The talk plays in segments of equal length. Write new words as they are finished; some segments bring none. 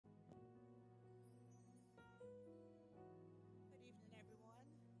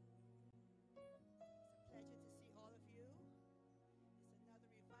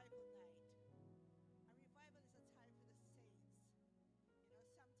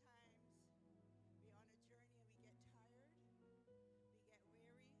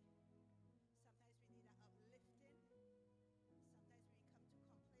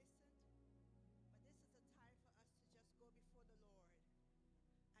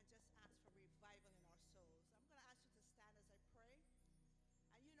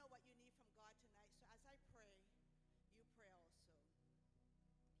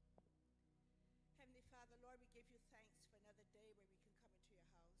Lord, we give you thanks for another day where we can come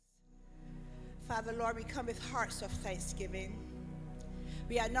into your house. Father, Lord, we come with hearts of thanksgiving.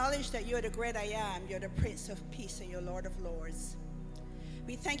 We acknowledge that you're the great I am, you're the Prince of Peace, and you're Lord of Lords.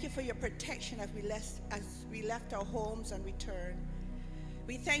 We thank you for your protection as we left our homes and returned.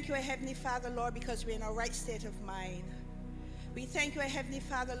 We thank you, Heavenly Father, Lord, because we're in a right state of mind. We thank you, Heavenly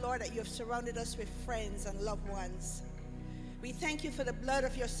Father, Lord, that you have surrounded us with friends and loved ones. We thank you for the blood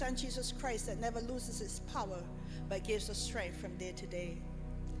of your Son, Jesus Christ, that never loses its power, but gives us strength from day to day.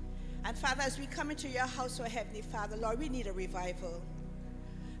 And Father, as we come into your house, oh Heavenly Father, Lord, we need a revival.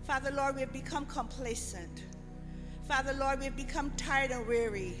 Father, Lord, we've become complacent. Father, Lord, we've become tired and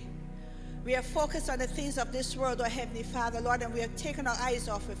weary. We are focused on the things of this world, oh Heavenly Father, Lord, and we have taken our eyes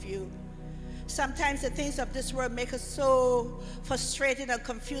off of you. Sometimes the things of this world make us so frustrated and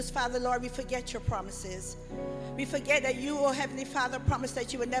confused, Father, Lord, we forget your promises. We forget that you, oh Heavenly Father, promised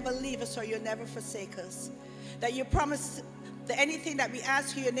that you would never leave us or you'll never forsake us. That you promised that anything that we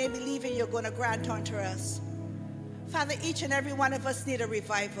ask you, your name, believe in, you're going to grant unto us. Father, each and every one of us need a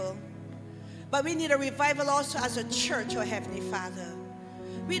revival. But we need a revival also as a church, oh Heavenly Father.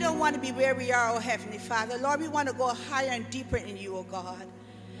 We don't want to be where we are, oh Heavenly Father. Lord, we want to go higher and deeper in you, oh God.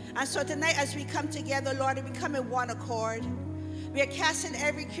 And so tonight as we come together, Lord, we come in one accord. We are casting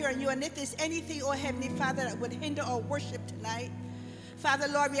every care on you. And if there's anything, oh Heavenly Father, that would hinder our worship tonight, Father,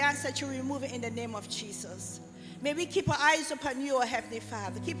 Lord, we ask that you remove it in the name of Jesus. May we keep our eyes upon you, oh Heavenly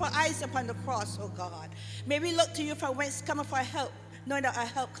Father. Keep our eyes upon the cross, oh God. May we look to you from whence cometh our help, knowing that our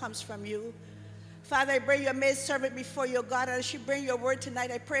help comes from you. Father, I bring your maidservant before you, God, and as she bring your word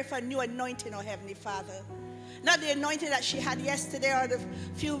tonight, I pray for a new anointing, oh Heavenly Father. Not the anointing that she had yesterday or a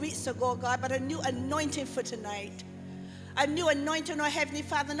few weeks ago, God, but a new anointing for tonight. A new anointing, oh Heavenly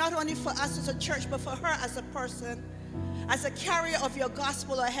Father, not only for us as a church, but for her as a person, as a carrier of your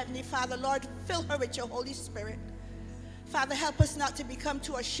gospel, oh Heavenly Father. Lord, fill her with your Holy Spirit. Father, help us not to become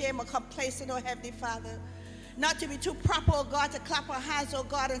too ashamed or complacent, oh Heavenly Father. Not to be too proper, oh God, to clap our hands, oh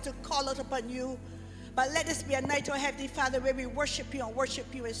God, and to call out upon you. But let this be a night, oh Heavenly Father, where we worship you and worship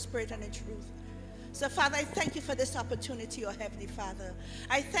you in spirit and in truth. So, Father, I thank you for this opportunity, oh Heavenly Father.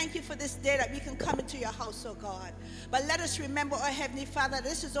 I thank you for this day that we can come into your house, oh God. But let us remember, oh Heavenly Father,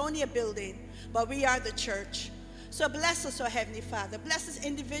 this is only a building, but we are the church. So bless us, oh Heavenly Father. Bless us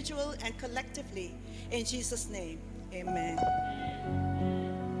individually and collectively. In Jesus' name, amen.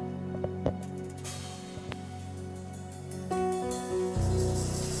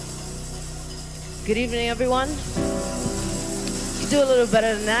 Good evening, everyone. You do a little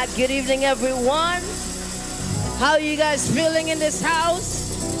better than that. Good evening, everyone. How are you guys feeling in this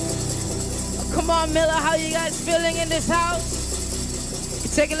house? Oh, come on, Miller. How are you guys feeling in this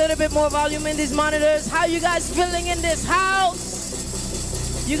house? Take a little bit more volume in these monitors. How are you guys feeling in this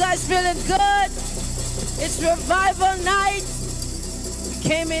house? You guys feeling good? It's revival night. We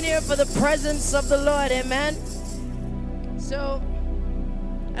came in here for the presence of the Lord. Amen. So,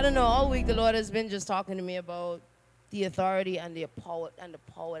 I don't know, all week the Lord has been just talking to me about the authority and the power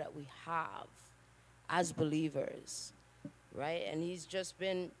that we have as believers, right? And he's just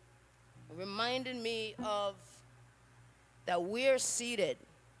been reminding me of that we're seated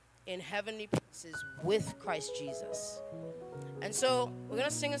in heavenly places with Christ Jesus. And so we're going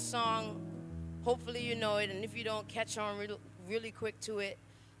to sing a song. Hopefully you know it, and if you don't, catch on really quick to it.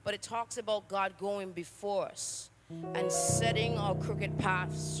 But it talks about God going before us and setting our crooked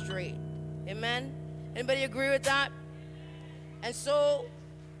path straight. Amen? Anybody agree with that? And so,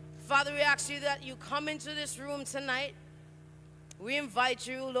 Father, we ask you that you come into this room tonight. We invite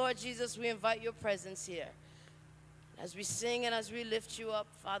you, Lord Jesus, we invite your presence here. As we sing and as we lift you up,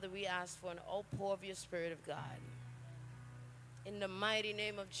 Father, we ask for an outpour of your Spirit of God. In the mighty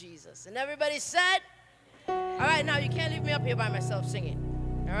name of Jesus. And everybody said? All right, now you can't leave me up here by myself singing.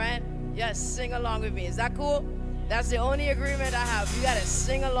 All right? Yes, sing along with me. Is that cool? That's the only agreement I have. You got to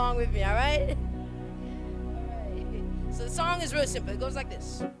sing along with me, all right? All right. So the song is real simple. It goes like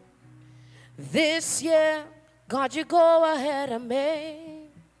this. This year, God, you go ahead of me.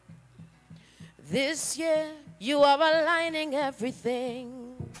 This year, you are aligning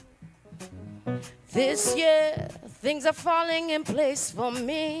everything. This year, things are falling in place for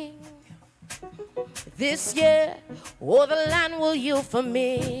me. This year, all the land will yield for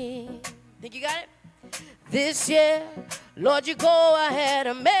me. Think you got it? This year, Lord, you go ahead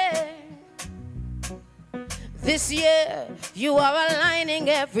of me. This year, you are aligning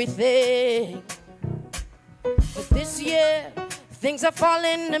everything. This year, things are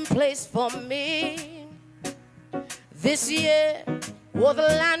falling in place for me. This year, all the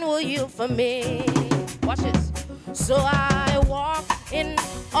land will yield for me. Watch this. So I walk in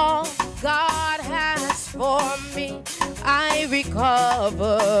all God has for me, I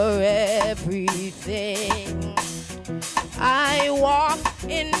recover everything. I walk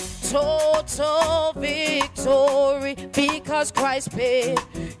in total victory because Christ paid,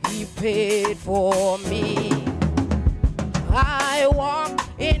 he paid for me. I walk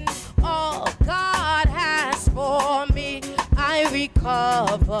in all God has for me, I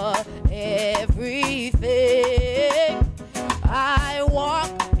recover everything. I walk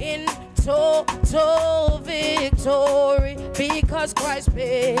in total victory because Christ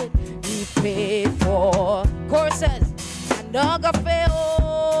paid, he paid for. Chorus says, I never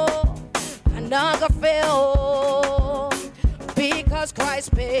fail, because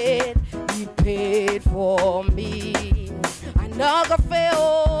Christ paid, he paid for me. I never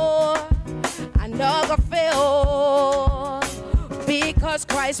fail, because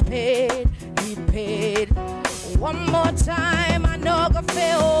Christ paid, he paid. One more time, I never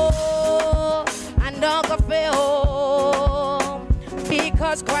fail,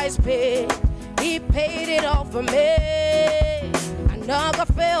 because Christ paid, he paid it all for me. I never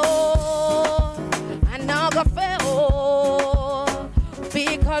fail,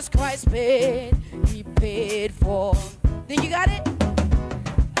 because Christ paid, he paid for. Then you got it?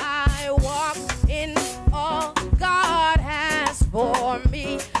 I walk in all God has for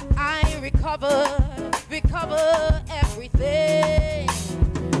me. I recover everything.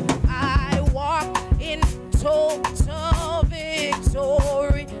 I walk in total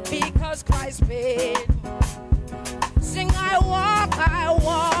victory because Christ paid. Sing, I walk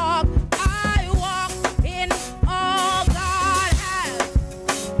in all God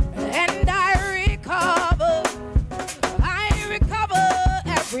has, and I recover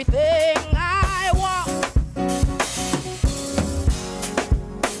everything. I walk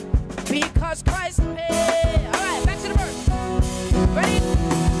because Christ paid. All right, back to the verse. Ready?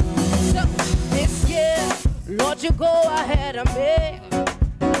 So this year, Lord, you go ahead of me.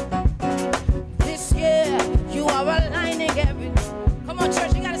 This year, you are aligning everything. Come on,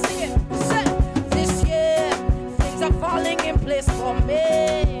 church, you gotta sing it. Say, this year, things are falling in place for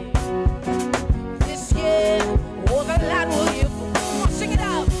me. This year, all the land will you. Come on, sing it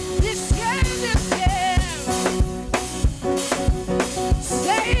out. This year.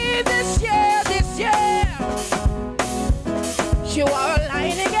 Say this year. You are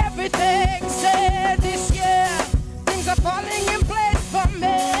aligning everything. Say this year, things are falling in place.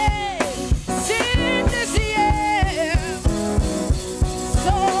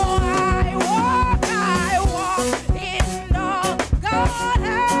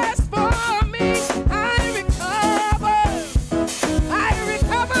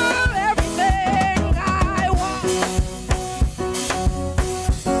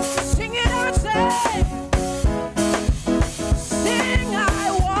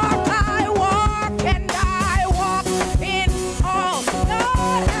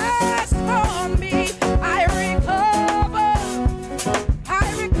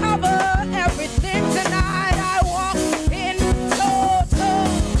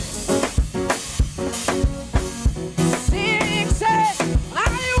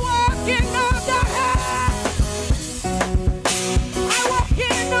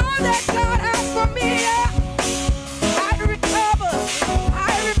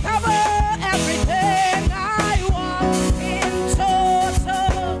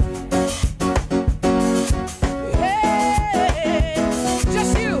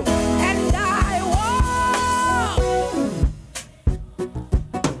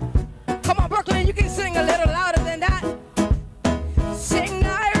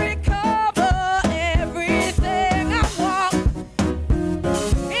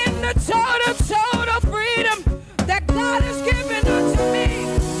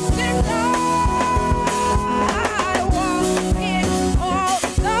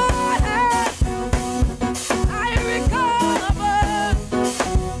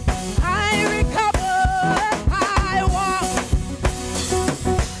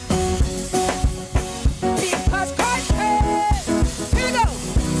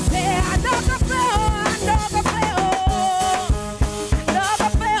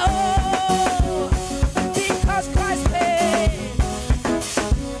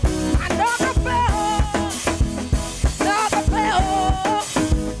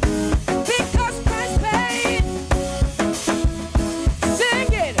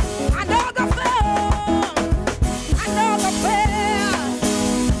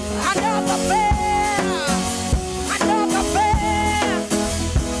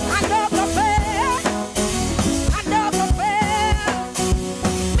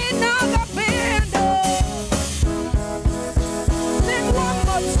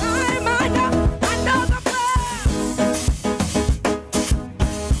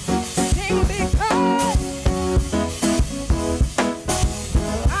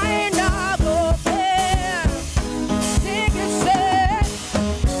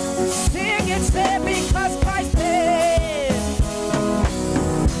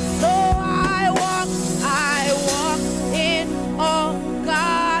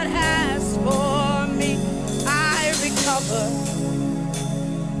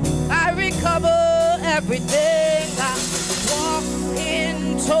 everything. I walk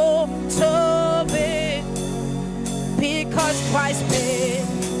in total victory because Christ paid.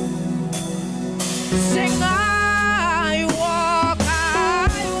 Sing, I walk.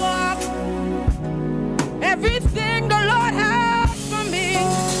 Everything the Lord has for me,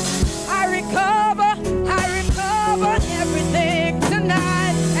 I recover everything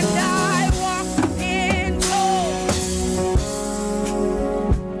tonight, and I walk in total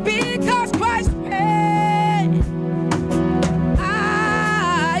because Christ paid.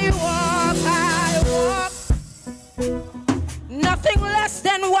 I walk, nothing less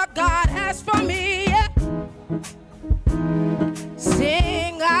than what God has for me. Yeah.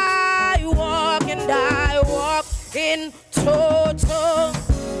 Sing, I walk in total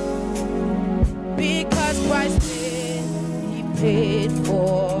because Christ paid. He paid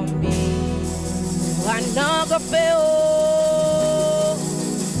for me. I never fail,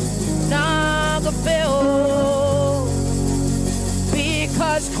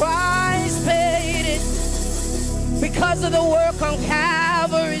 because Christ paid it. Because of the work on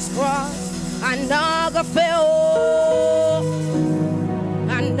Calvary's cross, I never fail.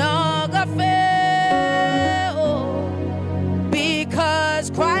 Because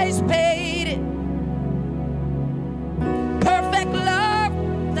Christ paid it. Perfect love,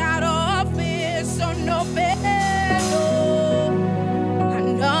 not all fear, so no fear, no. I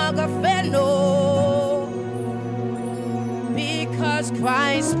never fear, no. Because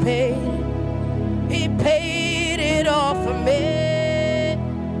Christ paid it. He paid it all for me.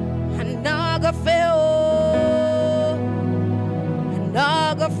 I never fail.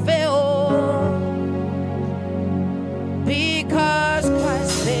 Because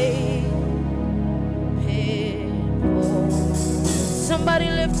Christ paid for. Somebody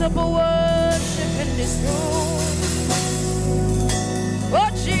lift up a worship in this room. Oh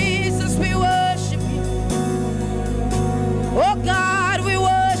Jesus, we worship you. Oh God, we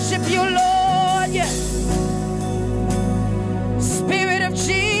worship you, Lord. Yes. Spirit of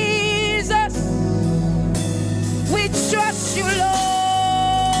Jesus, we trust you, Lord.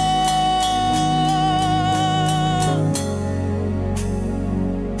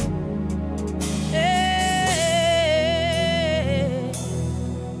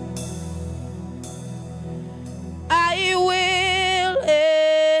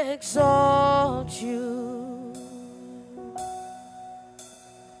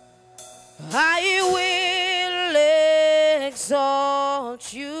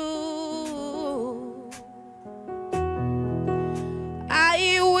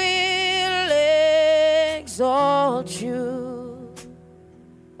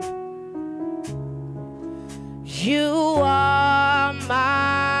 You are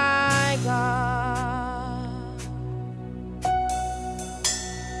my God.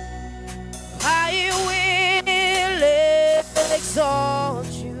 I will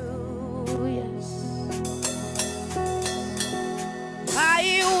exalt you, yes.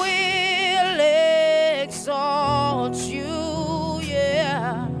 I will exalt you,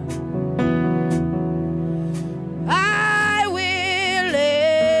 yeah. I will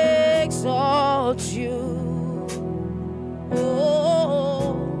exalt you.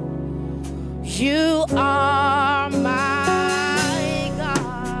 You are my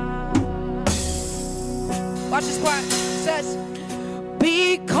God. Watch this part. It says,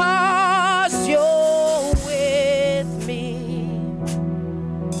 because you're with me,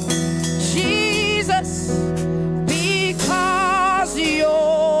 Jesus, because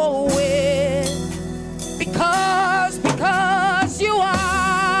you're with, because you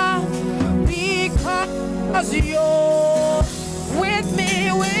are, because you're with me,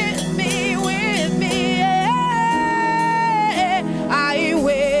 I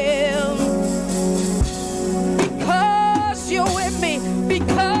will, because you're with me,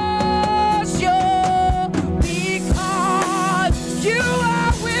 because you are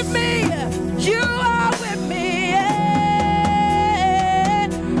with me, you are with me,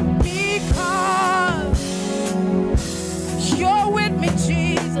 because you're with me,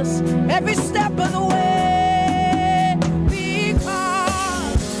 Jesus, every step of the way,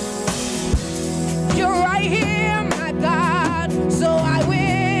 because you're right here, my God, so I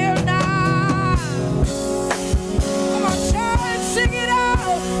will not. Come on, church, sing it out.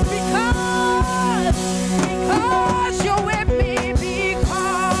 Because you're with me,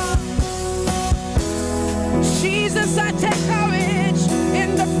 because Jesus, I take courage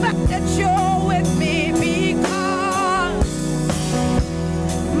in the fact that you're with me, because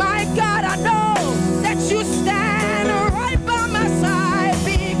my God, I know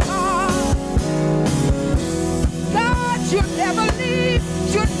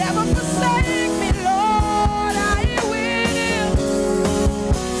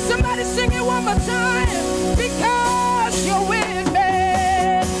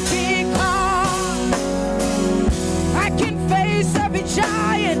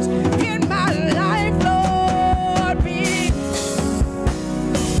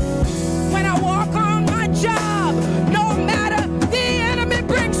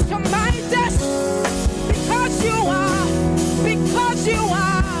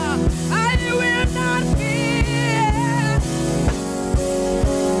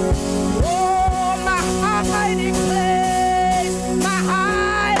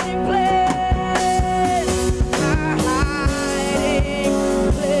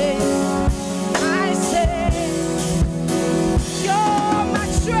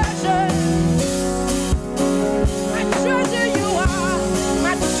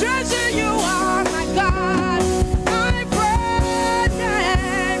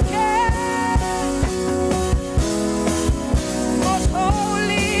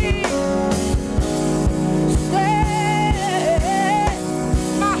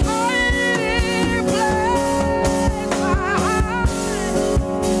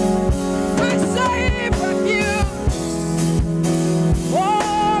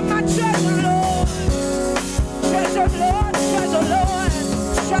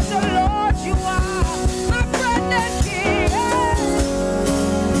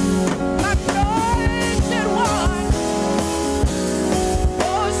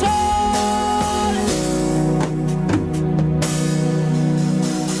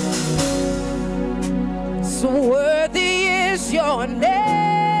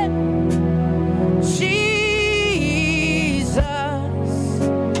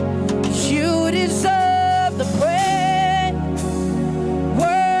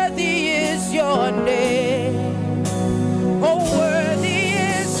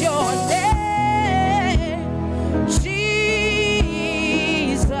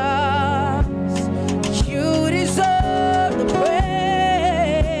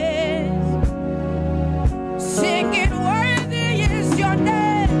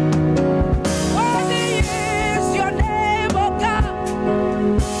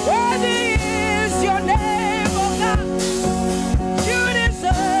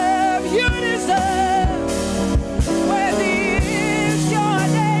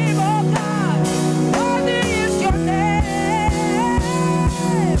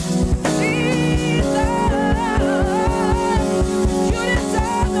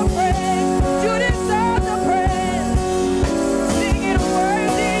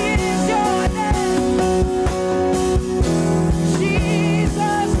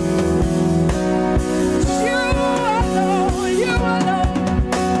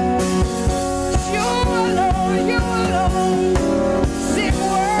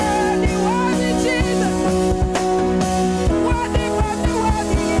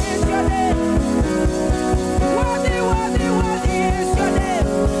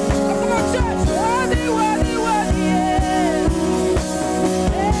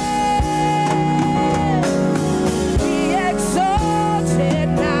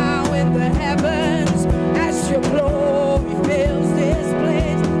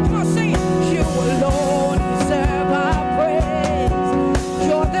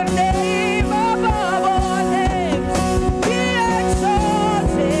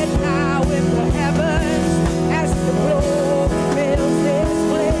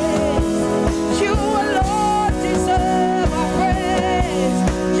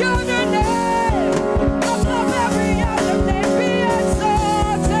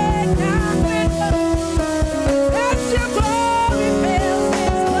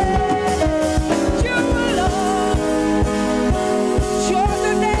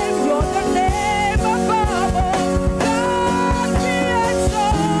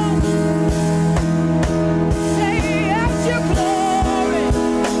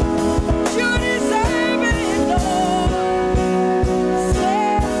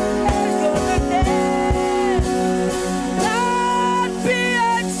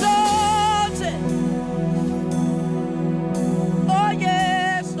exalted. Oh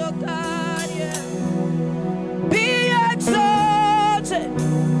yes, Lord God, yeah. Be exalted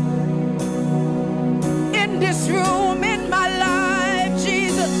in this room, in my life,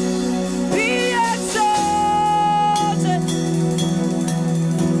 Jesus. Be exalted.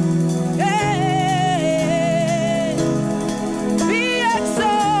 Hey, be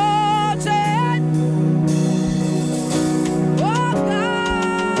exalted. Oh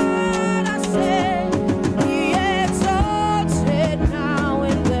God, I say, be exalted now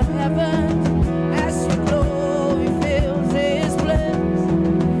in the heavens as your glory fills this place.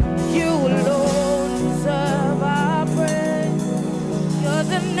 You alone deserve our praise. You're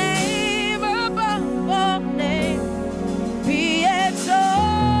the name above all names. Be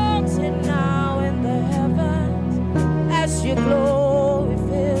exalted now in the heavens as your glory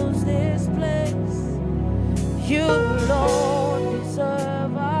fills this place. You alone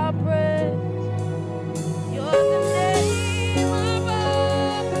deserve our praise. You're the name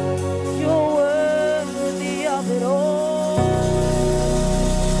above. You're worthy of it all.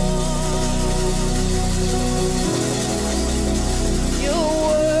 You're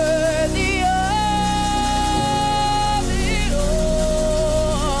worthy of it all.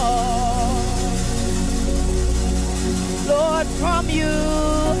 Lord, from you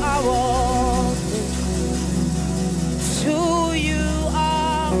are all things. To you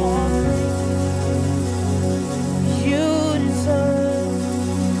are all things. You deserve.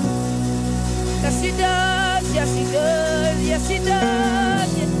 Yes, he does. Yes, he does. Yes, he does.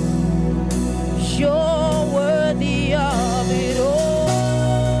 Yes. You're worthy of it all.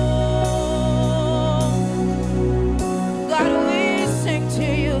 God, we sing to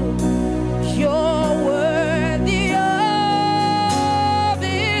you. You're worthy of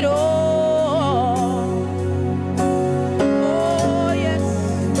it all. Oh, yes.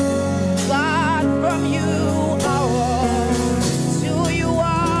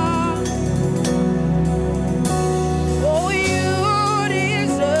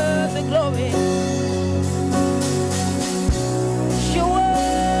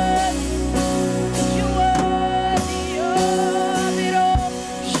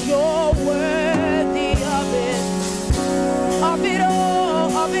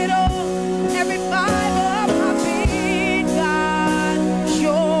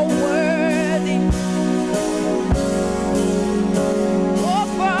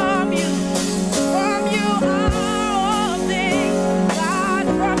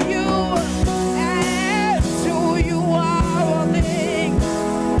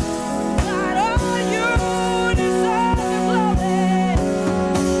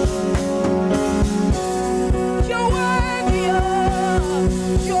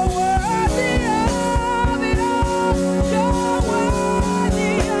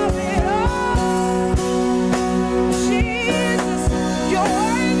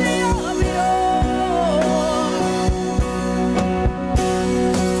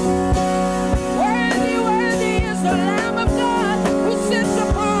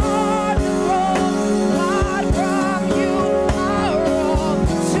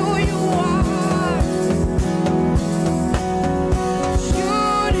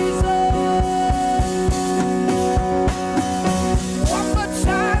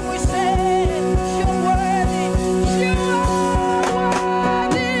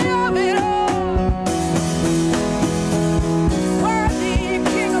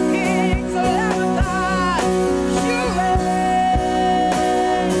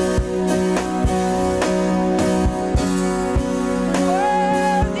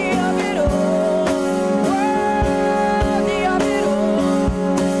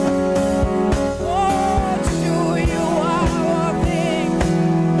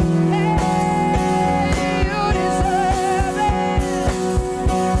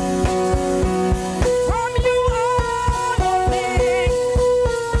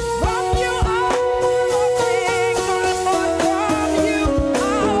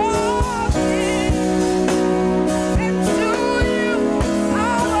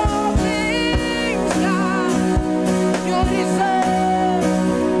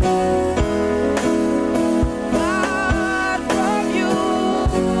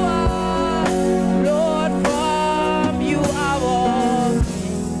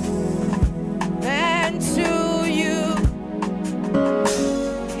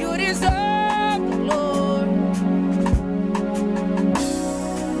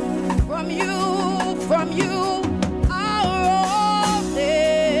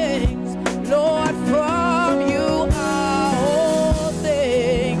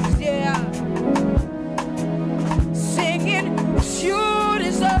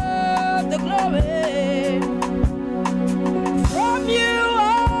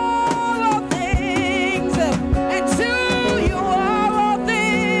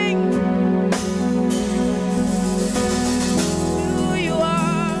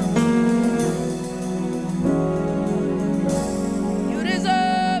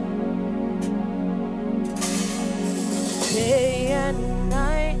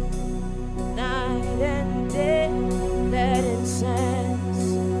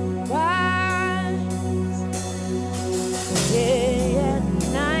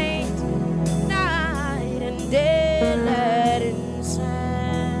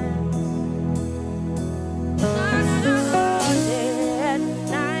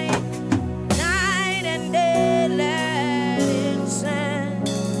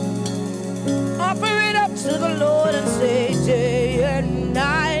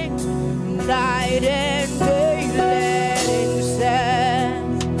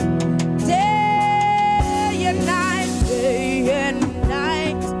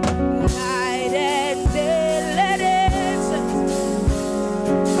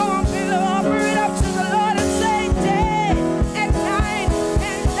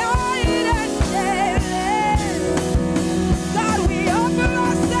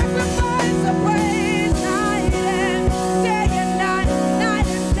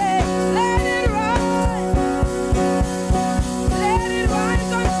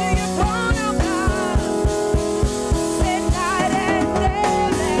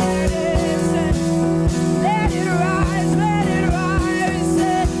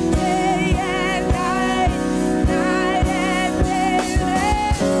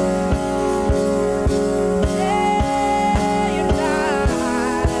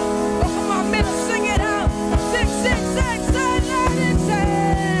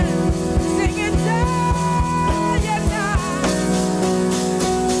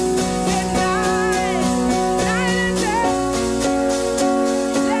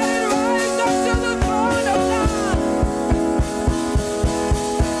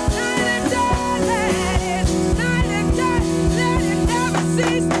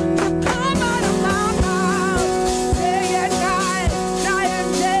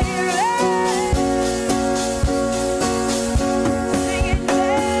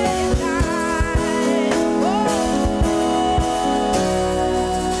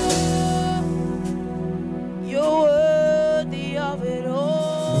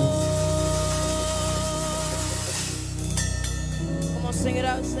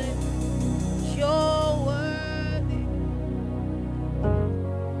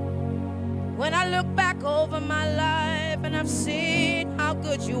 look back over my life and I've seen how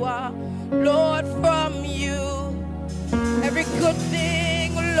good you are, Lord, from you. Every good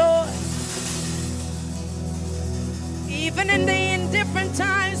thing, Lord. Even in the indifferent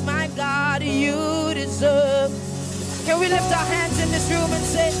times, my God, you deserve. Can we lift our hands in this room and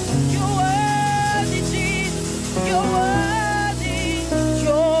say, you're worthy, Jesus, you're worthy,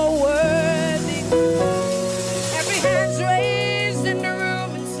 you're worthy. Every hand's raised in the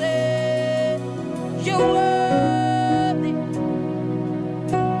room and say, you're worthy.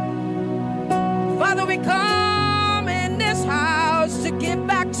 Father, we come in this house to give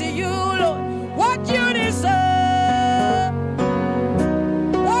back to you, Lord, what you deserve.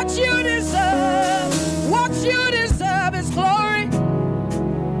 What you deserve, what you deserve is glory.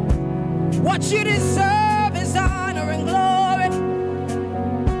 What you deserve is honor and glory.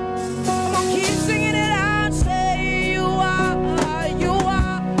 Come on, keep singing it out. Say you are worthy,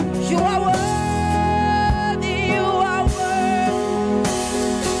 you are worthy.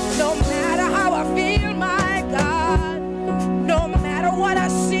 No matter how I feel, my God, no matter what I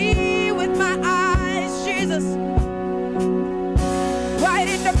see with my eyes, Jesus. Right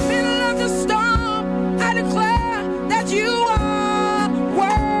in the middle of the storm, I declare that you are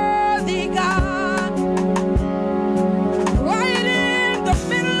worthy, God. Right in the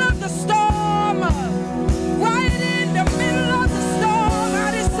middle of the storm, right in the middle of the storm,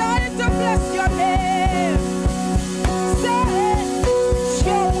 I decided to bless your name. Say,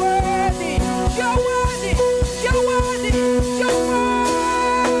 you're worthy, you're worthy, you're worthy, you're worthy.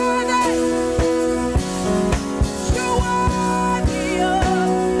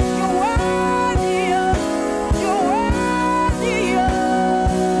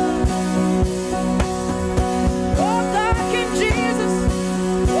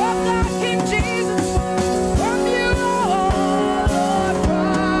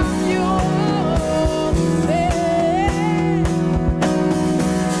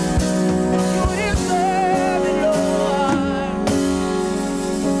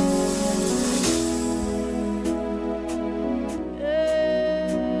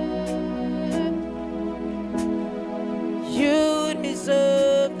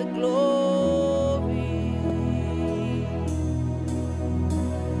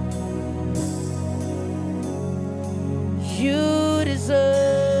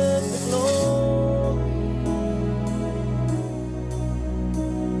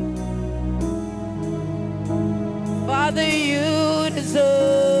 Father, you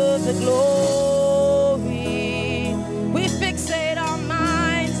deserve the glory. We fixate our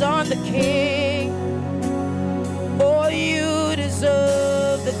minds on the King. Oh, you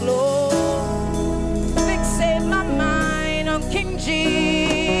deserve the glory. Fixate my mind on King Jesus.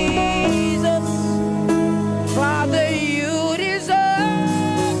 Father, you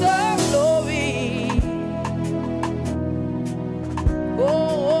deserve the glory.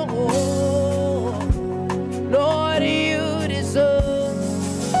 Oh, oh, oh. Lord, you deserve.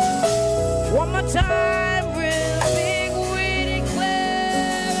 One more time, real big, we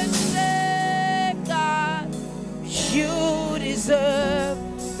declare and say, God, you deserve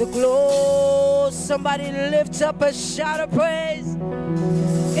the glory. Somebody lift up a shout of praise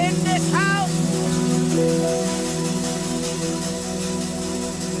in this house.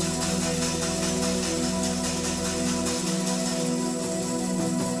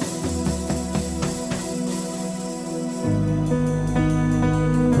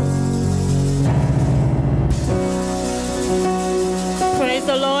 Praise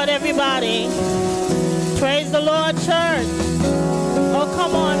the Lord, everybody. Praise the Lord, church. Oh,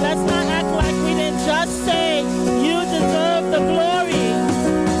 come on, let's not act like we didn't just say you deserve the glory.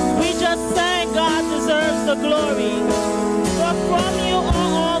 We just sang God deserves the glory. For from you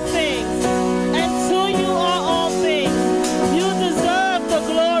are all things, and to you are all things. You deserve the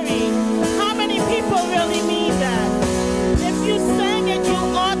glory. How many people really mean that? If you sang it, you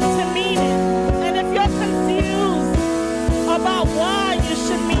ought to mean it. And if you're confused about why you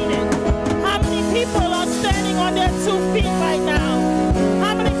should mean it, how many people are standing on their 2 feet right now?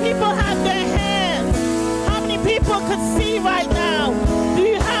 How many people have their hands? How many people could see right now? Do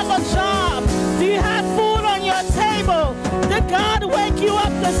you have a job? Do you have food on your table? Did God wake you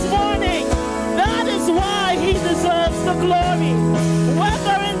up this morning? That is why he deserves the glory.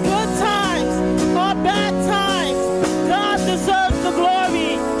 Whether in good times or bad times, God deserves the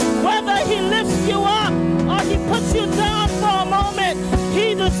glory. Whether he lifts you up or he puts you down for a moment,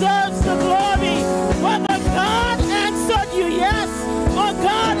 he deserves the glory. Whether God answered you yes or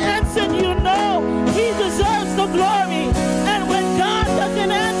God answered you no, he deserves the glory. And when God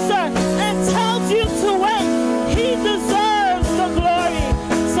doesn't answer and tells you to wait, he deserves the glory.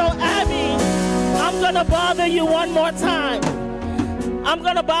 So Abby, going to bother you one more time. I'm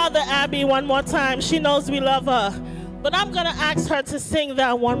going to bother Abby one more time. She knows we love her. But I'm going to ask her to sing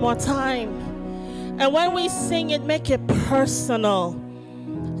that one more time. And when we sing it, make it personal.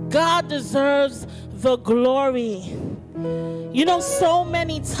 God deserves the glory. You know, so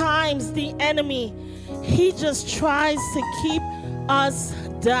many times the enemy, he just tries to keep us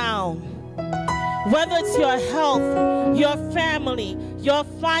down. Whether it's your health, your family, your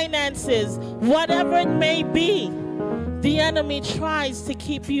finances, whatever it may be, the enemy tries to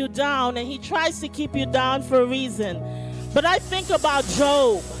keep you down, and he tries to keep you down for a reason. But I think about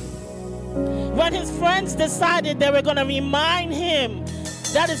Job. When his friends decided they were going to remind him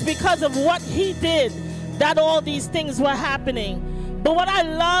that it's because of what he did that all these things were happening. But what I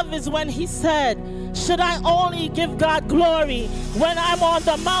love is when he said, should I only give God glory when I'm on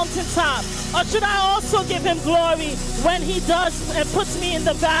the mountaintop? Or should I also give him glory when he does and puts me in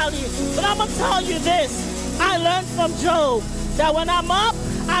the valley? But I'm going to tell you this. I learned from Job that when I'm up,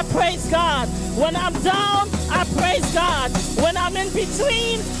 I praise God. When I'm down, I praise God. When I'm in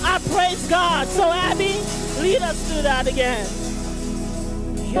between, I praise God. So Abby, lead us through that again.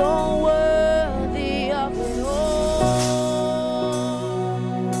 You're worthy of it all.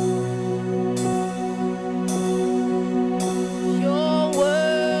 You're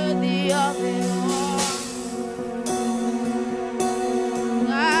worthy of it all.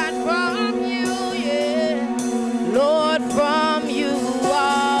 God, from you, yeah. Lord, from you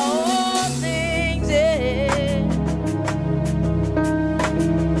are all things, yeah.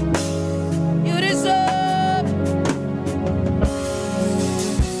 You deserve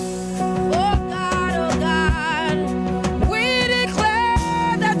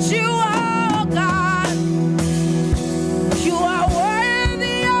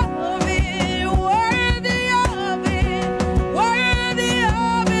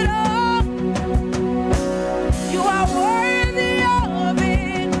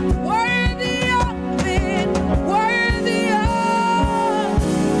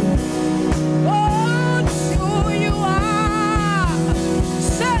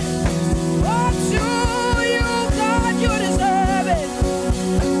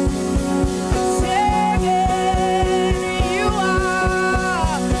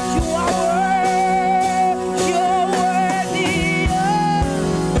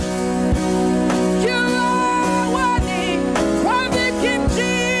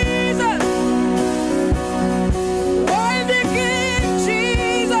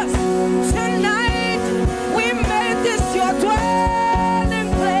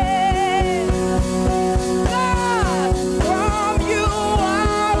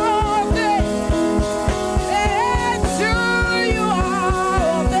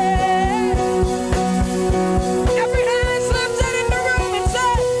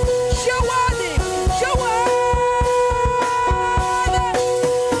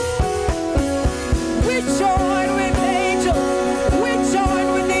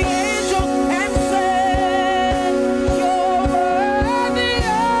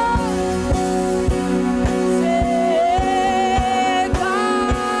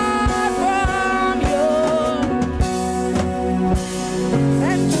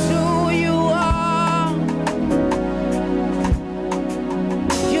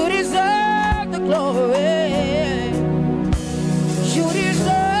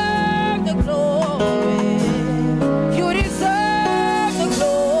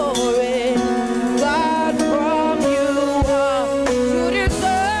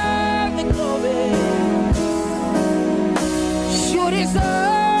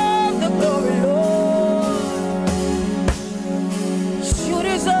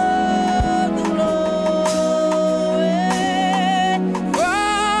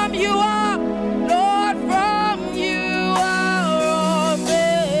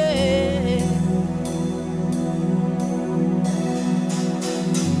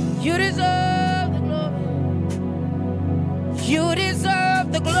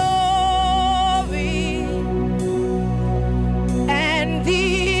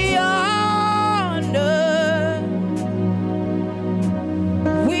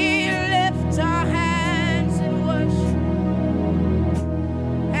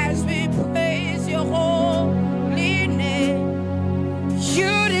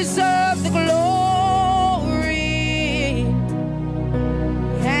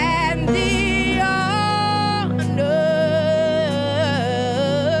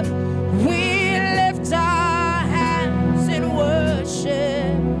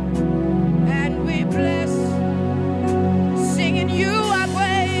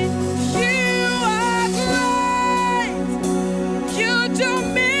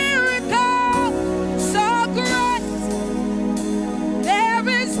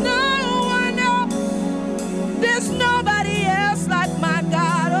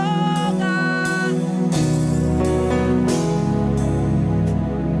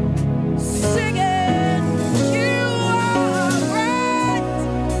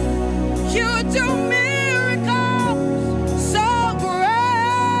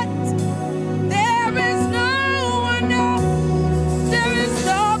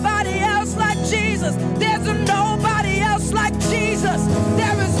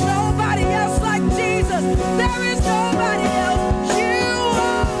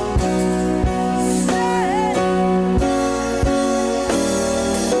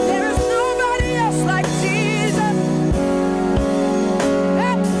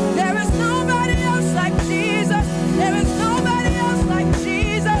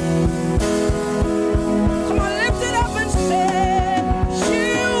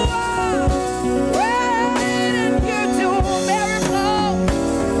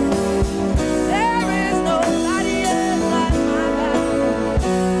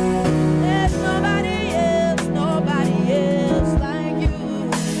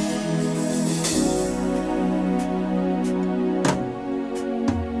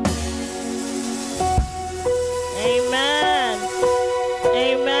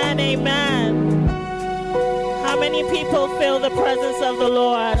presence of the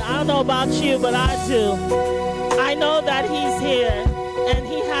Lord. I don't know about you, but I do. I know that he's here, and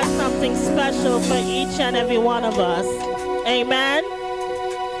he has something special for each and every one of us. Amen.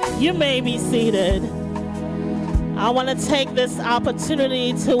 You may be seated. I want to take this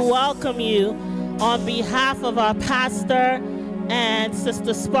opportunity to welcome you on behalf of our pastor and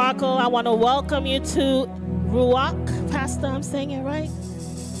Sister Sparkle. I want to welcome you to Ruach. Pastor, I'm saying it right?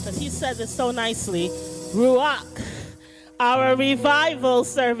 Because he said it so nicely. Ruach, our revival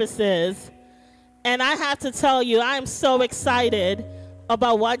services. And I have to tell you, I'm so excited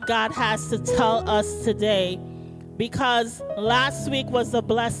about what God has to tell us today, because last week was a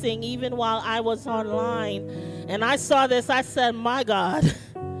blessing. Even while I was online and I saw this, I said, my God,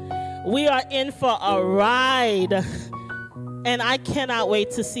 we are in for a ride. And I cannot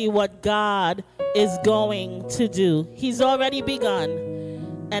wait to see what God is going to do. He's already begun,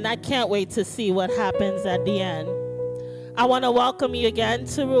 and I can't wait to see what happens at the end. I want to welcome you again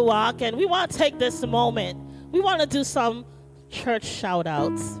to Ruach, and we want to take this moment. We want to do some church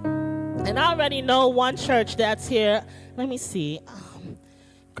shout-outs. And I already know one church that's here. Let me see.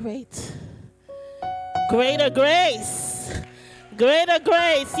 Greater Grace. Greater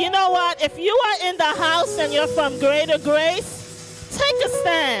Grace. You know what? If you are in the house and you're from Greater Grace, take a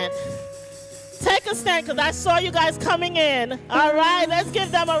stand. Take a stand, because I saw you guys coming in. All right, let's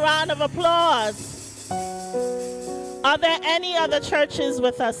give them a round of applause. Are there any other churches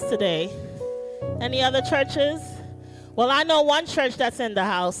with us today? Any other churches? Well, I know one church that's in the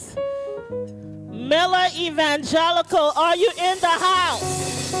house. Miller Evangelical, are you in the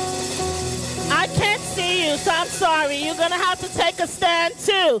house? I can't see you, so I'm sorry. You're going to have to take a stand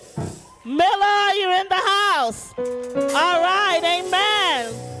too. Miller, are you in the house? All right,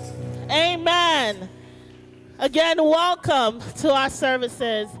 amen. Amen. Again, welcome to our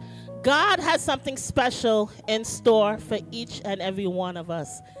services. God has something special in store for each and every one of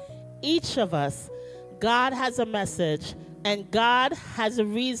us. Each of us. God has a message, and God has a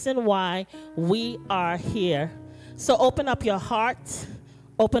reason why we are here. So open up your heart,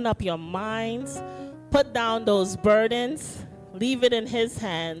 open up your minds, put down those burdens, leave it in his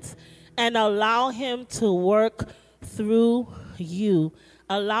hands, and allow him to work through you.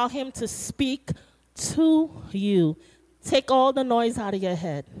 Allow him to speak to you. Take all the noise out of your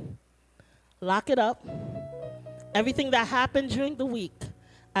head. Lock it up. Everything that happened during the week,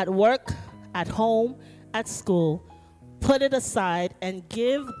 at work, at home, at school, put it aside and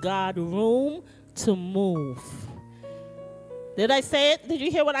give God room to move. Did I say it? Did you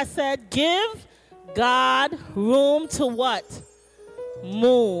hear what I said? Give God room to what?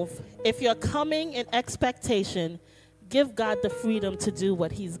 Move. If you're coming in expectation, give God the freedom to do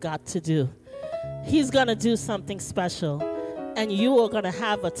what he's got to do. He's going to do something special, and you are going to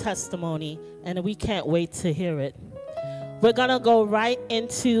have a testimony, and we can't wait to hear it. We're going to go right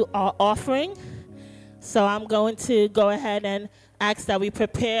into our offering. So I'm going to go ahead and ask that we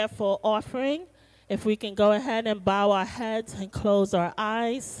prepare for offering. If we can go ahead and bow our heads and close our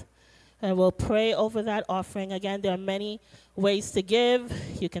eyes, and we'll pray over that offering. Again, there are many ways to give.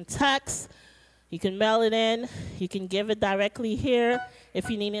 You can text. You can mail it in. You can give it directly here. If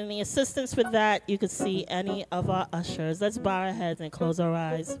you need any assistance with that, you can see any of our ushers. Let's bow our heads and close our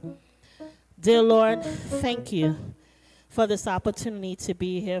eyes. Dear Lord, thank you for this opportunity to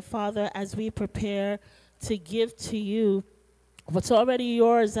be here. Father, as we prepare to give to you what's already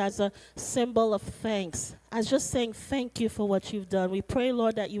yours as a symbol of thanks, as just saying thank you for what you've done, we pray,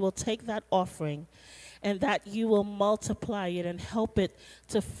 Lord, that you will take that offering and that you will multiply it and help it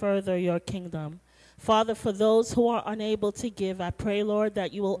to further your kingdom. Father, for those who are unable to give, I pray, Lord,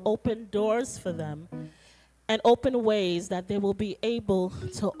 that you will open doors for them and open ways that they will be able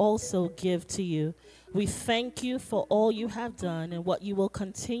to also give to you. We thank you for all you have done and what you will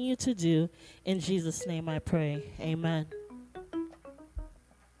continue to do. In Jesus' name I pray. Amen.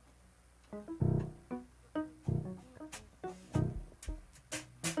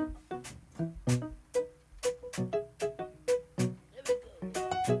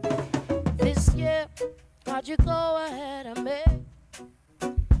 This year, God, you go ahead and make.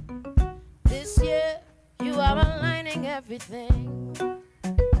 This year, you are aligning everything.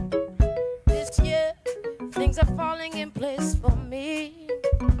 This year, things are falling in place for me.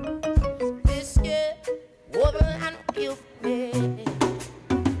 This year, what will I do for me?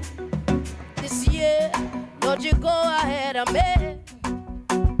 This year, Lord, you go ahead and make.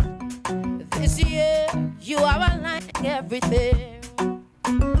 This year, you are aligning everything.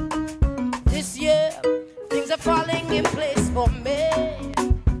 This year, things are falling in place for me.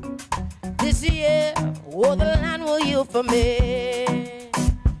 This year, oh, the land will yield for me.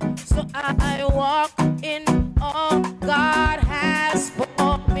 So I walk in all God has.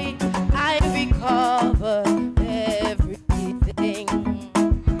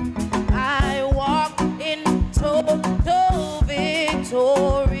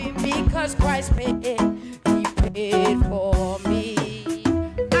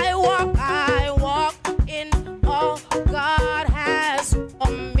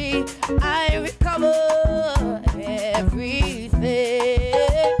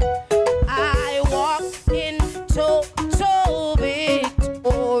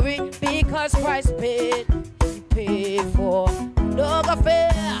 because Christ paid. He paid for. No go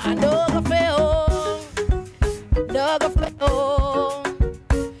fail, no go fail, no go fail.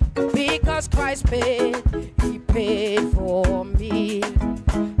 Because Christ paid, He paid for me.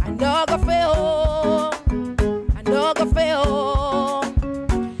 I no go fail, I no go fail.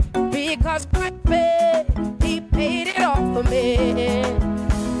 Because Christ paid, He paid it all for me.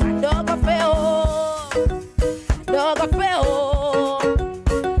 I no go fail, no go fail.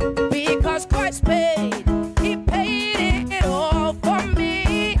 Because Christ paid, He paid it all for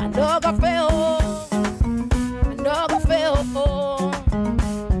me. I no go fail, I no go fail.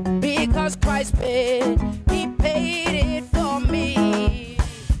 Because Christ paid, He paid it for me.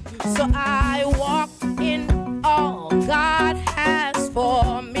 So I walk in all God has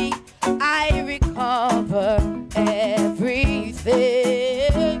for me. I recover everything.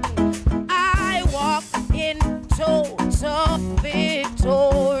 I walk in total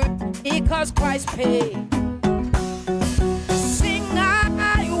victory because Christ paid. Sing,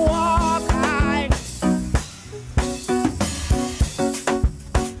 I walk,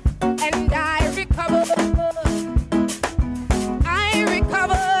 and I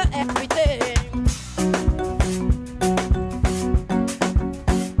recover everything.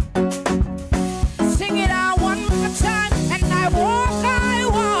 Sing it out one more time. And I walk,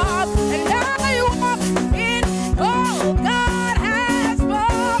 and I walk in all God has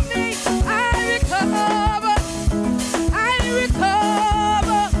for me. I recover,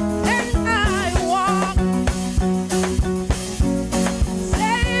 and I walk.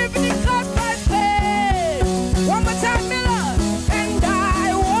 Say because Christ paid. One more time, Miller. And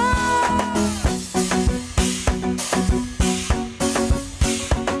I walk,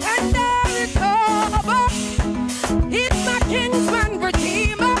 and I recover. He's my kinsman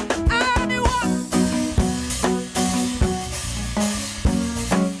redeemer. I walk.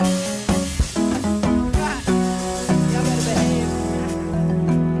 God, y'all better behave.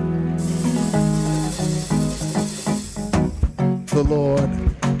 The Lord.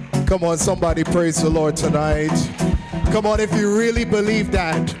 Come on, somebody praise the Lord tonight. Come on, if you really believe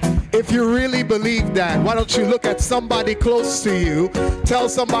that. If you really believe that, why don't you look at somebody close to you? Tell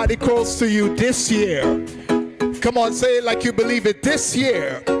somebody close to you this year. Come on, say it like you believe it. This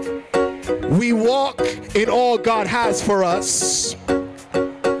year, we walk in all God has for us.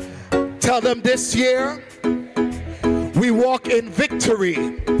 Tell them this year, we walk in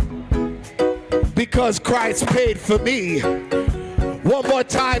victory because Christ paid for me. One more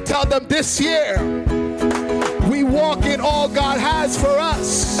time, tell them this year, we walk in all God has for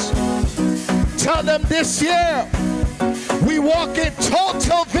us. Tell them this year, we walk in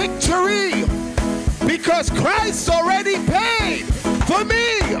total victory because Christ already paid for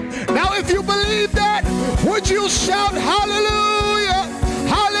me. Now if you believe that, would you shout hallelujah,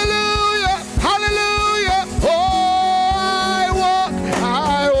 hallelujah, hallelujah. Oh,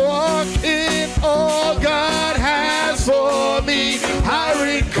 I walk in all God has for me. I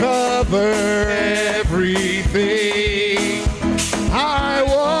recover everything. I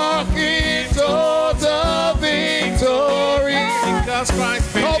walk in total victory because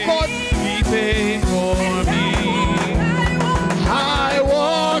Christ paid. Come on. He paid for me. I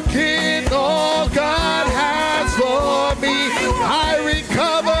walk in all God has for me. I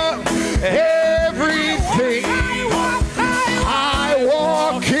recover everything. I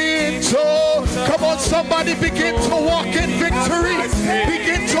walk in total. Come on, somebody begin to walk in victory.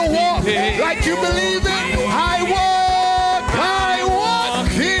 Begin to walk like you believe it. I walk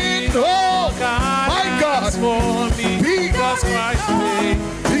in all. My God, because Christ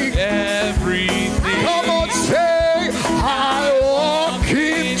paid everything. Come on, say, I walk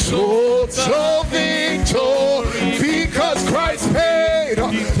in total victory because Christ paid.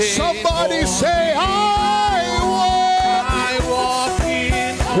 Somebody say, I walk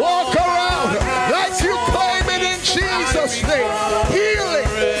in. Walk around like you claim it in Jesus' name. Healing,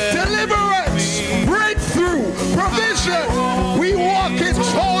 deliverance, breakthrough, provision. We walk in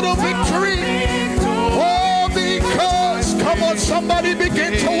total victory. Oh, because, come on, somebody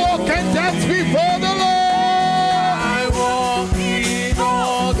begin to walk and dance before the Lord. I walk in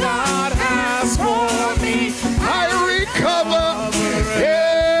all God has for me. I recover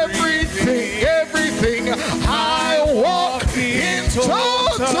everything. I walk in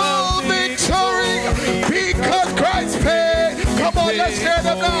total victory because Christ paid. Come on, let's hear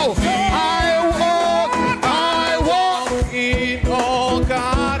them now. I walk in all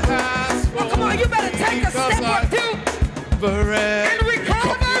God has for me. Come on, you better take a step or two and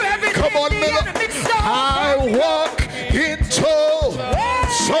recover everything. Come on, Miller. I walk into.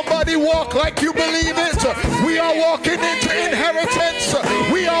 Somebody walk like you believe it. We are walking into inheritance.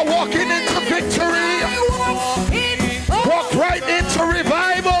 We are walking into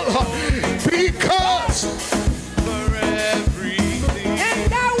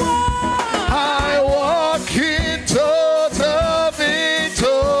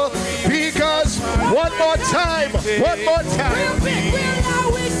One more time. Real big, real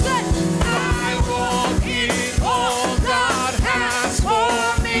loud, we say, I walk in all God has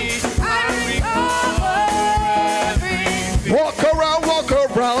for me. I recover everything. Walk around, walk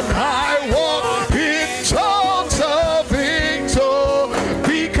around. I walk in total victory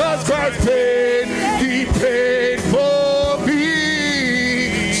because Christ paid. He paid for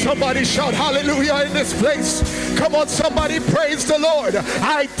me. Somebody shout hallelujah in this place. Come on, somebody praise the Lord.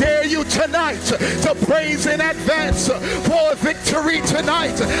 I dare you tonight to praise in advance for victory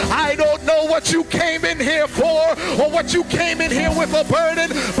tonight. I don't know what you came in here for or what you came in here with a burden,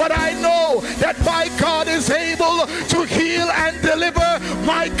 but I know that my God is able to heal and deliver.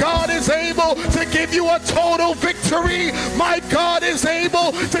 My God is able to give you a total victory. My God is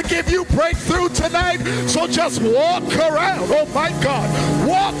able to give you breakthrough tonight. So just walk around. Oh my God,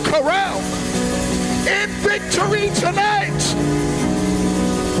 walk around in victory tonight.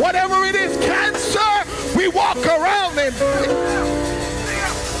 Whatever it is, cancer, we walk around in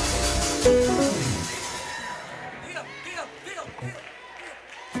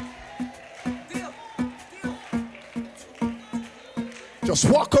just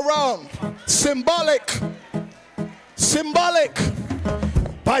walk around. Symbolic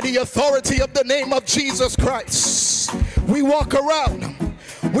by the authority of the name of Jesus Christ. We walk around.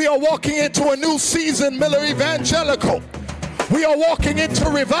 We are walking into a new season, Miller Evangelical. We are walking into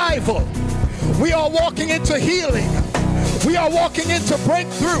revival. We are walking into healing. We are walking into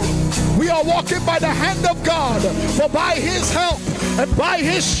breakthrough. We are walking by the hand of God, for by his help and by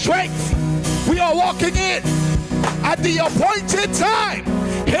his strength, we are walking in at the appointed time.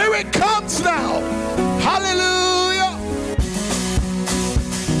 Here it comes now. Hallelujah.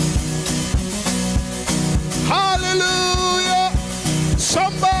 Hallelujah.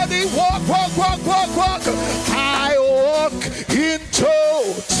 Somebody walk. I walk in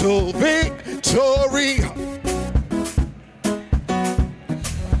total victory.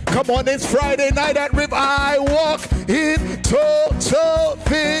 Come on, it's Friday night at River. I walk in total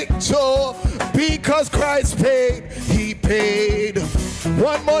victory because Christ paid. He paid.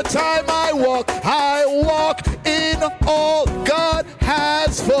 One more time, I walk in all God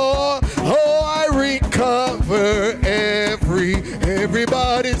has for. Oh, I recover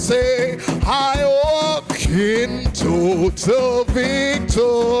everybody say, I walk in total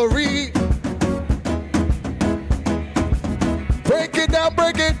victory. Break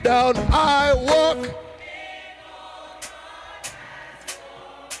it down, I walk.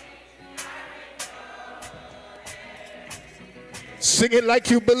 Sing it like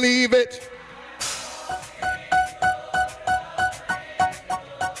you believe it.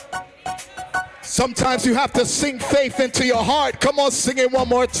 Sometimes you have to sing faith into your heart. Come on, sing it one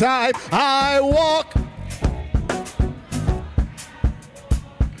more time. I walk.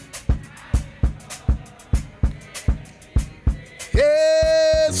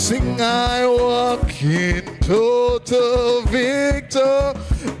 Yeah, sing I walk in total victory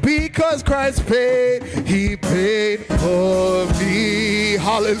because Christ paid. He paid for me.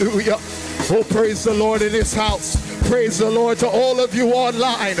 Hallelujah. Oh, praise the Lord in this house. Praise the Lord to all of you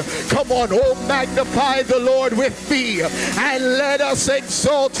online. Come on, oh, magnify the Lord with me and let us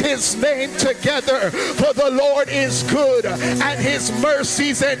exalt his name together. For the Lord is good and his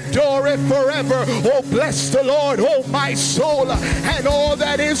mercies endure forever. Oh, bless the Lord, oh, my soul, and all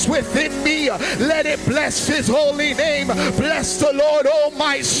that is within me. Let it bless his holy name. Bless the Lord, oh,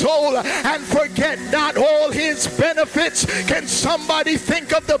 my soul, and forget not all his benefits. Can somebody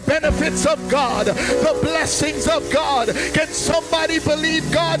think of the benefits of God, the blessings of God? Can somebody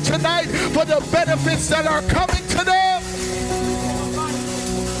believe God tonight for the benefits that are coming to them?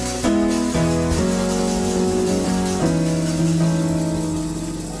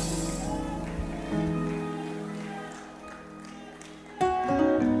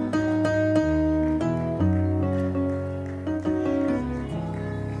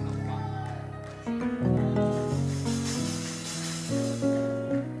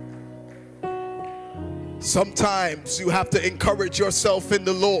 Sometimes you have to encourage yourself in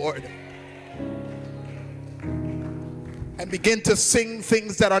the Lord and begin to sing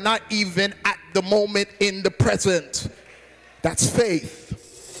things that are not even at the moment in the present. That's faith.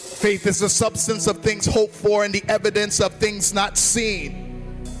 Faith is the substance of things hoped for and the evidence of things not seen.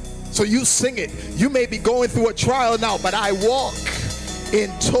 So you sing it. You may be going through a trial now, but I walk in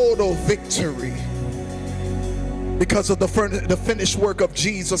total victory because of the finished work of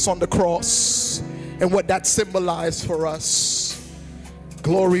Jesus on the cross and what that symbolized for us.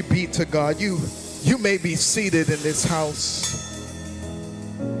 Glory be to God. You may be seated in this house.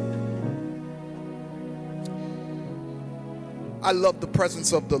 I love the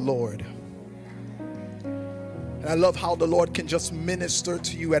presence of the Lord. And I love how the Lord can just minister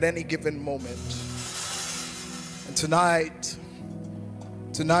to you at any given moment. And tonight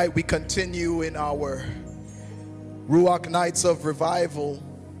we continue in our Ruach Nights of Revival.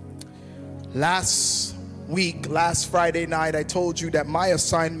 Last Friday night, I told you that my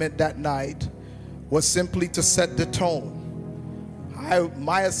assignment that night was simply to set the tone.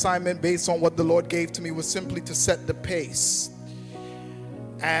 My assignment, based on what the Lord gave to me, was simply to set the pace.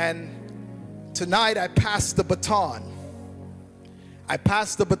 And tonight I passed the baton. I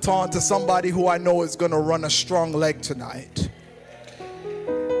passed the baton to somebody who I know is going to run a strong leg tonight.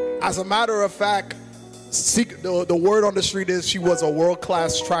 As a matter of fact, the word on the street is she was a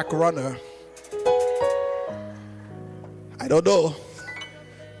world-class track runner. I don't know.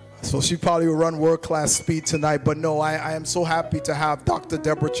 So she probably will run world-class speed tonight. But no, I am so happy to have Dr.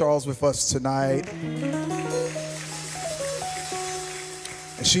 Debra Charles with us tonight.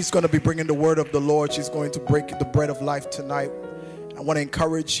 And she's going to be bringing the word of the Lord. She's going to break the bread of life tonight. I want to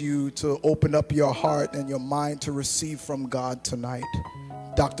encourage you to open up your heart and your mind to receive from God tonight.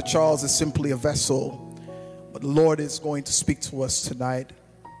 Dr. Charles is simply a vessel, but the Lord is going to speak to us tonight.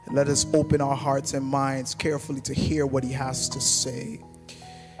 And let us open our hearts and minds carefully to hear what he has to say.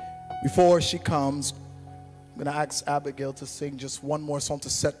 Before she comes, I'm going to ask Abigail to sing just one more song to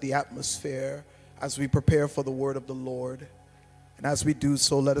set the atmosphere as we prepare for the word of the Lord. And as we do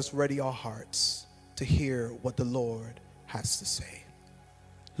so, let us ready our hearts to hear what the Lord has to say.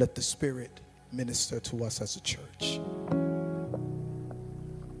 Let the Spirit minister to us as a church.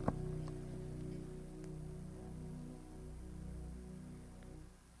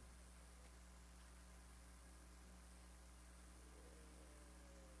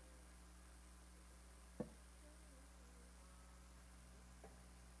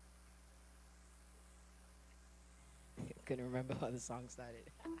 Couldn't remember how the song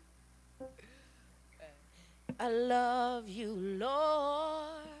started. I love you,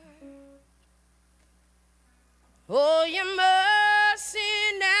 Lord. Oh, your mercy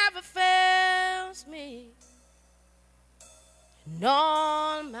never fails me. In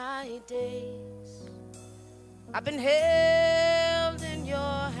all my days, I've been held in your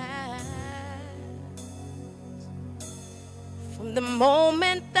hands. From the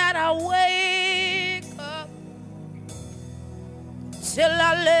moment that I wake up till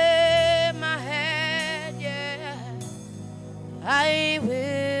I lay my head, yeah, I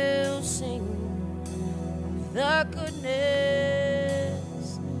will sing the goodness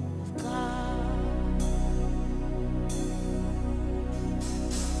of God.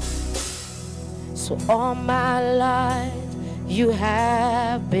 So all my life you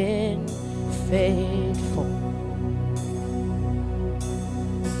have been faithful.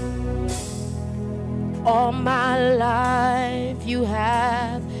 All my life you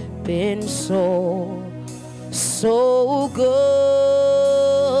have been so, so good.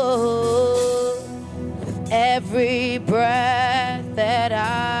 With every breath that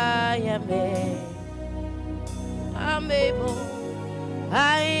I am able,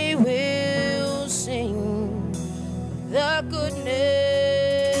 I will sing the goodness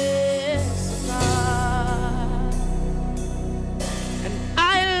of God. And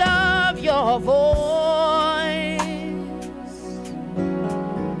I love your voice.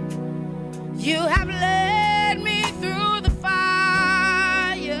 You have led me through the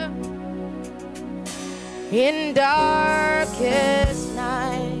fire in darkest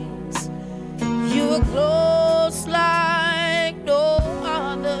nights. You were close like no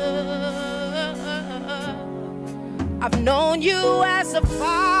other. I've known you as a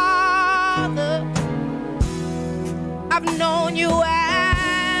father. I've known you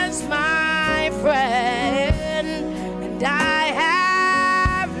as my friend, and I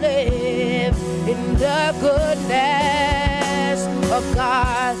have lived in the goodness of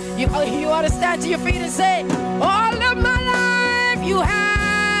God. You ought to stand to your feet and say, all of my life you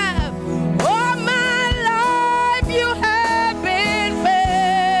have, all my life you have been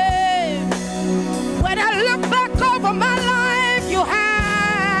faithful. When I look back over my life, you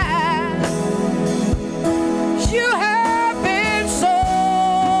have been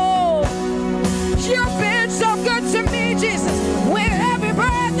so, you've been so good to me, Jesus. With every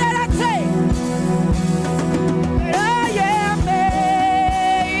breath that I take, I am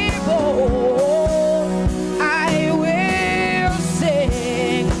able, I will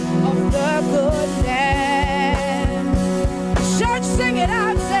sing of the goodness. Church, sing it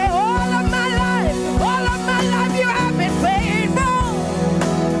out, say, all of my life you have been faithful.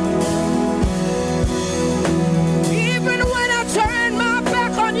 Even when I turn my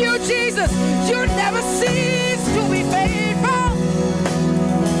back on you, Jesus, you never cease to be faithful.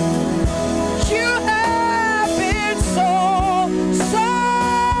 You have been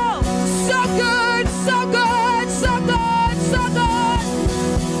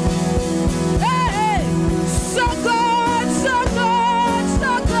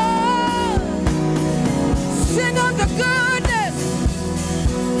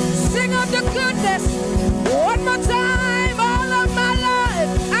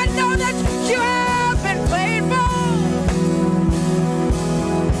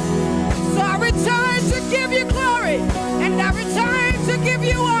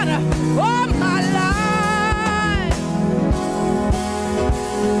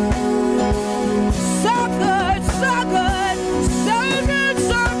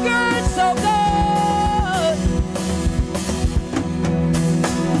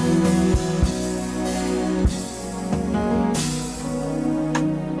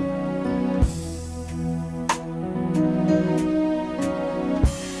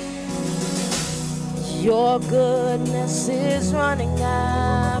Your goodness is running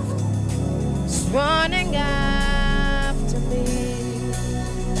after me.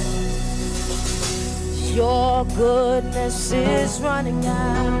 Your goodness is running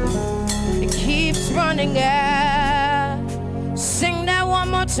after, it keeps running after. Sing that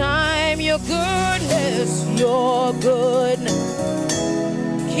one more time. Your goodness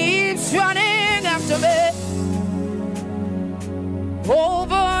keeps running after me.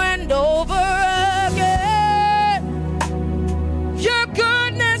 Over and over again, your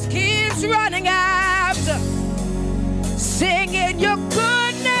goodness keeps running after. Singing, your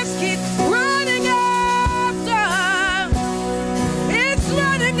goodness keeps running after. It's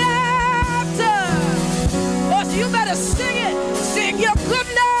running after. Oh, so you better sing it. Sing your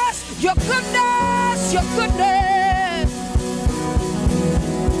goodness, your goodness, your goodness.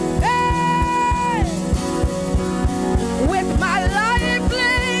 Hey, with my life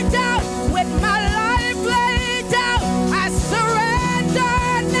laid down, with my life laid down, I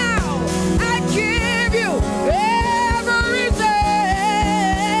surrender now. I give you everything.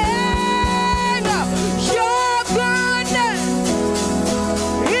 Your goodness,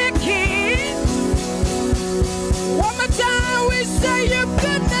 it keeps. One more time we say your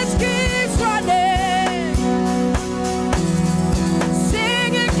goodness keeps running.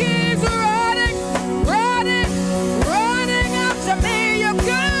 Sing, it keeps running, running, running after me. Your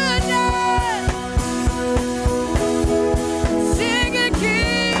goodness. Sing, it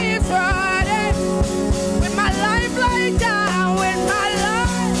keeps running. With my life laid down, with my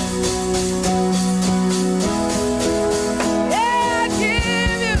life. Yeah, I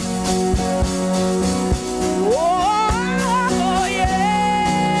give you. Oh, yeah.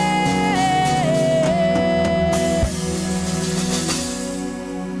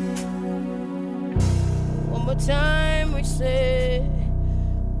 One more time we say,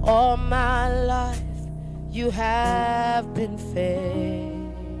 all my life you have been faithful.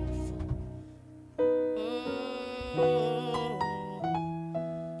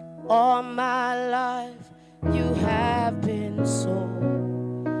 All my life you have been so,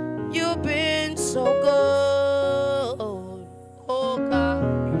 you've been so good. Oh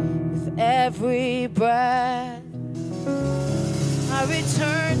God, with every breath I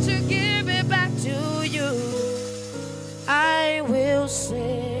return to give it back to you. I will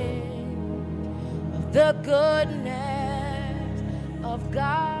sing of the goodness of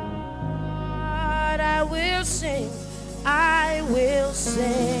God. I will sing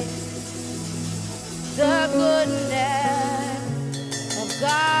the goodness of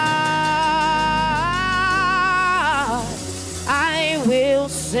God. I will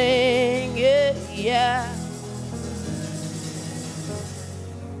sing it, yeah.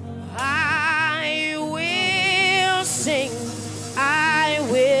 I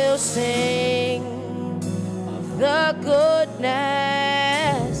will sing of the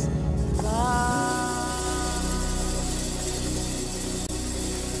goodness of God.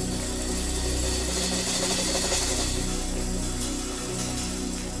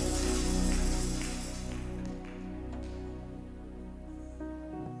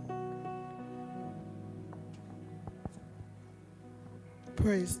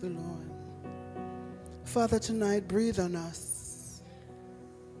 Praise the Lord. Father, tonight breathe on us.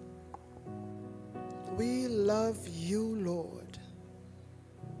 We love you, Lord.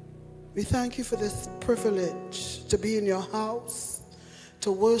 We thank you for this privilege to be in your house,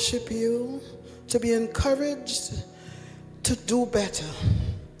 to worship you, to be encouraged to do better.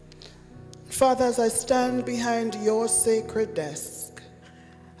 Father, as I stand behind your sacred desk,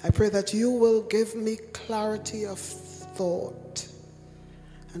 I pray that you will give me clarity of thought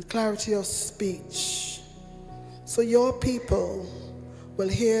and clarity of speech, so your people will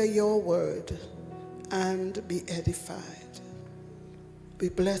hear your word and be edified. We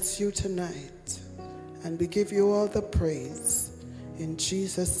bless you tonight, and we give you all the praise. In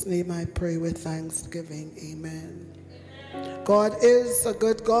Jesus' name I pray with thanksgiving. Amen. God is a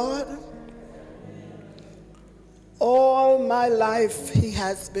good God. All my life he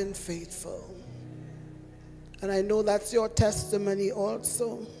has been faithful. And I know that's your testimony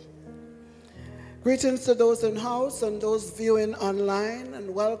also. Greetings to those in house and those viewing online,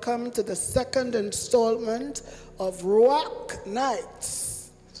 and welcome to the second installment of Ruach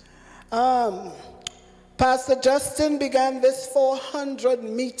Nights. Pastor Justin began this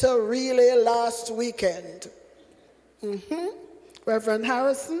 400-meter relay last weekend. Reverend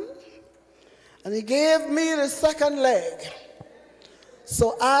Harrison. And he gave me the second leg.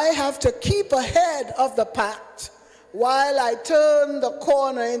 So I have to keep ahead of the pack while I turn the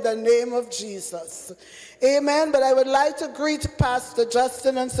corner in the name of Jesus. Amen. But I would like to greet Pastor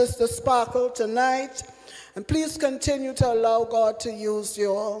Justin and Sister Sparkle tonight. And please continue to allow God to use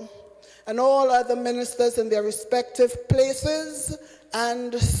you all. And all other ministers in their respective places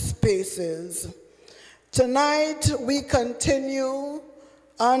and spaces. Tonight we continue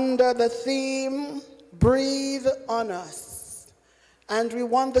under the theme, Breathe on Us. And we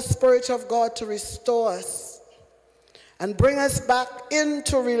want the Spirit of God to restore us and bring us back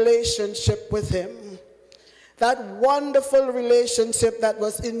into relationship with Him. That wonderful relationship that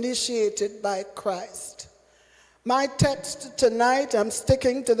was initiated by Christ. My text tonight, I'm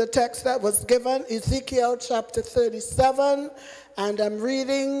sticking to the text that was given, Ezekiel chapter 37, and I'm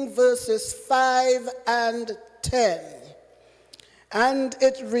reading verses 5 and 10. And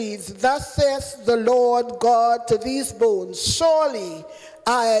it reads, Thus says the Lord God to these bones, Surely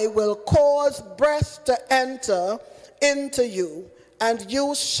I will cause breath to enter into you, and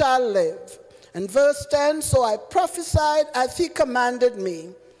you shall live. And verse 10, So I prophesied as He commanded me,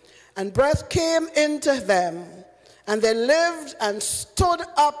 and breath came into them, and they lived and stood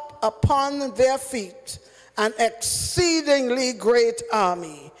up upon their feet, an exceedingly great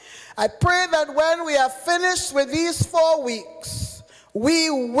army. I pray that when we are finished with these 4 weeks, we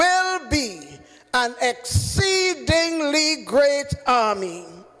will be an exceedingly great army.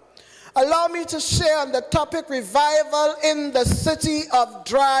 Allow me to share on the topic revival in the city of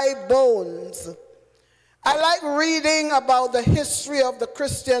dry bones. I like reading about the history of the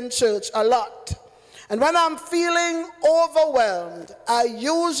Christian church a lot. And when I'm feeling overwhelmed, I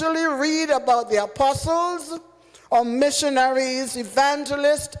usually read about the apostles or missionaries,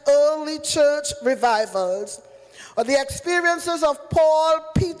 evangelists, early church revivals, or the experiences of Paul,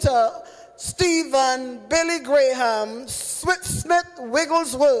 Peter, Stephen, Billy Graham, Smith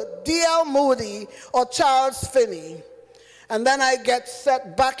Wigglesworth, D.L. Moody, or Charles Finney. And then I get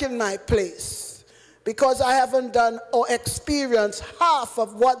set back in my place because I haven't done or experienced half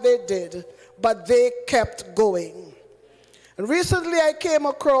of what they did, but they kept going. And recently I came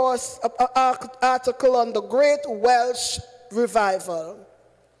across an article on the Great Welsh Revival.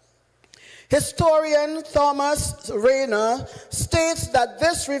 Historian Thomas Rayner states that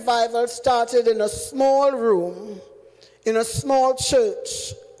this revival started in a small room, in a small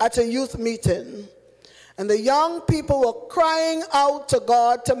church, at a youth meeting. And the young people were crying out to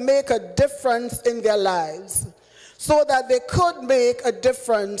God to make a difference in their lives so that they could make a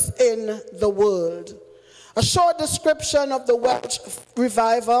difference in the world. A short description of the Welsh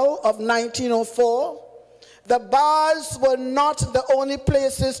revival of 1904. The bars were not the only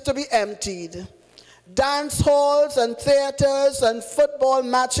places to be emptied. Dance halls and theaters and football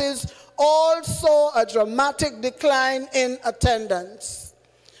matches all saw a dramatic decline in attendance.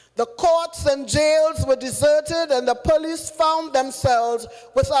 The courts and jails were deserted and the police found themselves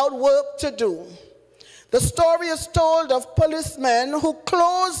without work to do. The story is told of policemen who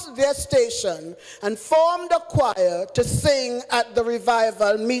closed their station and formed a choir to sing at the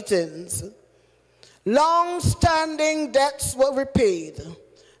revival meetings. Long-standing debts were repaid.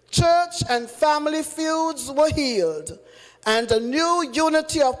 Church and family feuds were healed. And a new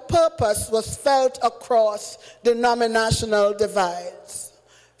unity of purpose was felt across denominational divides.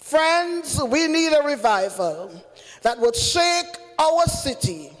 Friends, we need a revival that would shake our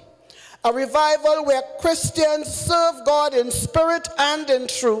city. A revival where Christians serve God in spirit and in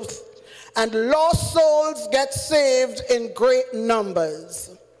truth, and lost souls get saved in great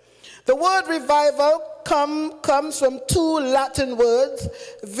numbers. The word revival comes from 2 Latin words,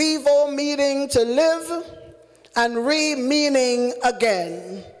 vivo meaning to live, and re meaning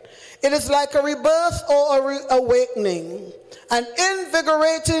again. It is like a rebirth or a reawakening, an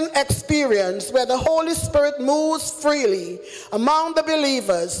invigorating experience where the Holy Spirit moves freely among the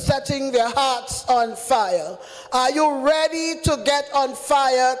believers, setting their hearts on fire. Are you ready to get on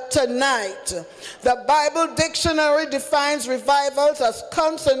fire tonight? The Bible Dictionary defines revivals as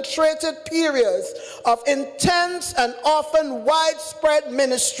concentrated periods of intense and often widespread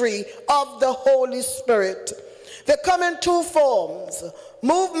ministry of the Holy Spirit. They come in 2 forms: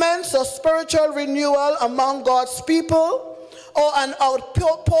 movements of spiritual renewal among God's people, or an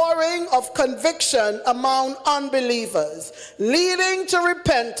outpouring of conviction among unbelievers, leading to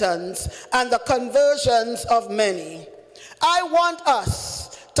repentance and the conversions of many. I want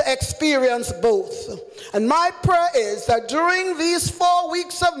us to experience both. And my prayer is that during these 4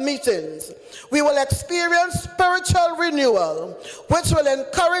 weeks of meetings, we will experience spiritual renewal, which will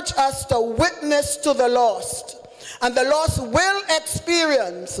encourage us to witness to the lost. And the lost will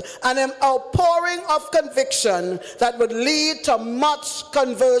experience an outpouring of conviction that would lead to much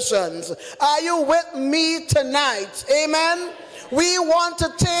conversions. Are you with me tonight? Amen? We want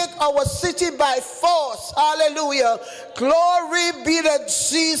to take our city by force. Hallelujah. Glory be to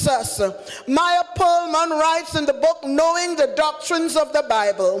Jesus. Maya Pullman writes in the book, Knowing the Doctrines of the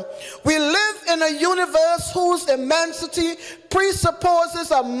Bible, we live in a universe whose immensity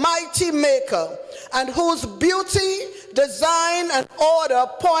presupposes a mighty maker, and whose beauty, design, and order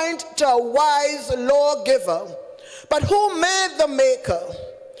point to a wise lawgiver. But who made the maker?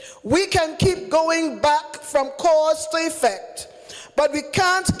 We can keep going back from cause to effect, but we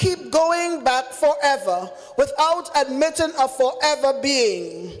can't keep going back forever without admitting a forever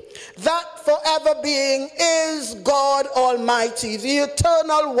being. That forever being is God Almighty, the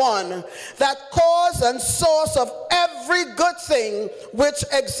eternal one, that cause and source of every good thing which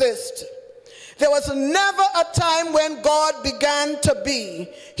exists. There was never a time when God began to be.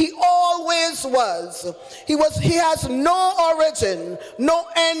 He always was. He has no origin, no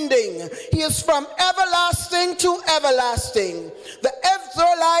ending. He is from everlasting to everlasting. The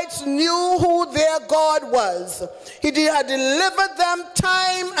Israelites knew who their God was. He had delivered them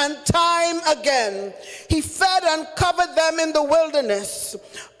time and time again. He fed and covered them in the wilderness,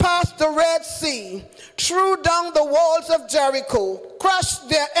 past the Red Sea, threw down the walls of Jericho, crushed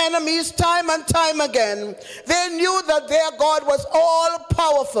their enemies time and time again. They knew that their God was all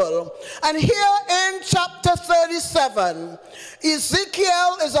powerful. And here in chapter 37,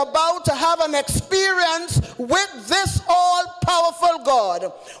 Ezekiel is about to have an experience with this all-powerful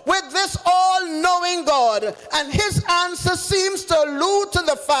God, with this all-knowing God. And his answer seems to allude to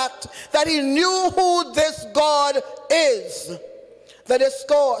the fact that he knew who this God is. The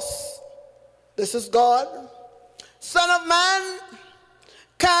discourse. This is God. Son of man,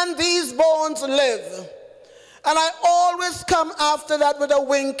 can these bones live? And I always come after that with a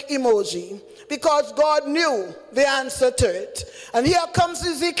wink emoji, because God knew the answer to it. And here comes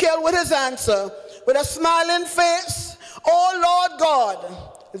Ezekiel with his answer, with a smiling face. Oh Lord God,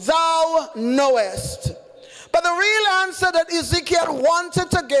 thou knowest. But the real answer that Ezekiel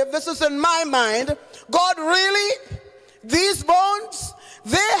wanted to give, this is in my mind, God, really? These bones,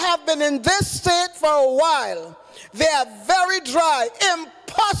 they have been in this state for a while. They are very dry.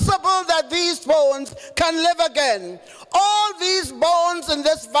 Impossible that these bones can live again. All these bones in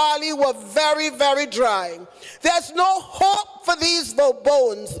this valley were very, very dry. There's no hope for these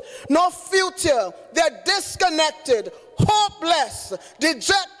bones, no future. They're disconnected, hopeless,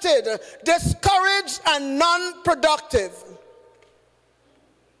 dejected, discouraged, and non-productive.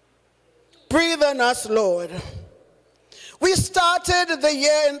 Breathe on us, Lord. We started the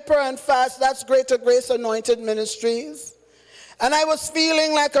year in prayer and fast. That's Greater Grace Anointed Ministries. And I was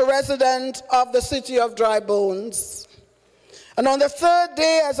feeling like a resident of the city of dry bones. And on the third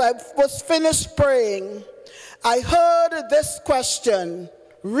day, as I was finished praying, I heard this question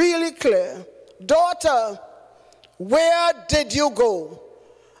really clear. Daughter, where did you go?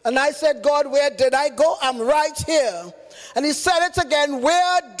 And I said, God, where did I go? I'm right here. And he said it again,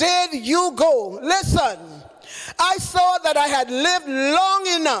 where did you go? Listen. I saw that I had lived long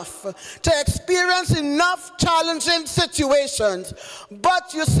enough to experience enough challenging situations.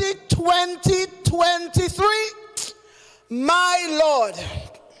 But you see, 2023, my Lord,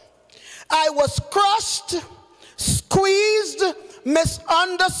 I was crushed, squeezed,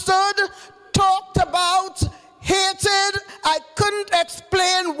 misunderstood, talked about, hated. I couldn't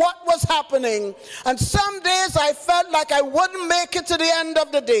explain what was happening. And some days I felt like I wouldn't make it to the end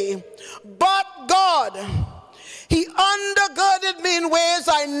of the day. But God, he undergirded me in ways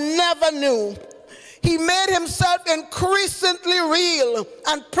I never knew. He made himself increasingly real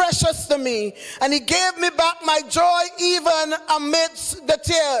and precious to me. And he gave me back my joy even amidst the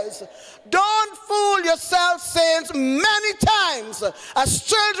tears. Don't fool yourself, saints. Many times, as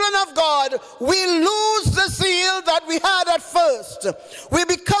children of God, we lose the zeal that we had at first. We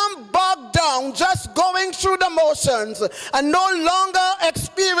become bogged down just going through the motions and no longer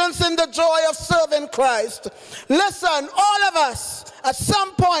experiencing the joy of serving Christ. Listen, all of us, at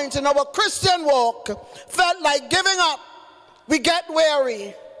some point in our Christian walk, felt like giving up. We get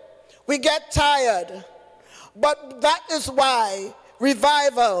weary. We get tired. But that is why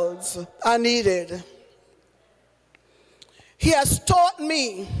revivals are needed. He has taught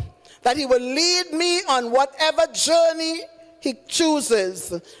me that he will lead me on whatever journey he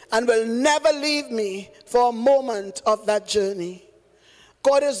chooses and will never leave me for a moment of that journey.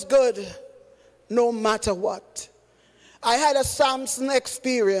 God is good no matter what. I had a Samson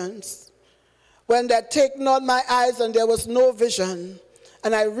experience when they'd taken out my eyes and there was no vision,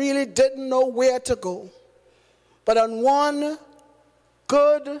 and I really didn't know where to go. But on one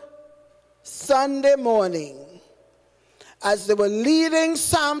good Sunday morning, as they were leading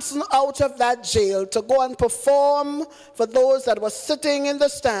Samson out of that jail to go and perform for those that were sitting in the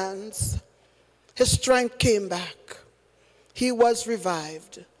stands, his strength came back. He was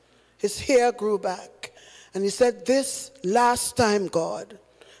revived. His hair grew back. And he said, this last time, God,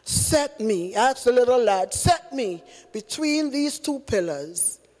 set me, asked the little lad, set me between these two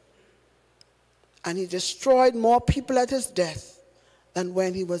pillars. And he destroyed more people at his death than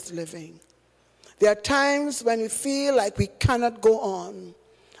when he was living. There are times when we feel like we cannot go on,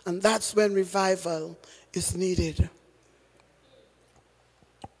 and that's when revival is needed.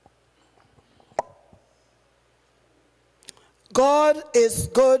 God is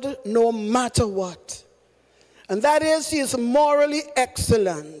good no matter what. And that is, he is morally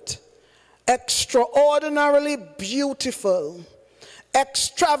excellent, extraordinarily beautiful,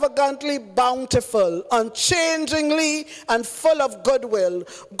 extravagantly bountiful, unchangingly and full of goodwill.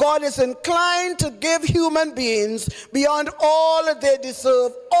 God is inclined to give human beings beyond all they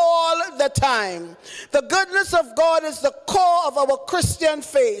deserve all the time. The goodness of God is the core of our Christian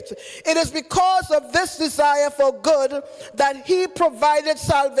faith. It is because of this desire for good that he provided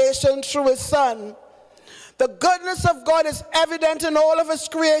salvation through his Son. The goodness of God is evident in all of his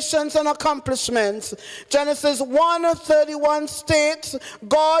creations and accomplishments. Genesis 1:31 states,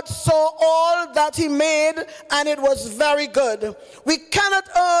 God saw all that he made, and it was very good. We cannot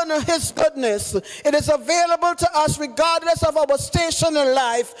earn his goodness. It is available to us regardless of our station in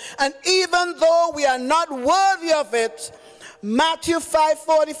life, and even though we are not worthy of it. Matthew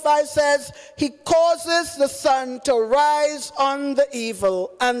 5:45 says, he causes the sun to rise on the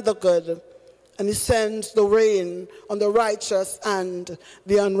evil and the good, and he sends the rain on the righteous and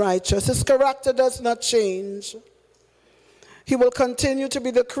the unrighteous. His character does not change. He will continue to be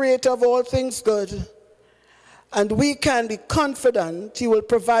the creator of all things good. And we can be confident he will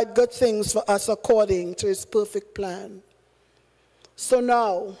provide good things for us according to his perfect plan. So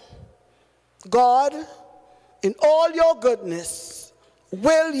now, God, in all your goodness,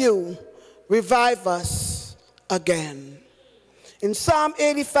 will you revive us again? In Psalm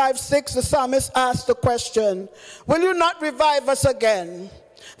 85:6, the psalmist asked the question, will you not revive us again,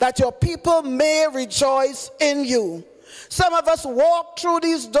 that your people may rejoice in you? Some of us walk through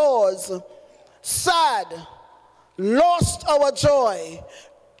these doors sad, lost our joy,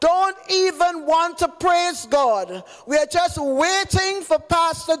 don't even want to praise God. We are just waiting for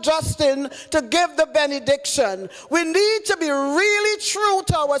Pastor Justin to give the benediction. We need to be really true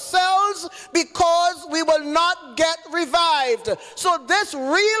to ourselves because we will not get revived. So this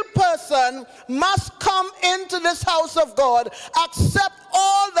real person must come into this house of God, accept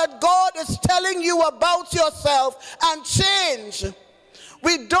all that God is telling you about yourself, and change.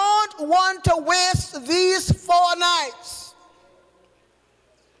 We don't want to waste these 4 nights.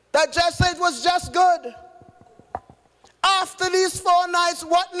 That just said it was just good. After these 4 nights,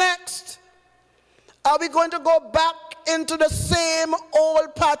 what next? Are we going to go back into the same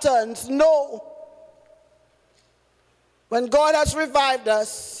old patterns? No. When God has revived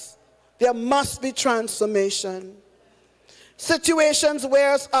us, there must be transformation. Situations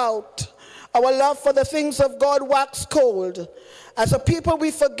wear us out. Our love for the things of God wax cold. As a people,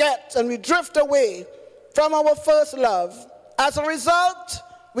 we forget and we drift away from our first love. As a result,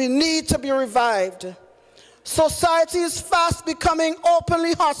 we need to be revived. Society is fast becoming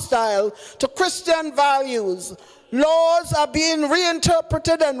openly hostile to Christian values. Laws are being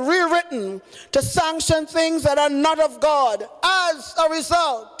reinterpreted and rewritten to sanction things that are not of God. As a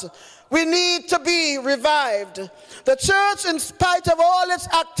result, we need to be revived. The church, in spite of all its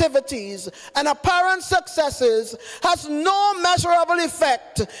activities and apparent successes, has no measurable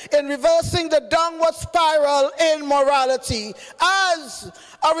effect in reversing the downward spiral in morality. As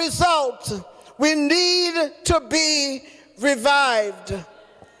a result, we need to be revived.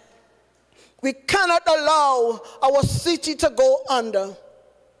 We cannot allow our city to go under.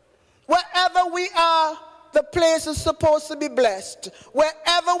 Wherever we are, the place is supposed to be blessed.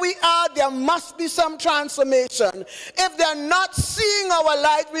 Wherever we are, there must be some transformation. If they're not seeing our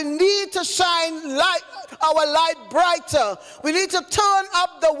light, we need to shine our light brighter. We need to turn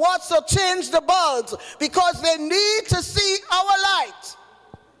up the watts or change the bulbs because they need to see our light.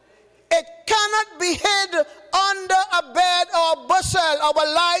 It cannot be hid under a bed or a bushel.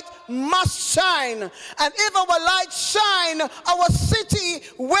 Our light must shine. And if our light shine, our city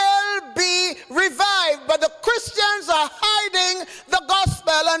will be revived. But the Christians are hiding the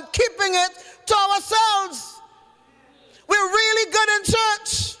gospel and keeping it to ourselves. We're really good in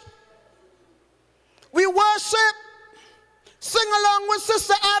church. We worship, sing along with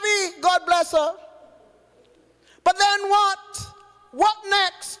Sister Abby, God bless her. But then what? What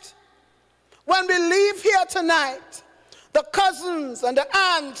next? When we leave here tonight, The cousins and the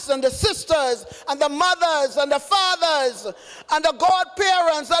aunts and the sisters and the mothers and the fathers and the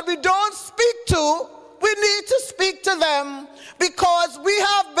godparents that we don't speak to, we need to speak to them because we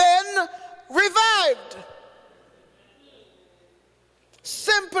have been revived.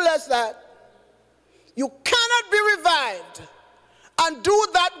 Simple as that. You cannot be revived and do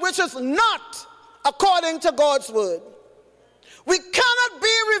that which is not according to God's word. We cannot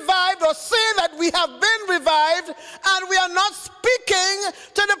be revived or say that we have been revived and we are not speaking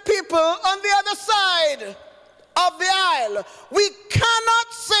to the people on the other side of the aisle. We cannot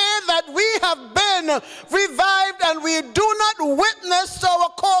say that we have been revived and we do not witness to our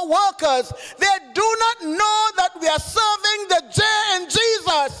co-workers. They do not know that we are serving the J in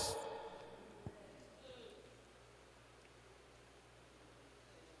Jesus.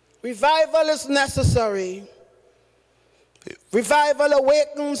 Revival is necessary. Revival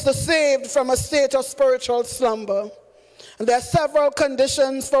awakens the saved from a state of spiritual slumber. And there are several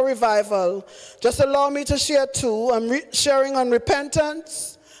conditions for revival. Just allow me to share two. I'm sharing on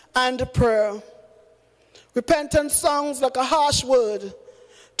repentance and prayer. Repentance sounds like a harsh word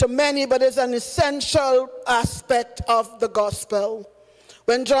to many, but it's an essential aspect of the gospel.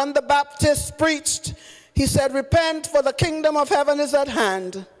 When John the Baptist preached, he said, "Repent, for the kingdom of heaven is at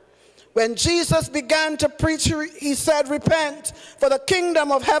hand." When Jesus began to preach, he said, "Repent, for the kingdom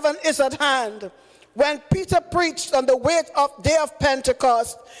of heaven is at hand." When Peter preached on the day of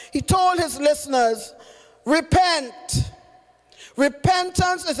Pentecost, he told his listeners, "Repent."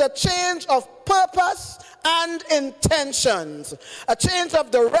 Repentance is a change of purpose and intentions, a change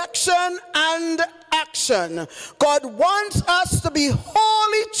of direction and action. God wants us to be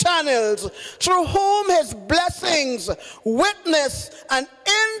holy channels through whom his blessings, witness, and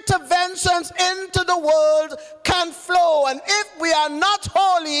interventions into the world can flow. And if we are not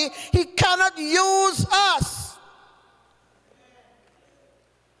holy, he cannot use us.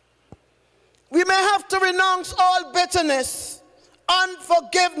 We may have to renounce all bitterness,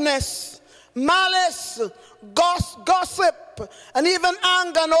 unforgiveness, malice, gossip, and even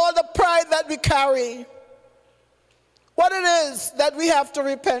anger and all the pride that we carry. What it is that we have to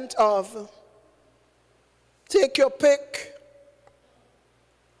repent of. Take your pick.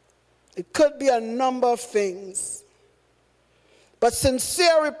 It could be a number of things. But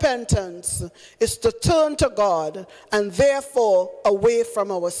sincere repentance is to turn to God and therefore away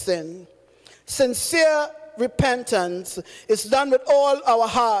from our sin. Sincere repentance is done with all our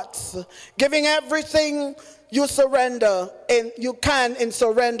hearts, giving everything you can in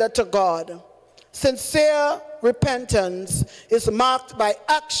surrender to God. Sincere repentance is marked by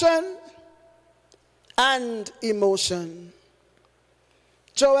action and emotion.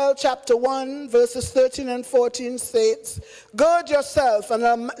 Joel chapter 1 verses 13 and 14 states, "Gird yourself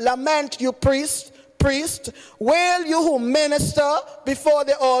and lament, you priest, wail, you who minister before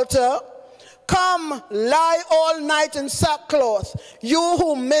the altar. Come, lie all night in sackcloth, you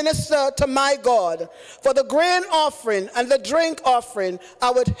who minister to my God. For the grain offering and the drink offering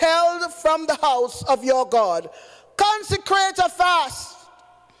are withheld from the house of your God. Consecrate a fast,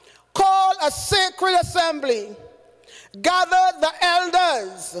 call a sacred assembly, gather the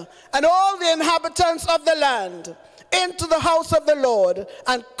elders and all the inhabitants of the land into the house of the Lord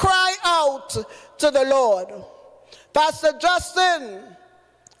and cry out to the Lord." Pastor Justin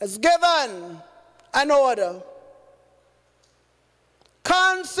has given an order.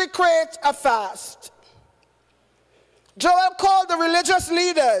 Consecrate a fast. Joel called the religious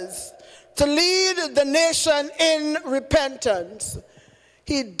leaders to lead the nation in repentance.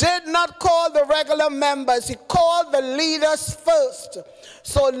 He did not call the regular members. He called the leaders first.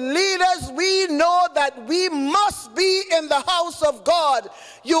 So leaders, we know that we must be in the house of God.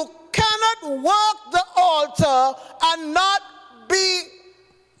 You cannot walk the altar and not be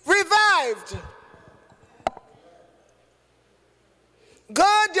revived.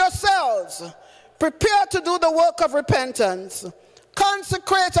 Gird yourselves. Prepare to do the work of repentance.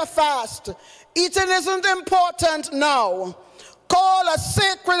 Consecrate a fast. Eating isn't important now. Call a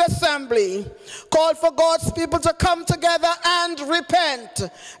sacred assembly. Call for God's people to come together and repent.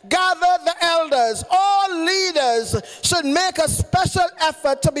 Gather the elders. All leaders should make a special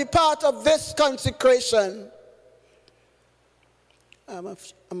effort to be part of this consecration.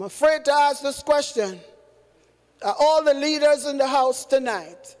 I'm afraid to ask this question. Are all the leaders in the house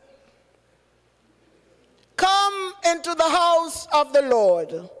tonight? Come into the house of the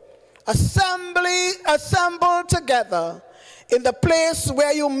Lord. Assemble together in the place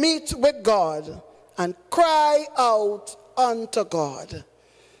where you meet with God and cry out unto God.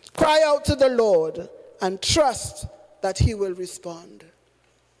 Cry out to the Lord and trust that he will respond.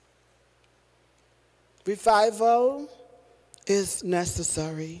 Revival is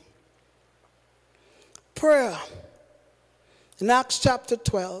necessary. Prayer. In Acts chapter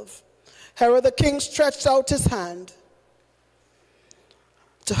 12, Herod the king stretched out his hand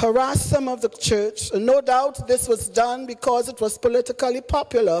to harass some of the church, and no doubt this was done because it was politically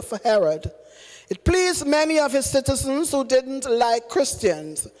popular for Herod. It pleased many of his citizens who didn't like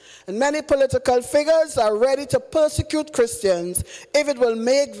Christians, and many political figures are ready to persecute Christians if it will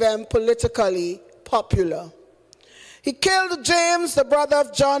make them politically popular. He killed James, the brother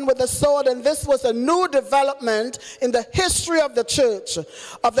of John, with a sword, and this was a new development in the history of the church.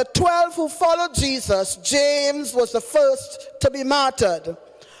 Of the 12 who followed Jesus, James was the first to be martyred.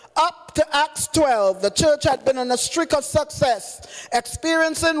 Up to Acts 12, the church had been on a streak of success,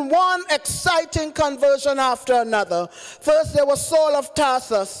 experiencing one exciting conversion after another. First there was Saul of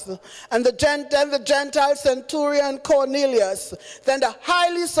Tarsus, and then the Gentile centurion Cornelius, then the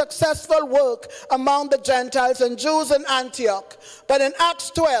highly successful work among the Gentiles and Jews in Antioch. But in Acts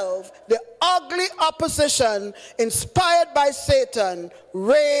 12, the ugly opposition inspired by Satan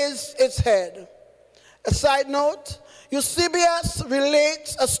raised its head. A side note, Eusebius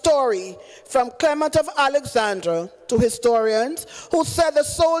relates a story from Clement of Alexandria to historians who said the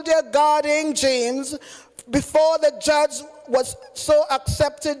soldier guarding James before the judge was so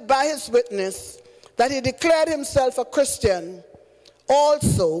accepted by his witness that he declared himself a Christian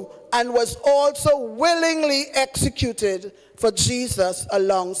also, and was also willingly executed for Jesus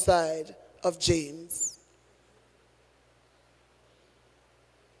alongside of James.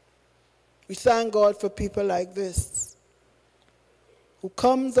 We thank God for people like this, who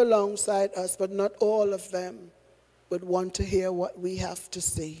comes alongside us, but not all of them would want to hear what we have to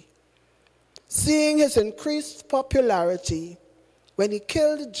say. Seeing his increased popularity, when he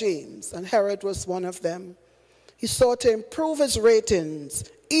killed James, and Herod was one of them, he sought to improve his ratings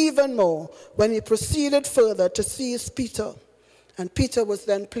even more when he proceeded further to seize Peter, and Peter was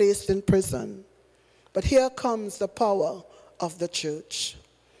then placed in prison. But here comes the power of the church.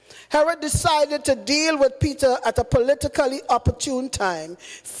 Herod decided to deal with Peter at a politically opportune time,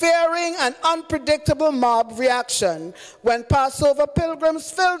 fearing an unpredictable mob reaction. When Passover pilgrims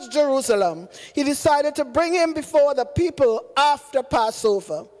filled Jerusalem, he decided to bring him before the people after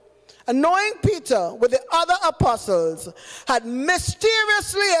Passover. And knowing Peter with the other apostles had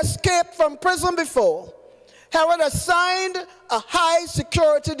mysteriously escaped from prison before, Herod assigned a high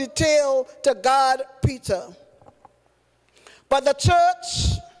security detail to guard Peter. But the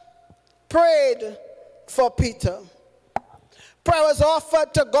church prayed for Peter. Prayer was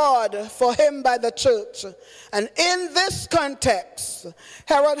offered to God for him by the church. And in this context,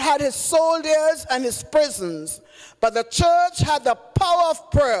 Herod had his soldiers and his prisons, but the church had the power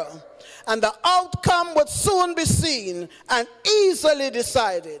of prayer, and the outcome would soon be seen and easily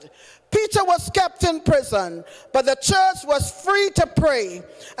decided. Peter was kept in prison, but the church was free to pray.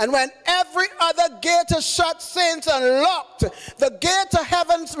 And when every other gate is shut, saints, and locked, the gate to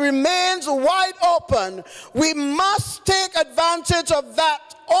heaven remains wide open. We must take advantage of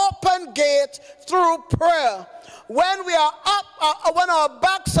that open gate through prayer. When we are up, when our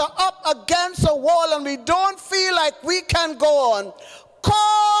backs are up against a wall and we don't feel like we can go on,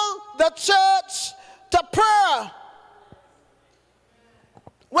 call the church to prayer.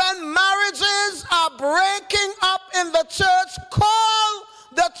 When marriages are breaking up in the church, call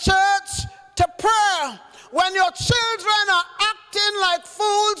the church to prayer. When your children are acting like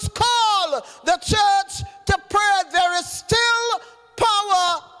fools, call the church to prayer. There is still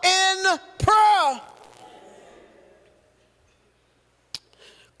power in prayer.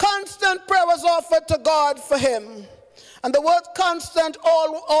 Constant prayer was offered to God for him. And the word constant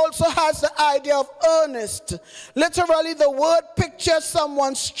also has the idea of earnest. Literally, the word pictures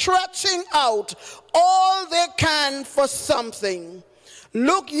someone stretching out all they can for something.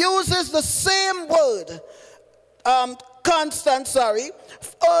 Luke uses the same word,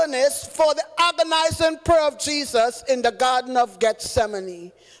 earnest, for the agonizing prayer of Jesus in the Garden of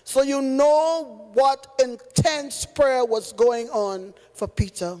Gethsemane. So you know what intense prayer was going on for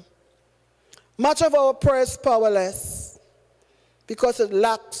Peter. Much of our prayer is powerless because it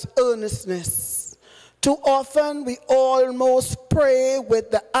lacks earnestness. Too often we almost pray with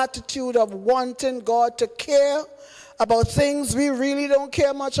the attitude of wanting God to care about things we really don't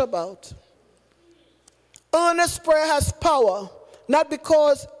care much about. Earnest prayer has power, not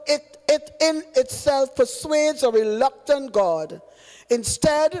because it in itself persuades a reluctant God.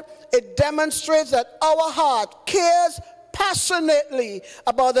 Instead, it demonstrates that our heart cares passionately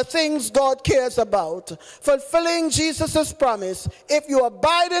about the things God cares about, fulfilling Jesus' promise. If you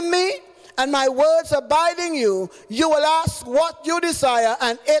abide in me and my words abide in you, you will ask what you desire,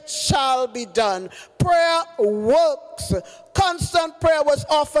 and it shall be done. Prayer works. Constant prayer was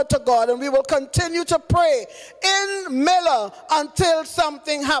offered to God, and we will continue to pray in Miller until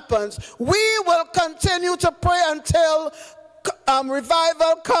something happens. We will continue to pray until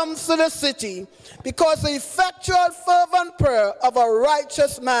revival comes to the city, because the effectual fervent prayer of a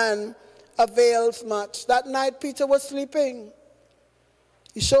righteous man avails much. That night Peter was sleeping.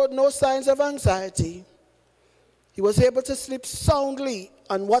 He showed no signs of anxiety. He was able to sleep soundly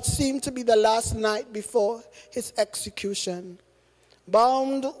on what seemed to be the last night before his execution,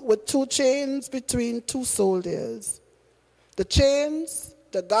 bound with 2 chains between 2 soldiers. The chains,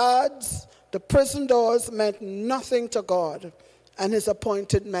 the guards, the prison doors meant nothing to God and his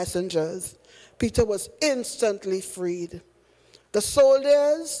appointed messengers. Peter was instantly freed. The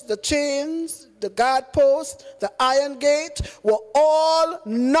soldiers, the chains, the guard post, the iron gate were all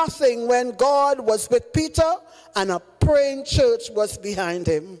nothing when God was with Peter and a praying church was behind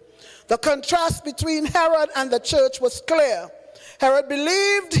him. The contrast between Herod and the church was clear. Herod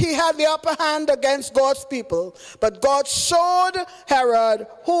believed he had the upper hand against God's people, but God showed Herod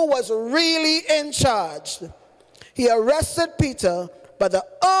who was really in charge. He arrested Peter, but the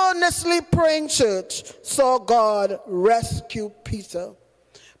earnestly praying church saw God rescue Peter.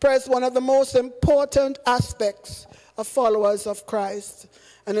 Prayer is one of the most important aspects of followers of Christ,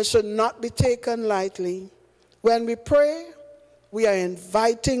 and it should not be taken lightly. When we pray, we are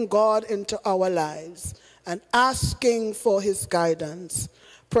inviting God into our lives and asking for his guidance.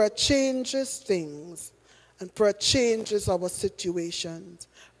 Prayer changes things, and prayer changes our situations.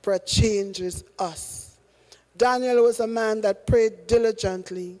 Prayer changes us. Daniel was a man that prayed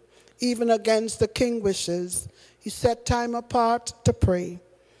diligently, even against the king's wishes. He set time apart to pray.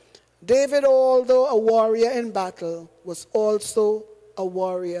 David, although a warrior in battle, was also a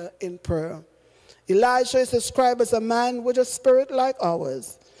warrior in prayer. Elijah is described as a man with a spirit like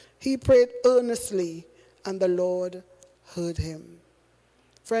ours. He prayed earnestly, and the Lord heard him.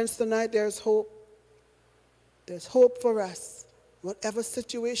 Friends, tonight there's hope. There's hope for us. Whatever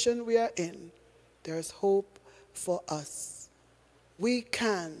situation we are in, there's hope for us. We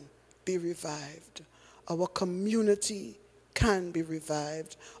can be revived. Our community can be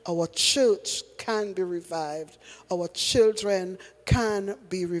revived. Our church can be revived. Our children can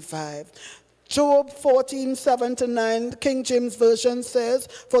be revived. Job 14:7-9, King James Version says,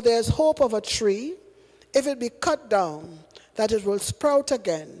 "For there is hope of a tree, if it be cut down, that it will sprout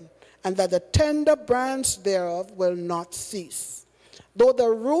again, and that the tender branch thereof will not cease. Though the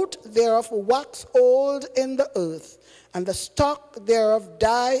root thereof wax old in the earth, and the stock thereof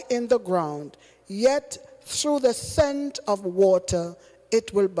die in the ground, yet through the scent of water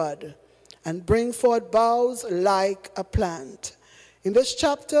it will bud, and bring forth boughs like a plant." In this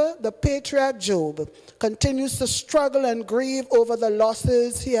chapter, the patriarch Job continues to struggle and grieve over the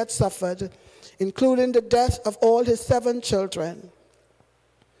losses he had suffered, including the death of all his 7 children.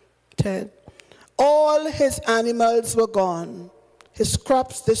 10. All his animals were gone, his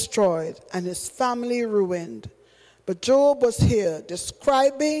crops destroyed, and his family ruined. But Job was here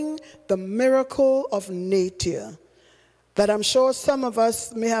describing the miracle of nature that I'm sure some of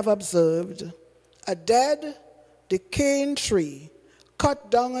us may have observed. A dead, decaying tree,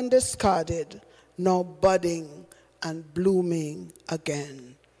 cut down and discarded, now budding and blooming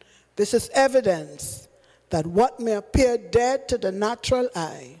again. This is evidence that what may appear dead to the natural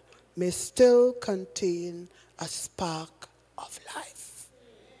eye may still contain a spark of life.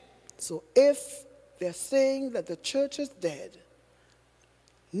 So if they're saying that the church is dead,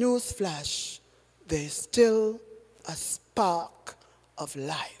 newsflash, there's still a spark of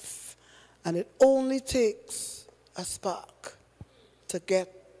life. And it only takes a spark to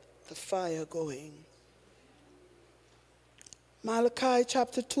get the fire going. Malachi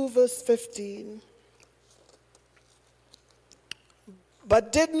chapter 2 verse 15.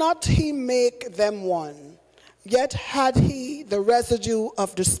 "But did not he make them one? Yet had he the residue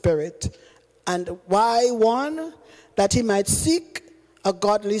of the Spirit. And why one? That he might seek a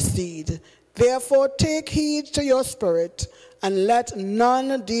godly seed. Therefore take heed to your spirit, and let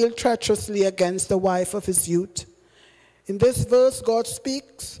none deal treacherously against the wife of his youth." In this verse, God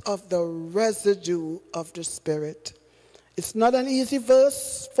speaks of the residue of the Spirit. It's not an easy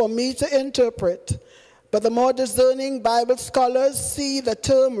verse for me to interpret, but the more discerning Bible scholars see the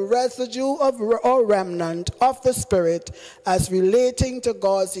term residue of or remnant of the Spirit as relating to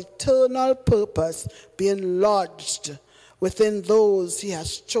God's eternal purpose being lodged within those he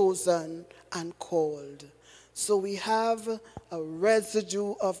has chosen and called. So we have a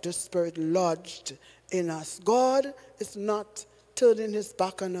residue of the Spirit lodged in us. God is not turning his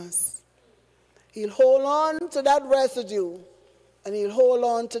back on us. He'll hold on to that residue, and he'll hold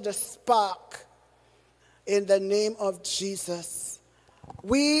on to the spark in the name of Jesus.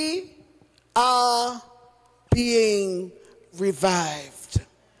 We are being revived.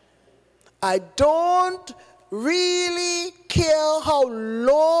 I don't really care how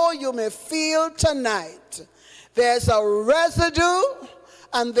low you may feel tonight. There's a residue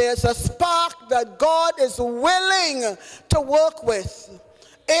and there's a spark that God is willing to work with.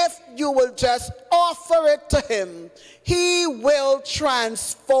 If you will just offer it to him, he will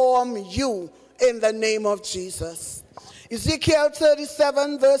transform you in the name of Jesus. Ezekiel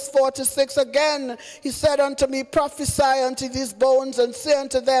 37 verse 4 to 6, again, he said unto me, prophesy unto these bones, and say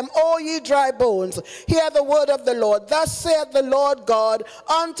unto them, O ye dry bones, hear the word of the Lord. Thus saith the Lord God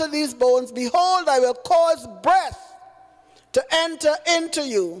unto these bones, behold, I will cause breath to enter into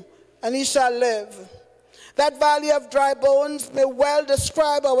you, and ye shall live. That valley of dry bones may well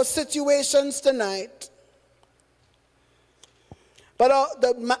describe our situations tonight. But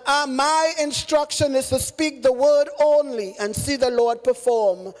my instruction is to speak the word only and see the Lord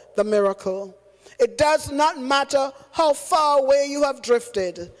perform the miracle. It does not matter how far away you have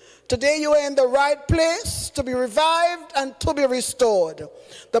drifted. Today you are in the right place to be revived and to be restored.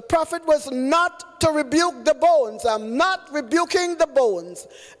 The prophet was not to rebuke the bones. I'm not rebuking the bones.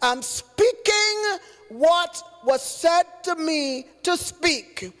 I'm speaking what was said to me to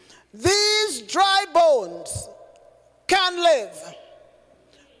speak. These dry bones can live.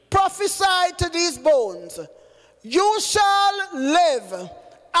 Prophesy to these bones, you shall live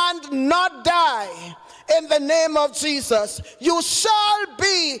and not die in the name of Jesus. You shall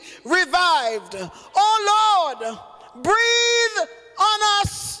be revived. Oh Lord, breathe on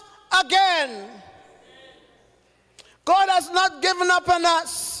us again. God has not given up on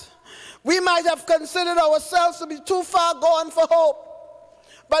us. We might have considered ourselves to be too far gone for hope,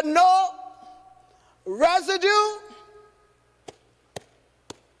 but no, residue,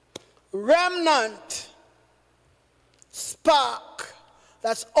 remnant, spark.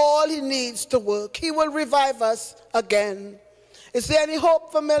 That's all he needs to work. He will revive us again. Is there any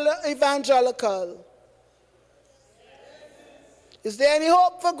hope for Miller Evangelical? Is there any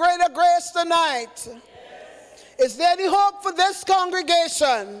hope for greater grace tonight? Is there any hope for this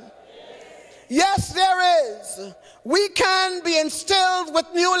congregation? Yes, there is. We can be instilled with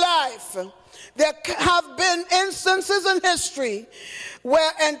new life. There have been instances in history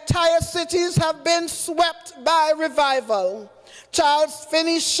where entire cities have been swept by revival. Charles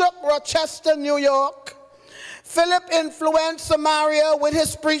Finney shook Rochester, New York. Philip influenced Samaria with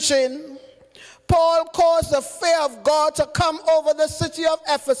his preaching. Paul caused the fear of God to come over the city of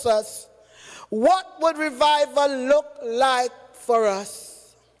Ephesus. What would revival look like for us?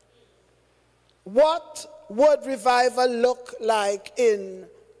 What would revival look like in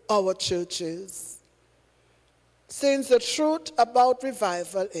our churches? Since the truth about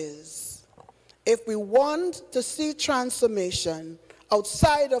revival is, if we want to see transformation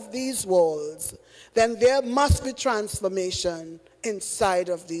outside of these walls, then there must be transformation inside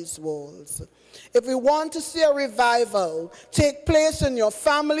of these walls. If we want to see a revival take place in your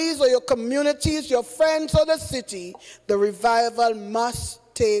families or your communities, your friends or the city, the revival must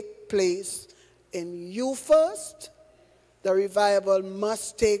take place in you first. The revival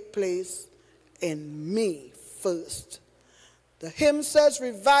must take place in me first. The hymn says,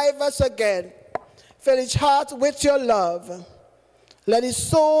 revive us again. Fill each heart with your love. Let his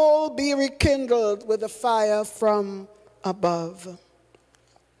soul be rekindled with a fire from above.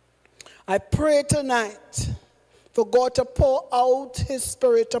 I pray tonight for God to pour out his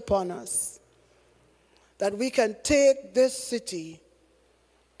spirit upon us, that we can take this city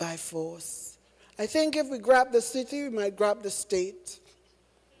by force. I think if we grab the city, we might grab the state.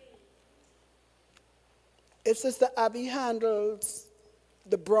 If Sister Abby handles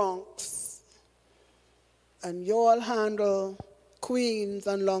the Bronx, and you all handle Queens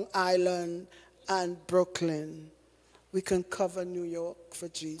and Long Island and Brooklyn, we can cover New York for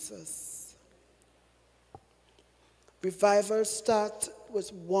Jesus. Revival starts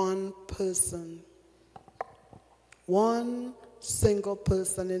with one person. One single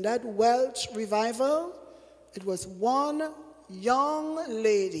person. In that Welsh revival, it was one young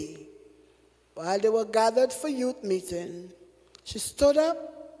lady. While they were gathered for youth meeting, she stood up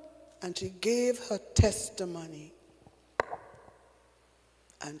and she gave her testimony.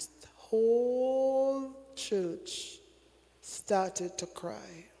 And the whole church started to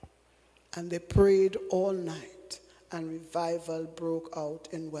cry. And they prayed all night, and revival broke out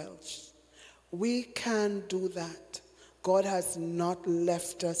in Welsh. We can do that. God has not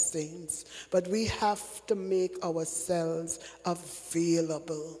left us, saints, but we have to make ourselves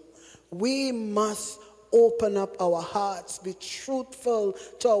available. We must open up our hearts, be truthful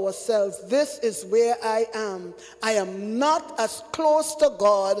to ourselves. This is where I am. I am not as close to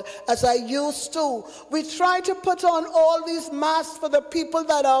God as I used to. We try to put on all these masks for the people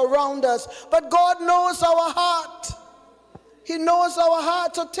that are around us, but God knows our heart. He knows our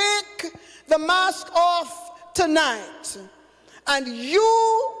heart. So take the mask off tonight, and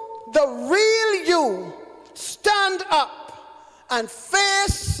you, the real you, stand up and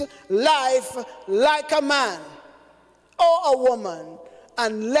face life like a man or a woman,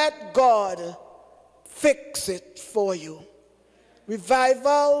 and let God fix it for you.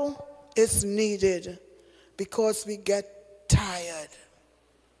 Revival is needed because we get tired.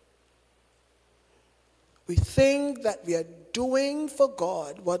 We think that we are doing for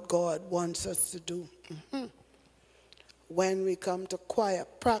God what God wants us to do. When we come to choir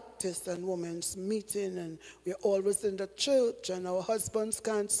practice and women's meeting, and we're always in the church, and our husbands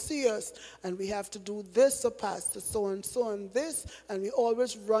can't see us, and we have to do this, or pastor so and so and this, and we're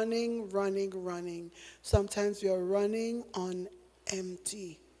always running. Sometimes we are running on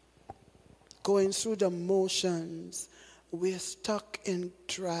empty, going through the motions. We're stuck in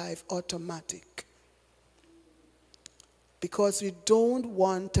drive automatic, because we don't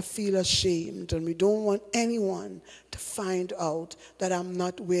want to feel ashamed, and we don't want anyone to find out that I'm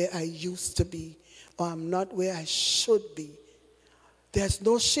not where I used to be, or I'm not where I should be. There's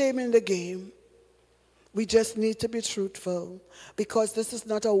no shame in the game. We just need to be truthful, because this is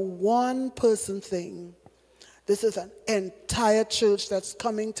not a one-person thing. This is an entire church that's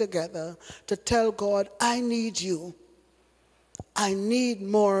coming together to tell God, I need you. I need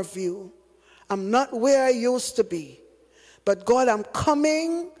more of you. I'm not where I used to be. But God, I'm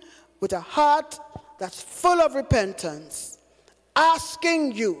coming with a heart that's full of repentance,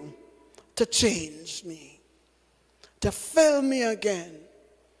 asking you to change me, to fill me again,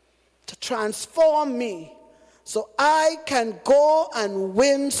 to transform me so I can go and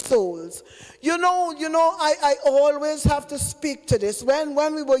win souls. You know, I always have to speak to this.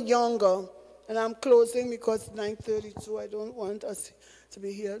 When we were younger, and I'm closing because it's 9:32, I don't want us to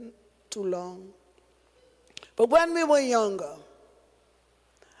be here too long. But when we were younger,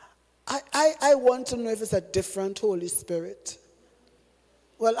 I want to know if it's a different Holy Spirit.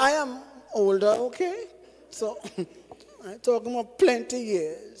 Well, I am older, okay? So I'm talking about plenty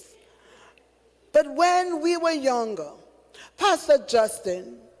years. But when we were younger, Pastor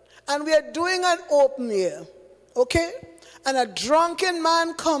Justin, and we are doing an open air, okay? And a drunken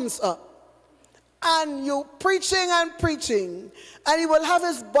man comes up, and you preaching, and he will have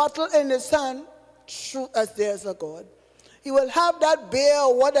his bottle in his hand. True as there's a God. He will have that beer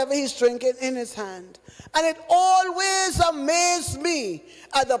or whatever he's drinking in his hand. And it always amazed me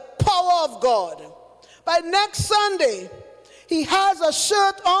at the power of God. By next Sunday, he has a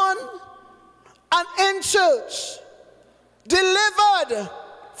shirt on and in church, delivered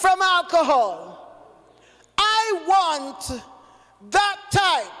from alcohol. I want that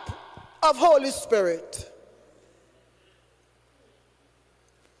type of Holy Spirit.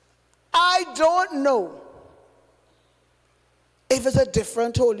 I don't know if it's a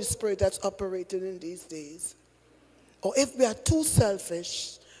different Holy Spirit that's operating in these days, or if we are too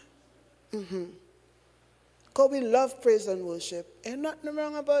selfish. Because we love praise and worship. Ain't nothing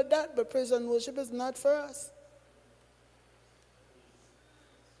wrong about that, but praise and worship is not for us.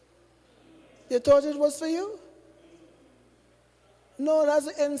 You thought it was for you? No, that's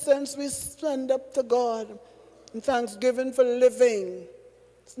the incense we send up to God in thanksgiving for living.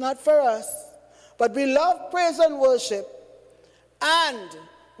 It's not for us. But we love praise and worship. And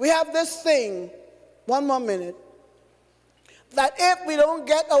we have this thing, one more minute, that if we don't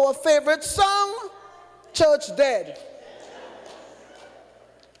get our favorite song, church dead.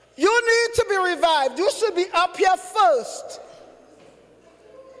 You need to be revived. You should be up here first.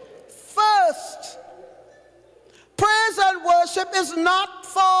 First. Praise and worship is not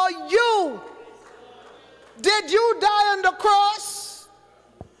for you. Did you die on the cross?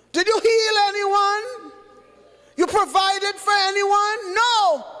 Did you heal anyone? You provided for anyone?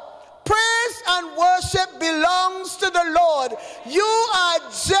 No. Praise and worship belongs to the Lord. You are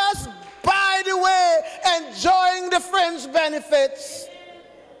just, by the way, enjoying the fringe benefits.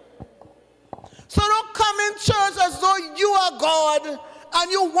 So don't come in church as though you are God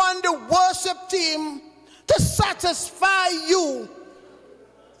and you want the worship team to satisfy you.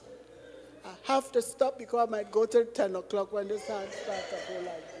 I have to stop because I might go till 10 o'clock when this hand starts to go like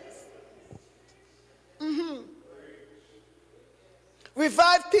this.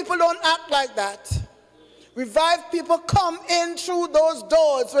 Revived people don't act like that. Revived people come in through those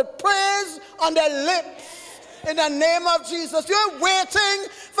doors with praise on their lips in the name of Jesus. You're waiting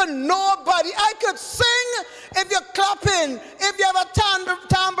for nobody. I could sing if you're clapping, if you have a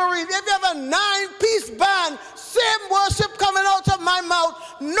tambourine, if you have a 9-piece band, same worship coming out of my mouth.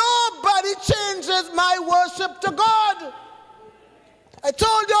 Nobody changes my worship to God. I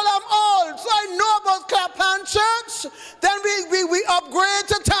told you all I'm old, so I know about clap hand church. Then we upgrade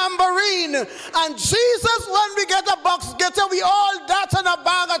to tambourine. And Jesus, when we get a box getter, we all that and a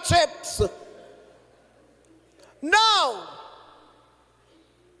bag of chips. Now,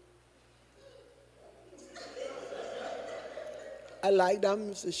 I like that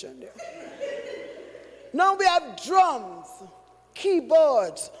musician there. Now we have drums,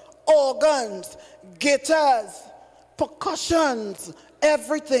 keyboards, organs, guitars, percussions,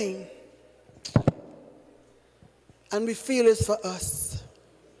 everything. And we feel it's for us.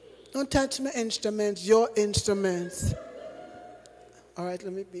 Don't touch my instruments, your instruments. All right,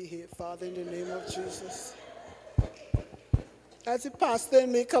 let me be here, Father, in the name of Jesus. As the pastor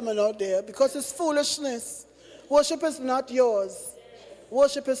and me coming out there, because it's foolishness. Worship is not yours.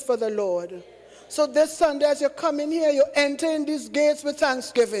 Worship is for the Lord. So this Sunday, as you come in here, you enter in these gates with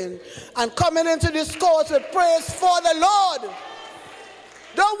thanksgiving and coming into this court with praise for the Lord.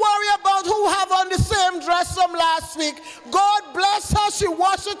 Don't worry about who have on the same dress from last week. God bless her. She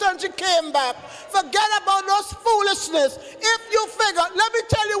washed it and she came back. Forget about those foolishness. If you figure, let me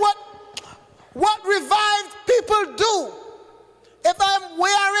tell you what revived people do. If I'm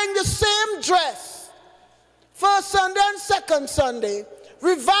wearing the same dress, first Sunday and second Sunday,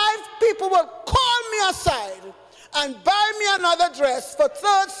 revived people will call me aside and buy me another dress for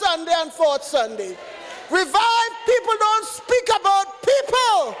third Sunday and fourth Sunday. Revived people don't speak about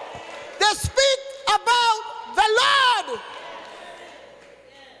people. They speak about the Lord.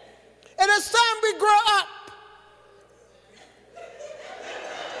 It is time we grow up.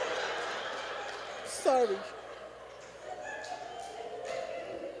 Sorry.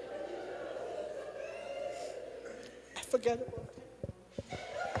 I forget about it.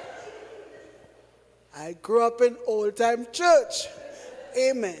 I grew up in old-time church.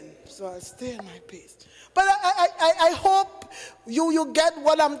 Amen. So I'll stay in my pace. But I hope you get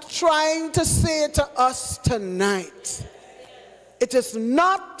what I'm trying to say to us tonight. It is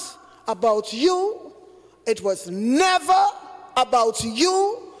not about you. It was never about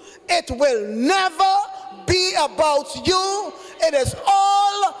you. It will never be about you. It is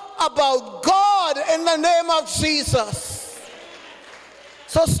all about God in the name of Jesus.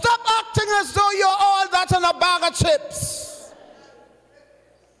 So stop acting as though you're all that in a bag of chips.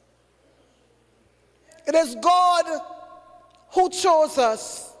 It is God who chose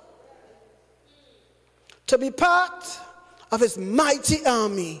us to be part of his mighty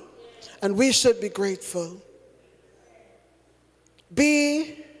army, and we should be grateful.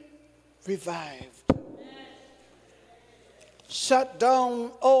 Be revived. Shut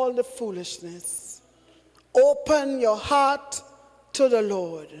down all the foolishness. Open your heart to the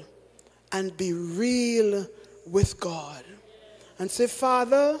Lord and be real with God. And say,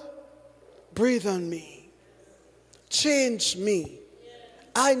 Father, breathe on me. Change me.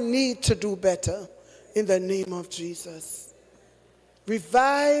 I need to do better in the name of Jesus.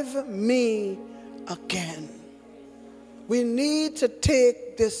 Revive me again. We need to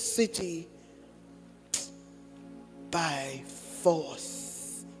take this city by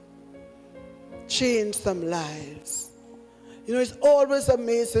force. Change some lives. You know, it always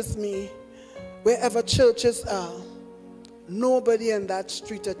amazes me, wherever churches are, nobody in that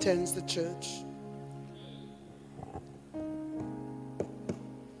street attends the church.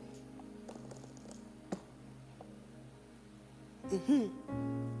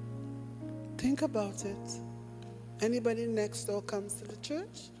 Think about it. Anybody next door comes to the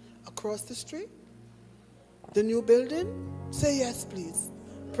church? Across the street? The new building? Say yes, please.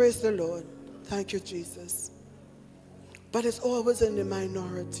 Praise the Lord. Thank you, Jesus. But it's always in the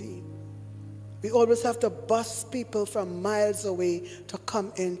minority. We always have to bus people from miles away to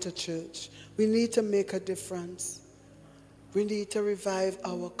come into church. We need to make a difference. We need to revive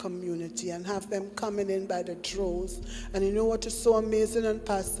our community and have them coming in by the droves. And you know what is so amazing? And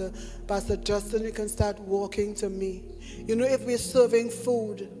Pastor Justin, you can start walking to me. You know, if we're serving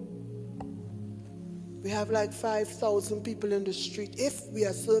food, we have like 5,000 people in the street. If we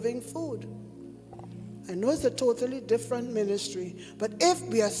are serving food, I know it's a totally different ministry, but if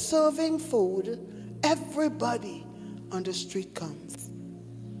we are serving food, everybody on the street comes.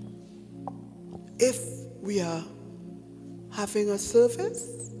 If we are having a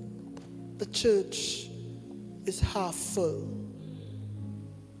service, the church is half full.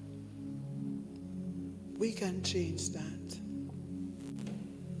 We can change that.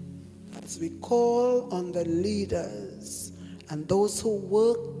 as we call on the leaders and those who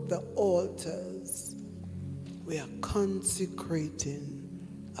work the altars, we are consecrating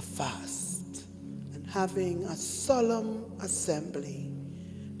a fast and having a solemn assembly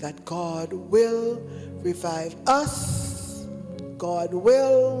that God will revive us, God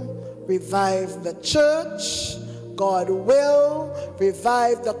will revive the church, God will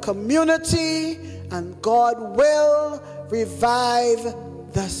revive the community, and God will revive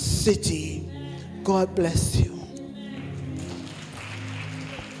the city. God bless you.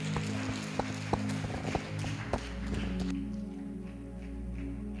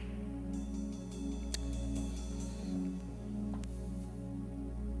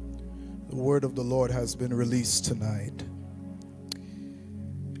 The word of the Lord has been released tonight.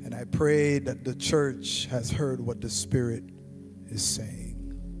 And I pray that the church has heard what the Spirit is saying.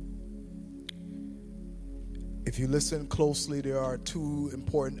 If you listen closely, there are two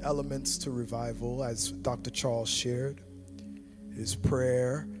important elements to revival, as Dr. Charles shared. Is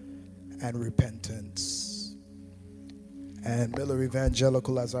prayer and repentance. And Miller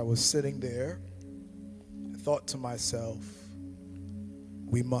Evangelical, as I was sitting there, I thought to myself,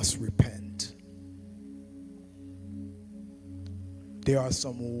 we must repent. There are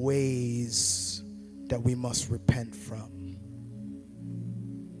some ways that we must repent from.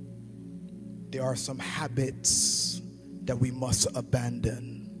 There are some habits that we must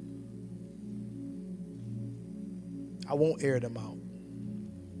abandon. I won't air them out.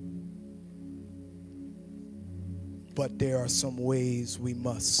 But there are some ways we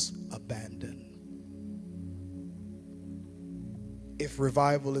must abandon. If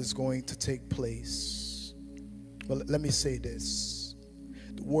revival is going to take place, well, let me say this.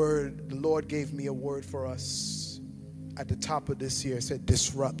 The Lord gave me a word for us at the top of this year. It said,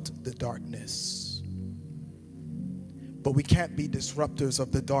 disrupt the darkness. But we can't be disruptors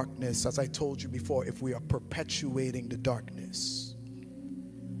of the darkness, as I told you before, if we are perpetuating the darkness.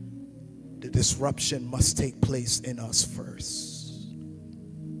 The disruption must take place in us first.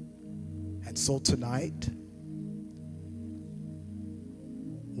 And so tonight,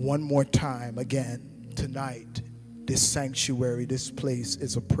 one more time, again, tonight, this sanctuary, this place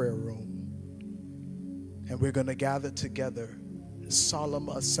is a prayer room. And we're going to gather together, solemn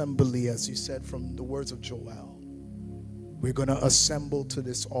assembly, as you said from the words of Joel. We're going to assemble to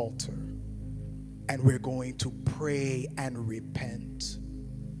this altar, and we're going to pray and repent.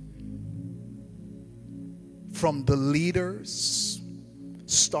 From the leaders,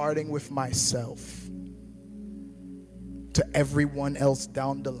 starting with myself, to everyone else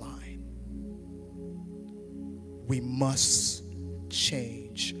down the line, we must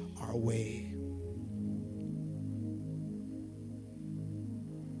change our way.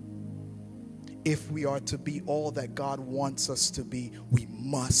 If we are to be all that God wants us to be, we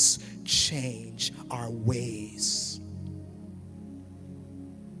must change our ways.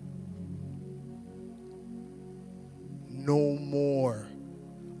 No more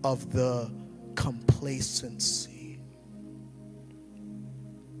of the complacency.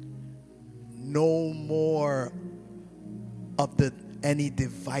 No more of any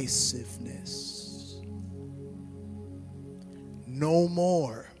divisiveness. No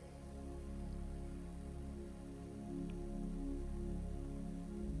more.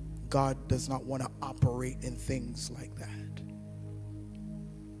 God does not want to operate in things like that.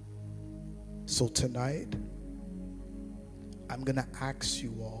 So tonight, I'm going to ask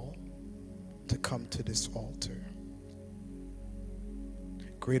you all to come to this altar.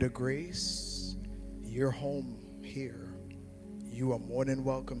 Greater Grace, you're home here. You are more than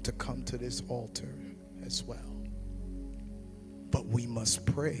welcome to come to this altar as well. But we must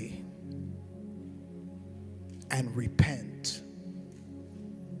pray and repent.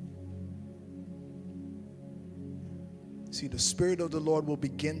 See, the Spirit of the Lord will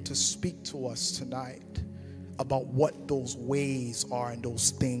begin to speak to us tonight about what those ways are and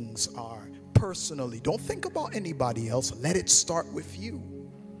those things are. Personally, don't think about anybody else. Let it start with you.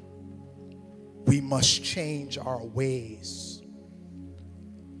 We must change our ways.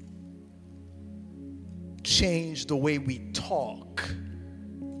 Change the way we talk.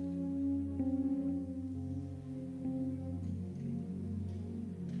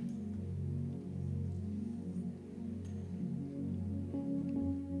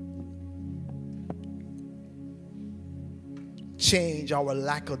 Change our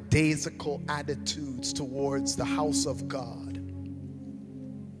lackadaisical attitudes towards the house of God.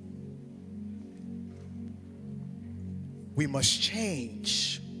 We must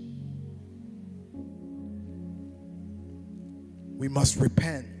change. We must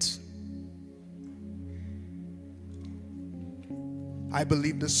repent. I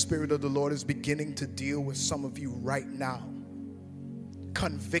believe the Spirit of the Lord is beginning to deal with some of you right now.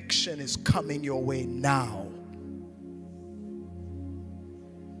 Conviction is coming your way now.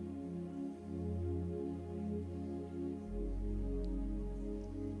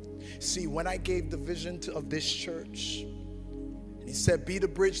 See, when I gave the vision of this church, and he said, be the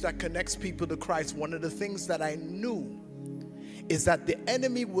bridge that connects people to Christ, one of the things that I knew is that the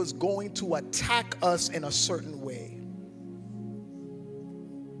enemy was going to attack us in a certain way.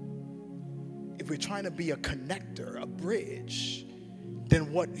 If we're trying to be a connector, a bridge,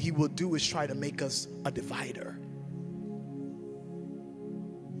 then what he will do is try to make us a divider.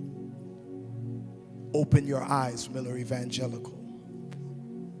 Open your eyes, Miller Evangelical.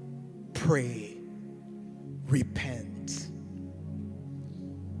 Pray, repent.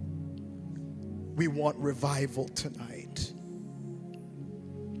 We want revival tonight.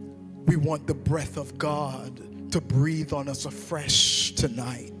 We want the breath of God to breathe on us afresh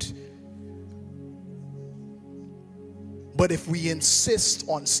tonight. But if we insist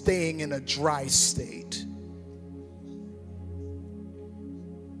on staying in a dry state,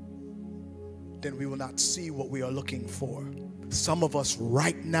 then we will not see what we are looking for. Some of us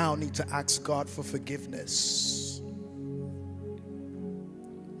right now need to ask God for forgiveness.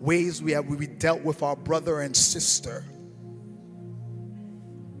 Ways we dealt with our brother and sister.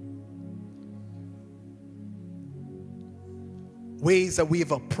 Ways that we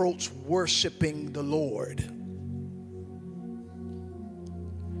have approached worshiping the Lord.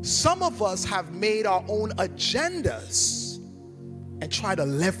 Some of us have made our own agendas and try to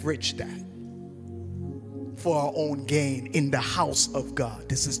leverage that for our own gain in the house of God.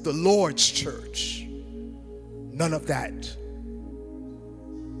 This is the Lord's church. None of that.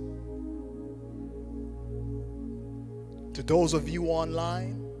 To those of you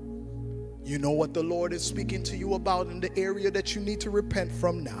online, you know what the Lord is speaking to you about in the area that you need to repent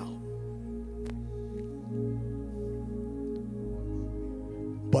from now.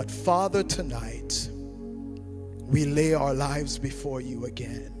 But Father, tonight, we lay our lives before you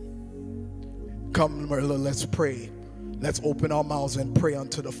again. Come, Miller, let's pray. Let's open our mouths and pray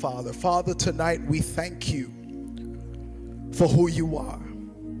unto the Father. Father, tonight we thank you for who you are.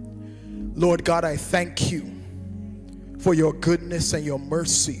 Lord God, I thank you for your goodness and your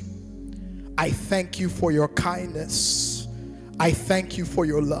mercy. I thank you for your kindness. I thank you for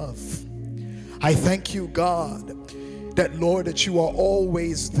your love. I thank you, God, that, Lord, that you are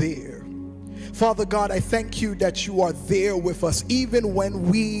always there. Father God, I thank you that you are there with us even when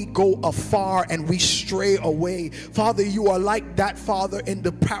we go afar and we stray away. Father, you are like that father in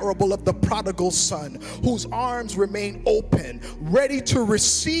the parable of the prodigal son, whose arms remain open, ready to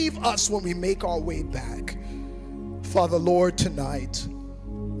receive us when we make our way back. Father, Lord, tonight,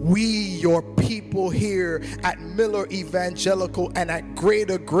 we, your people here at Miller Evangelical and at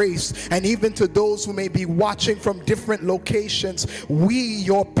Greater Grace, and even to those who may be watching from different locations, we,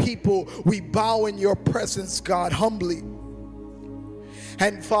 your people, we bow in your presence, God, humbly.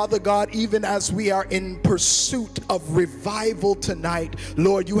 And Father God, even as we are in pursuit of revival tonight,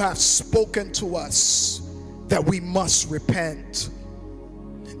 Lord, you have spoken to us that we must repent.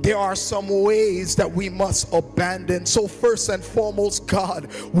 There are some ways that we must abandon. So first and foremost, God,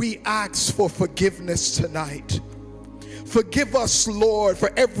 we ask for forgiveness tonight. Forgive us, Lord,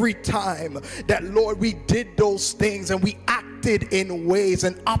 for every time that, Lord, we did those things and we acted in ways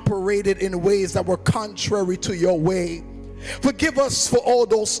and operated in ways that were contrary to your way. Forgive us for all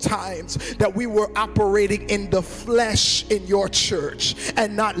those times that we were operating in the flesh in your church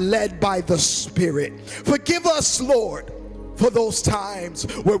and not led by the Spirit. Forgive us, Lord, for those times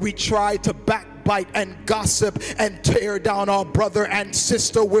where we try to backbite and gossip and tear down our brother and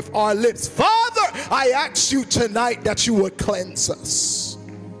sister with our lips. Father, I ask you tonight that you would cleanse us.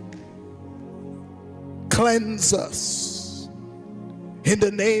 Cleanse us in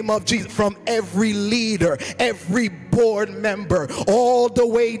the name of Jesus, from every leader, every board member, all the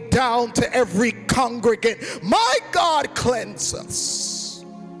way down to every congregant. My God, cleanse us.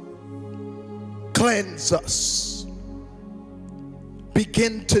 Cleanse us.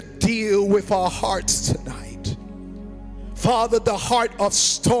 Begin to deal with our hearts tonight. Father, the heart of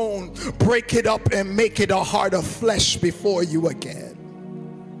stone, break it up and make it a heart of flesh before you again.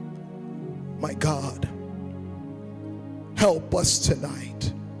 My God, help us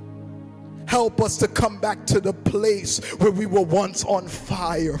tonight. Help us to come back to the place where we were once on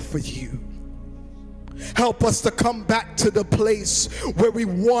fire for you. Help us to come back to the place where we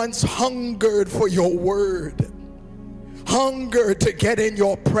once hungered for your word. Hunger to get in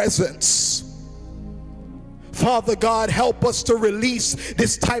your presence. Father God, help us to release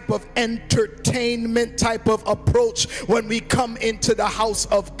this type of entertainment type of approach when we come into the house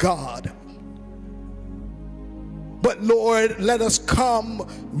of God. But Lord, let us come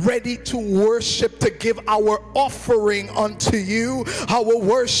ready to worship, to give our offering unto you, our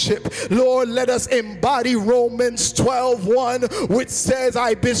worship. Lord, let us embody Romans 12:1, which says,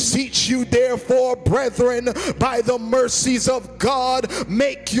 I beseech you therefore, brethren, by the mercies of God,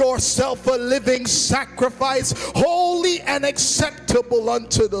 make yourself a living sacrifice, holy and acceptable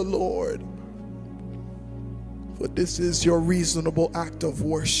unto the Lord. For this is your reasonable act of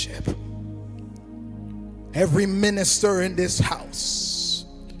worship. Every minister in this house,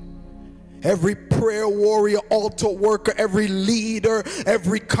 every prayer warrior, altar worker, every leader,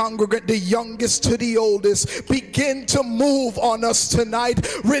 every congregant, the youngest to the oldest, begin to move on us tonight.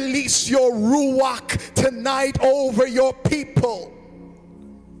 Release your Ruach tonight over your people.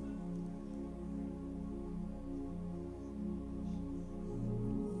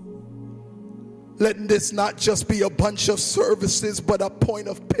 Let this not just be a bunch of services, but a point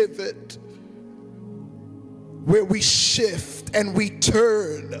of pivot, where we shift and we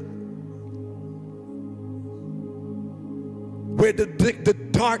turn, where the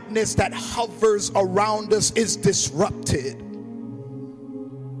darkness that hovers around us is disrupted.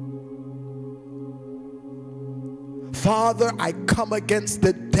 Father, I come against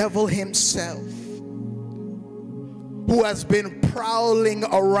the devil himself, who has been prowling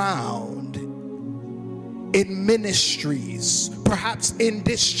around in ministries, perhaps in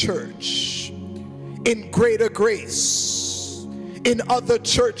this church, in Greater Grace, in other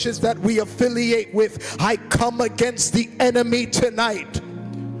churches that we affiliate with. I come against the enemy tonight,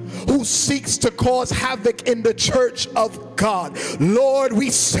 who seeks to cause havoc in the church of God. Lord,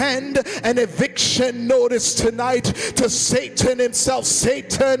 we send an eviction notice tonight to Satan himself.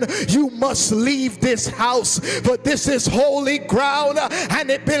 Satan, you must leave this house, for this is holy ground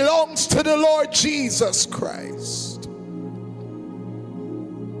and it belongs to the Lord Jesus Christ.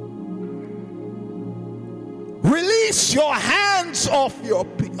 Release your hands off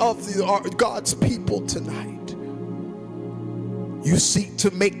God's people tonight. You seek to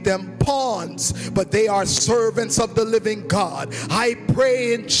make them pawns, but they are servants of the living God. I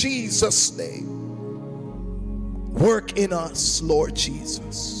pray in Jesus' name, work in us, Lord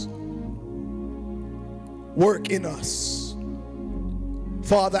Jesus. Work in us.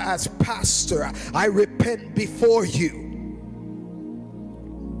 Father, as pastor, I repent before you.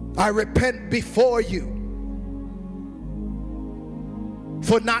 I repent before you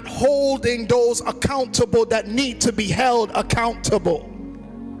for not holding those accountable that need to be held accountable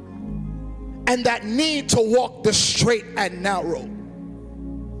and that need to walk the straight and narrow.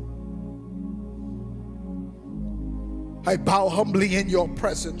 I bow humbly in your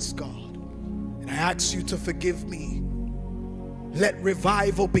presence, God, and I ask you to forgive me. Let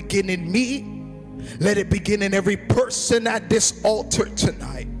revival begin in me. Let it begin in every person at this altar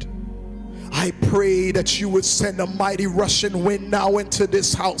tonight. I pray that you would send a mighty rushing wind now into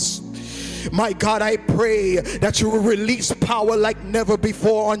this house. My God, I pray that you will release power like never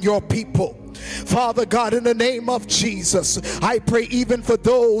before on your people. Father God, in the name of Jesus, I pray even for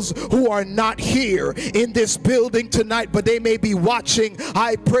those who are not here in this building tonight, but they may be watching.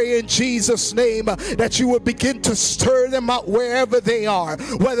 I pray in Jesus' name that you would begin to stir them out wherever they are,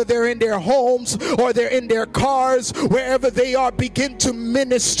 whether they're in their homes or they're in their cars, wherever they are, begin to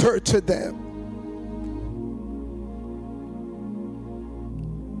minister to them.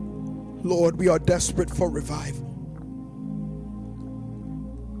 Lord, we are desperate for revival.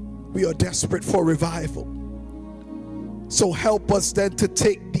 We are desperate for revival. So help us then to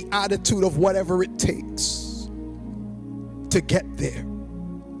take the attitude of whatever it takes to get there,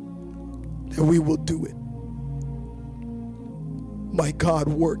 and we will do it. My God,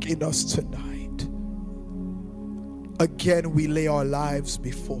 work in us tonight. Again, we lay our lives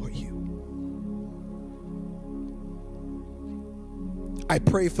before you. I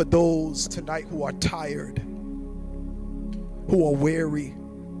pray for those tonight who are tired, who are weary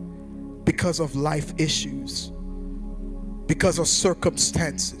because of life issues, because of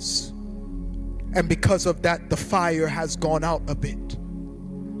circumstances, and because of that the fire has gone out a bit.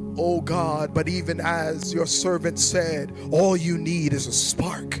 Oh God, but even as your servant said, all you need is a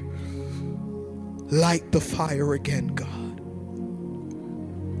spark. Light the fire again, God.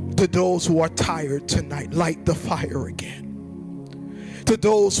 To those who are tired tonight, light the fire again. To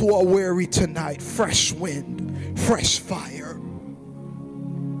those who are weary tonight, fresh wind, fresh fire.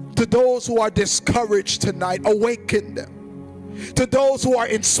 To those who are discouraged tonight, awaken them. To those who are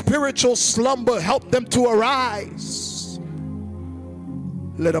in spiritual slumber, help them to arise.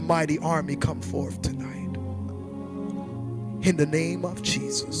 Let a mighty army come forth tonight. In the name of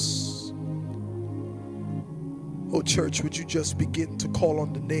Jesus. Oh, church, would you just begin to call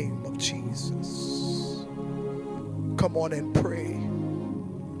on the name of Jesus? Come on and pray.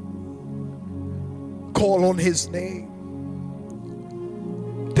 Call on his name.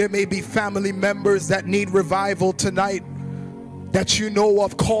 There may be family members that need revival tonight that you know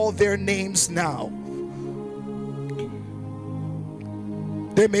of. Call their names now.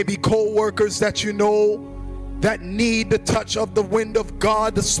 There may be co-workers that you know that need the touch of the wind of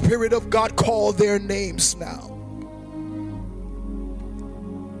God, the Spirit of God. Call their names now.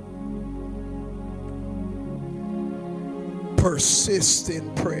 Persist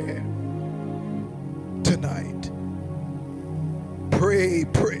in prayer tonight. Pray,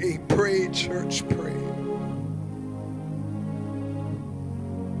 pray, pray, church, pray.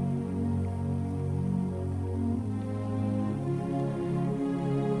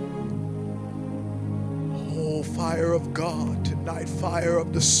 Oh, fire of God tonight, fire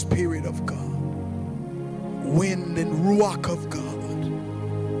of the Spirit of God, wind and Ruach of God.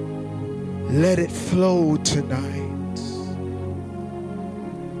 Let it flow tonight.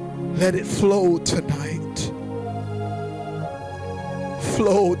 Let it flow tonight.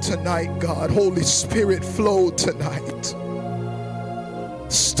 Flow tonight, God. Holy Spirit, flow tonight.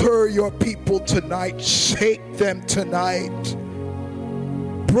 Stir your people tonight. Shake them tonight.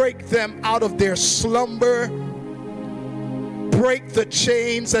 Break them out of their slumber. Break the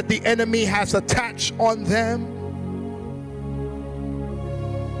chains that the enemy has attached on them.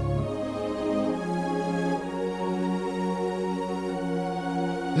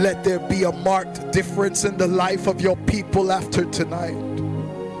 Let there be a marked difference in the life of your people after tonight.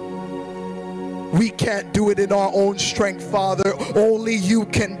 We can't do it in our own strength, Father. Only you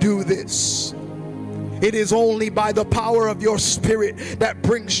can do this. It is only by the power of your Spirit that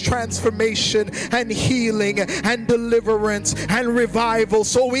brings transformation and healing and deliverance and revival.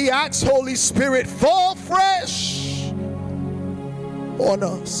 So we ask, Holy Spirit, fall fresh on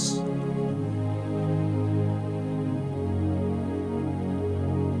us.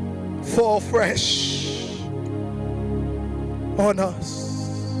 Fall fresh on us.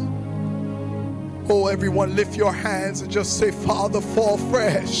 Oh, everyone lift your hands and just say, Father, fall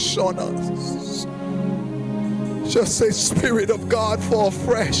fresh on us. Just say, Spirit of God, fall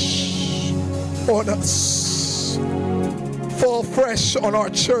fresh on us. Fall fresh on our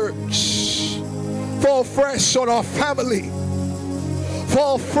church. Fall fresh on our family.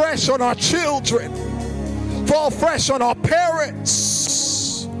 Fall fresh on our children. Fall fresh on our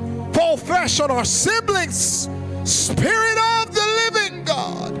parents. Fall fresh on our siblings. Spirit of the living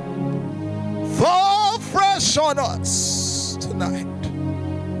God, fall fresh on us tonight.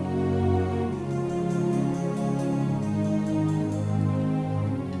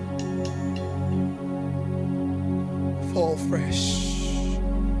 Fall fresh.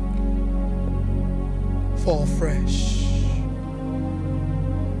 Fall fresh.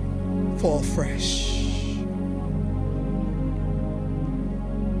 Fall fresh.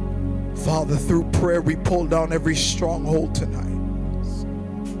 Father, through prayer we pull down every stronghold tonight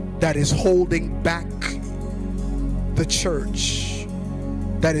that is holding back the church,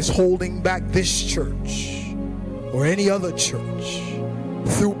 that is holding back this church or any other church.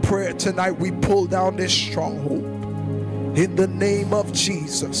 Through prayer tonight we pull down this stronghold in the name of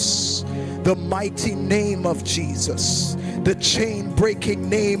Jesus, the mighty name of Jesus, the chain breaking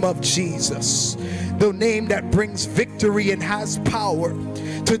name of Jesus, the name that brings victory and has power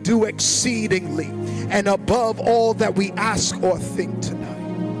to do exceedingly and above all that we ask or think tonight.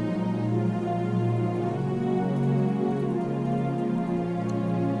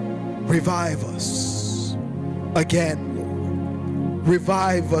 Revive us again, Lord.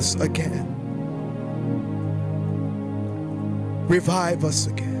 Revive us again. Revive us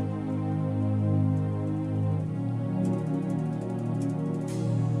again.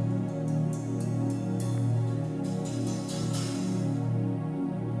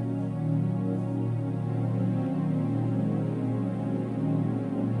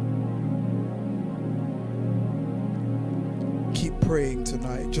 Praying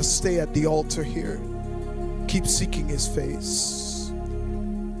tonight. Just stay at the altar here. Keep seeking his face.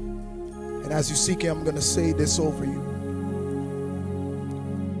 And as you seek him, I'm going to say this over you.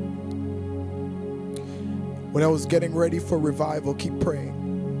 When I was getting ready for revival, keep praying.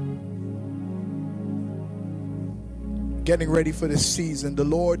 Getting ready for this season, the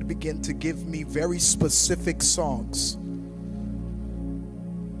Lord began to give me very specific songs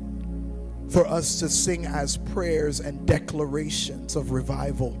for us to sing as prayers and declarations of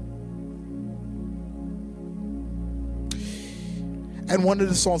revival. And one of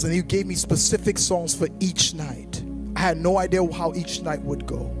the songs, and he gave me specific songs for each night. had no idea how each night would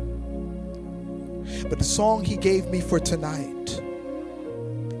go. But the song he gave me for tonight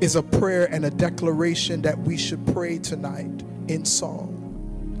is a prayer and a declaration that we should pray tonight in song.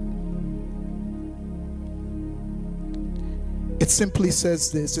 It simply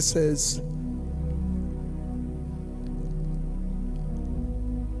says this. It says,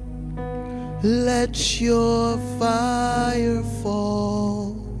 let your fire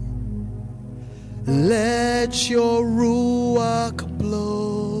fall, let your Ruach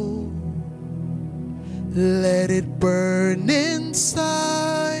blow, let it burn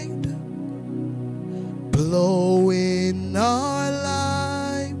inside, blow in our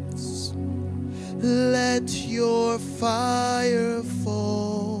lives, let your fire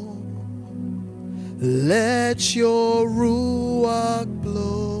fall, let your Ruach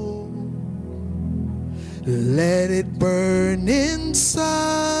blow, let it burn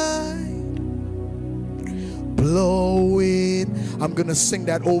inside, blow in. I'm gonna sing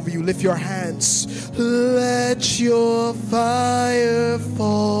that over you. Lift your hands. Let your fire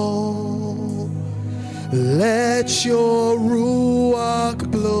fall, let your Ruach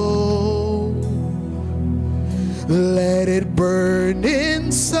blow, let it burn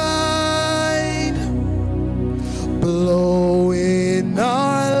inside, blow in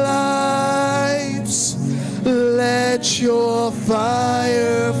our lives, let your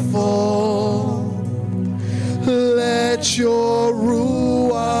fire fall, let your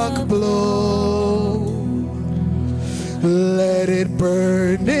Ruach blow, let it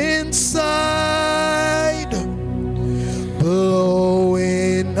burn inside, blow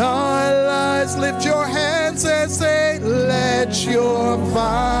in our lives. Lift your hands and say, let your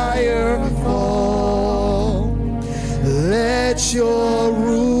fire fall, let your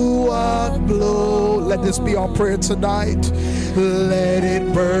Ruach blow. Let this be our prayer tonight. Let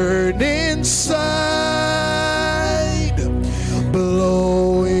it burn inside,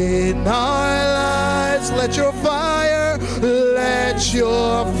 blow in our lives. Let your fire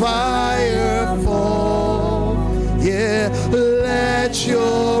fall. Yeah, let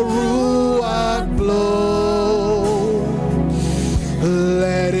your Ruach blow.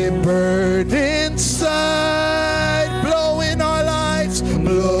 Let it burn inside, blow in our lives,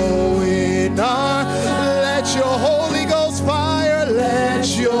 blow in our. Let your Holy Ghost fire, let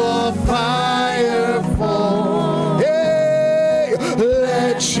your fire fall. Hey,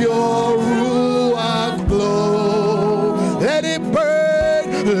 let your Ruach blow. Let it burn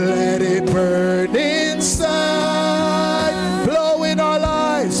inside, blow in our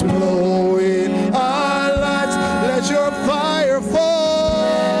lives, blow in our lives. Let your fire fall,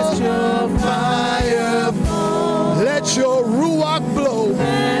 let your fire fall, let your Ruach blow,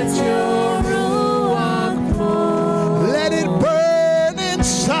 let your Ruach blow, let it burn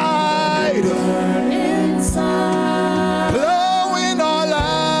inside, blow in our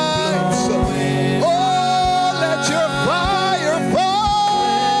lives. Oh, let your fire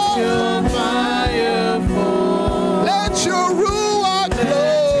fall, let your Ruach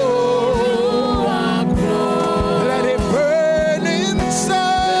blow, let it burn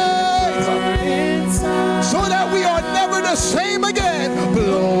inside, so that we are never the same again.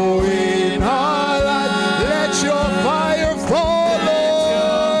 Blow in our lives, let your fire fall,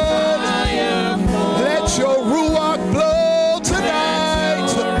 Lord. Let your Ruach blow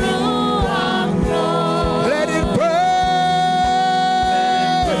tonight. Let it burn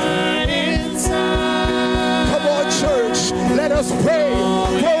inside. Come on, church, let us pray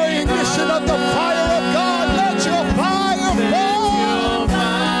for ignition of the fire of God. Let your fire fall.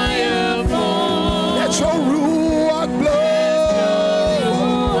 Let your Ruach blow.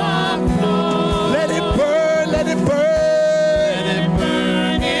 Let it burn, let it burn.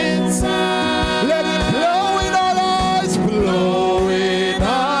 Let it blow in our lives, blow in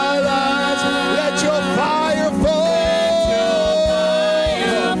our lives. Let your fire fall.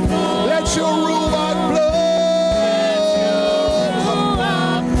 Let your Ruach blow.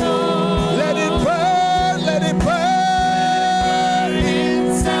 Let it burn, let it burn.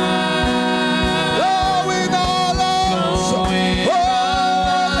 Blow in our lives. Oh,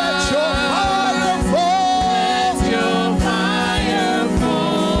 let your fire fall.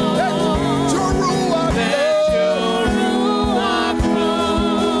 Let your Ruach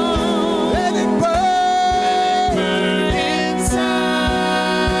blow. Let it burn inside.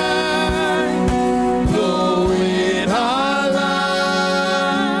 Blow in our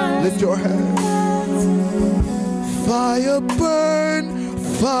lives. Lift your hands. Fire burn,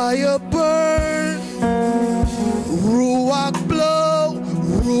 fire burn. Ruach blow,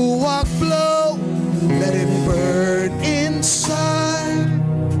 Ruach blow. Let it burn inside,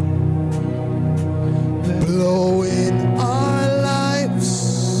 blow in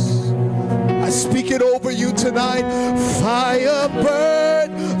speak it over you tonight. Fire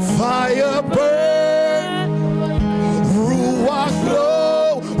burn, fire burn. Ruach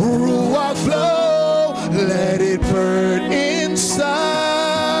blow, Ruach blow. Let it burn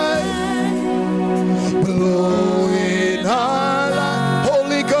inside. Blow in our life.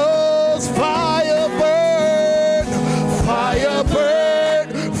 Holy Ghost, fire burn, fire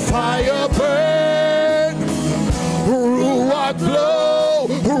burn, fire burn. Ruach blow,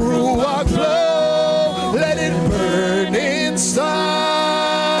 Ruach blow. Let it burn inside.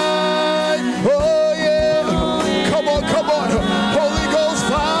 Oh yeah, come on, come on. Holy Ghost,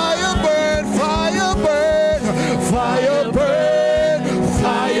 fire burn, fire burn, fire burn,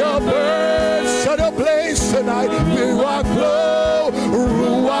 fire burn. Set a blaze tonight. Ruach blow,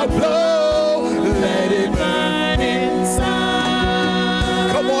 Ruach blow. Let it burn inside.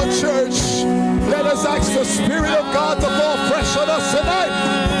 Come on, church. Let us ask the Spirit of God to fall fresh on us tonight.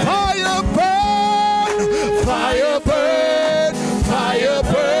 Fire burn, fire burn, fire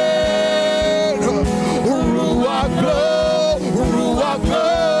burn. Ruach blow, Ruach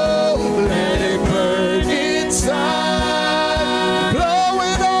blow. Let it burn inside. Blow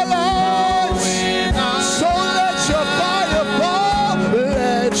in our lives. So let your fire fall.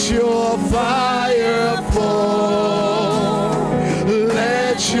 Let your fire fall.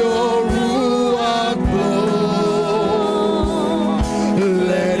 Let your Ruach blow.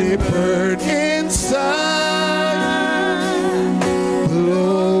 Let it burn inside.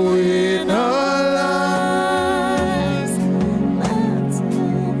 Blow in our lives.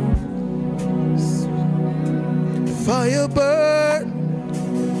 Fire burn.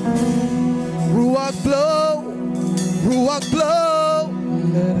 Ruach blow. Ruach blow.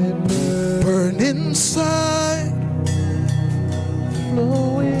 Let it burn inside.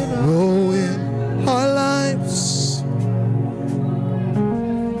 Blow in our lives.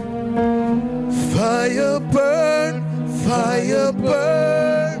 Fire burn, fire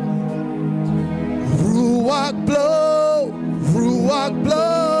burn. Ruach blow, Ruach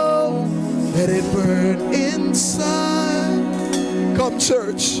blow. Let it burn inside. Come,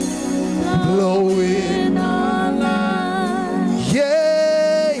 church. Blow in our lives.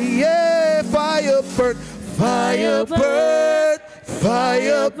 Yeah, yeah. Fire burn, fire burn,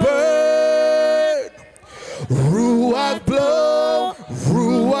 fire burn. Ruach blow,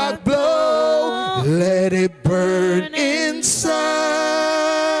 Ruach blow. Let it burn inside.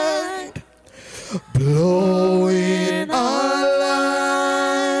 Blow in our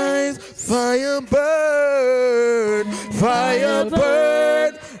lives. Fire burn, fire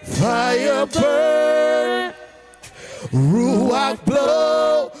burn, fire burn. Ruach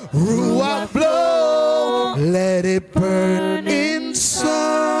blow, Ruach blow. Let it burn inside.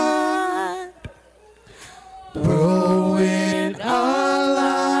 Blow in our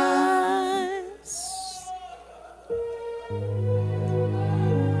lives.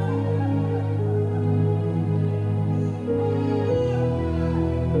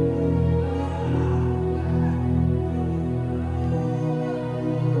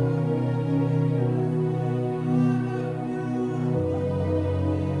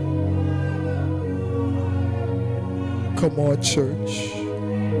 Come on, church.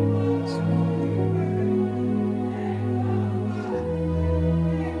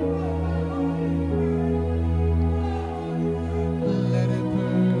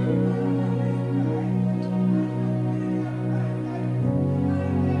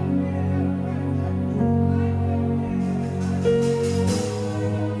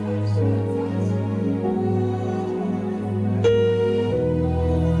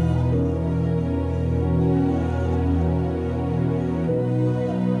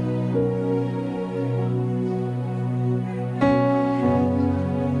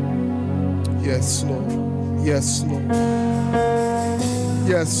 Yes, Lord. Yes, Lord.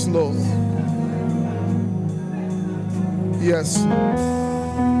 Yes, Lord. Yes, Lord.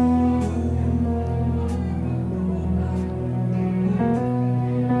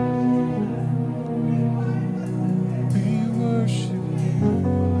 We worship you.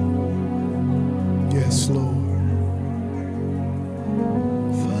 Yes, Lord.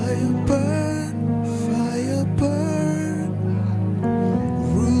 Fire burn, fire burn.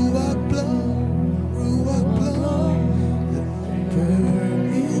 Ruach blow. Burn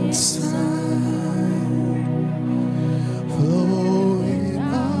inside, flowing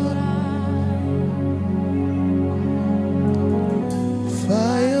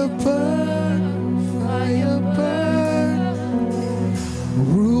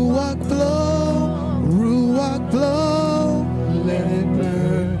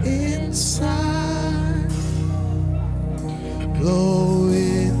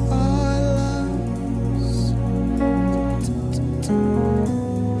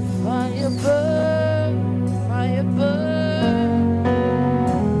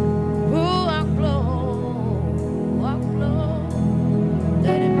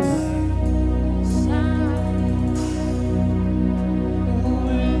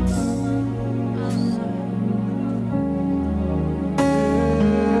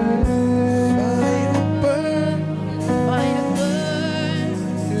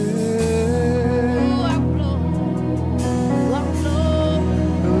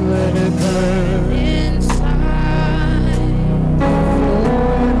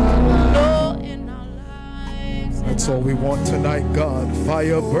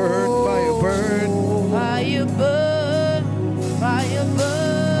Fire burn, fire burn. Fire burn, fire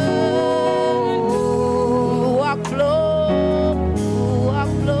burn. Ruach blow, Ruach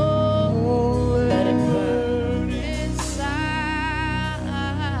blow. Let it burn inside.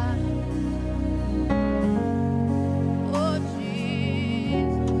 Oh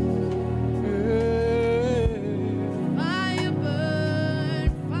Jesus. Fire burn,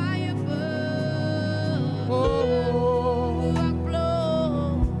 fire burn. Ruach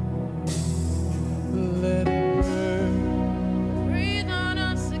blow. Let it burn. Breathe on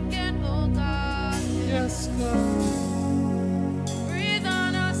us again, oh God. Yes, God. Breathe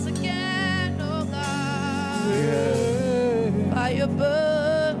on us again, oh God. Yeah. Fire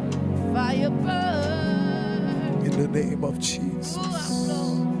burn, fire burn. In the name of Jesus. Ruach blow.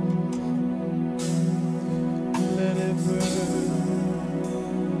 Let it burn.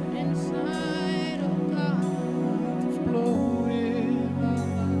 Inside, oh God. Blow in our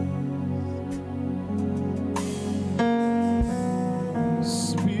lives.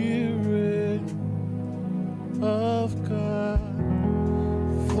 Spirit of God,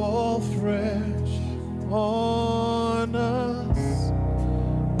 fall fresh on us.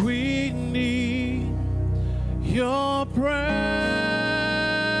 We need your presence,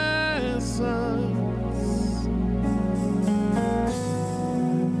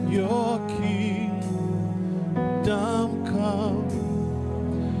 your kingdom come,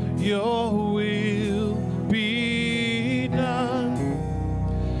 your will be done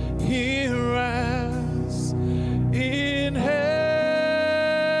here as in heaven.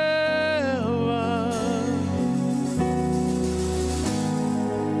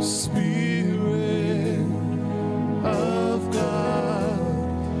 Spirit of God,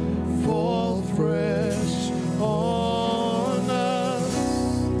 fall fresh on us.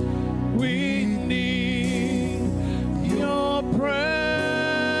 We need your presence,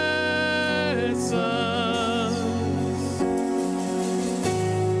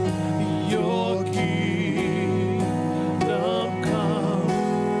 your kingdom come,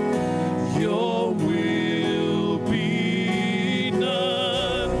 your will be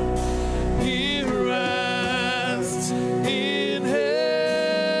done here as in heaven.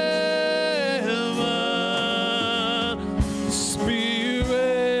 Spirit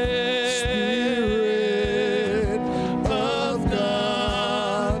of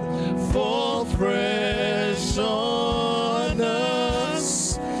God, fall fresh on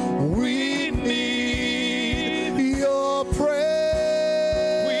us. We need your presence.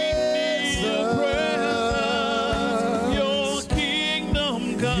 We need your presence. Your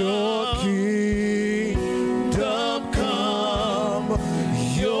kingdom come. Your kingdom come.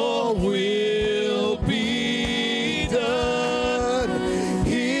 Your will be done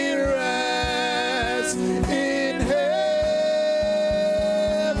here as in heaven.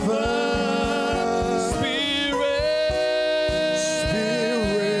 Spirit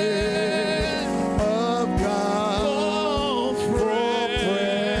of God, fall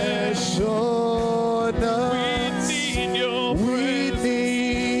fresh on us. We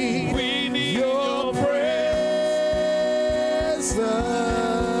need your presence.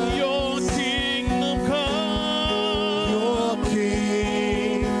 Your kingdom come. Your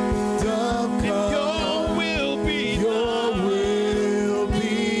kingdom come. Your will be done. Your will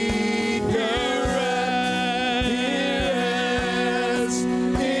be done. Here as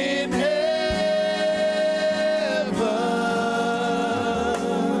in heaven.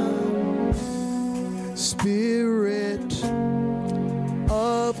 Spirit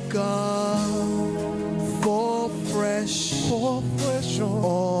of God, fall fresh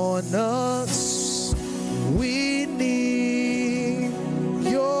on us. We need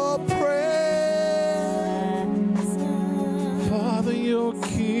your presence. Father, your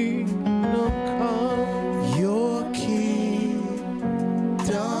kingdom come. Your kingdom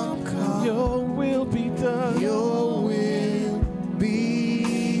come. Your will be done. Your will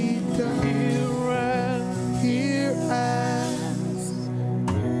be done. Here as in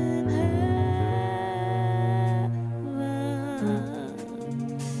heaven.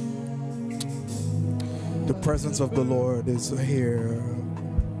 The presence of the Lord is here.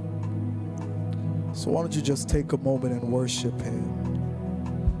 So why don't you just take a moment and worship him?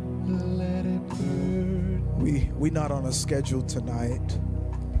 Let it burn. We're not on a schedule tonight.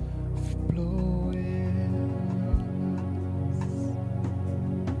 Blow in.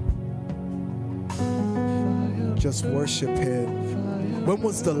 Just worship him. When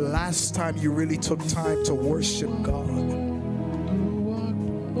was the last time you really took time to worship God?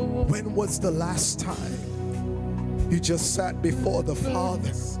 When was the last time you just sat before the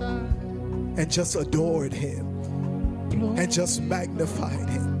Father and just adored him? and just magnified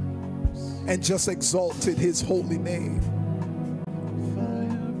him and just exalted his holy name.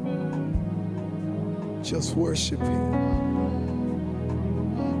 Just worship him.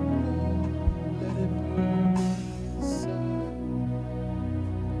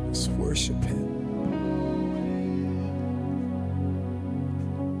 Just worship him.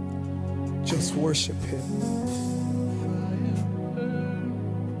 Just worship him.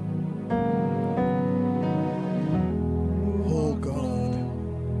 Oh God,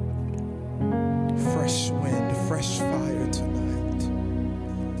 fresh wind, fresh fire tonight.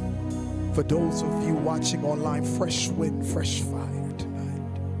 For those of you watching online, fresh wind, fresh fire tonight.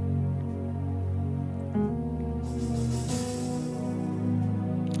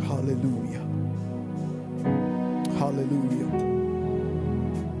 Hallelujah. Hallelujah.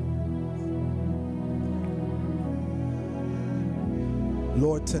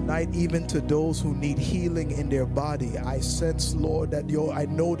 Lord, tonight, even to those who need healing in their body, I sense, Lord, that I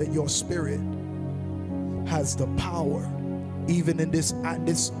know that your spirit has the power, even in this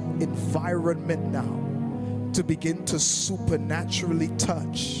environment now, to begin to supernaturally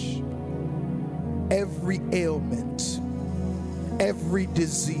touch every ailment, every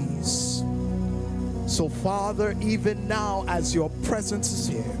disease. So, Father, even now, as your presence is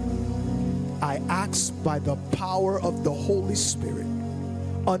here, I ask by the power of the Holy Spirit,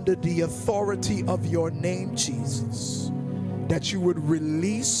 under the authority of your name, Jesus, that you would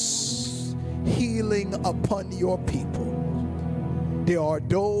release healing upon your people. There are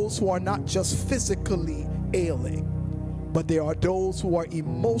those who are not just physically ailing, but there are those who are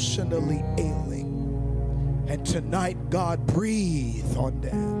emotionally ailing. And tonight, God, breathe on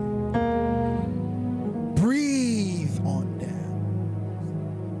them. Breathe on them.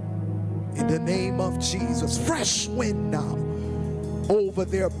 In the name of Jesus, fresh wind now. Over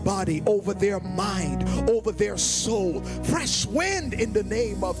their body, over their mind, over their soul. Fresh wind in the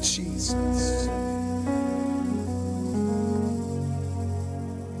name of Jesus.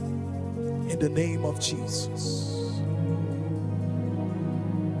 In the name of Jesus.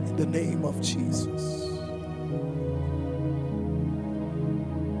 In the name of Jesus.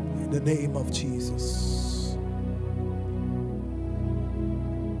 In the name of Jesus.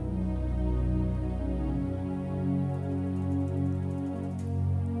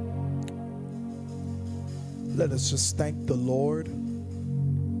 Let us just thank the Lord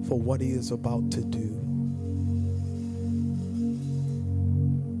for what he is about to do.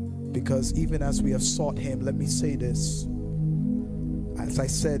 Because even as we have sought him, let me say this. As I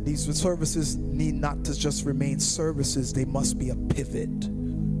said, these services need not to just remain services. They must be a pivot.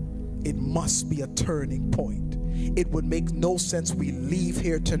 It must be a turning point. It would make no sense we leave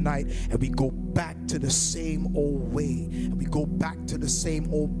here tonight and we go back to the same old way. And we go back to the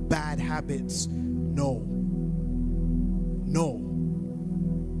same old bad habits. No. No,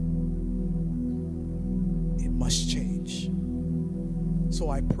 it must change. So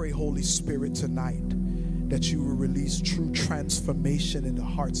I pray, Holy Spirit, tonight that you will release true transformation in the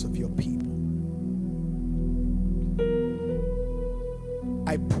hearts of your people.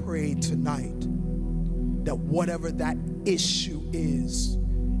 I pray tonight that whatever that issue is,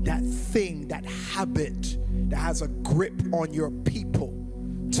 that thing, that habit that has a grip on your people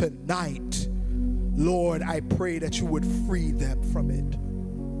tonight, Lord, I pray that you would free them from it.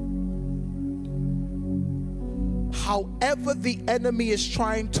 However the enemy is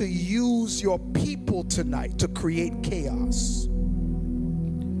trying to use your people tonight to create chaos,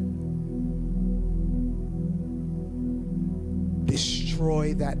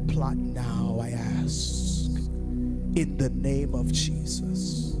 destroy that plot now, I ask, in the name of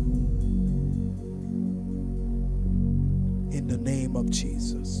Jesus. In the name of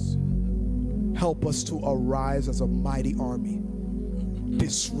Jesus. Help us to arise as a mighty army,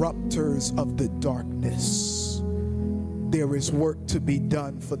 disruptors of the darkness. There is work to be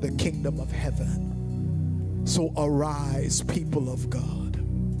done for the kingdom of heaven. So arise, people of God.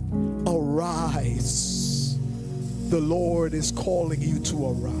 Arise. The Lord is calling you to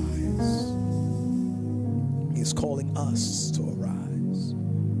arise. He is calling us to arise.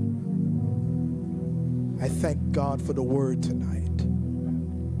 I thank God for the word tonight.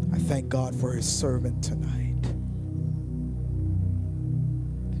 I thank God for his servant tonight.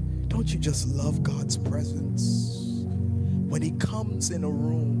 Don't you just love God's presence? When he comes in a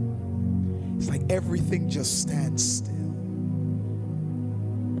room, it's like everything just stands still.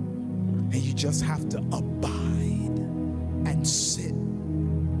 And you just have to abide and sit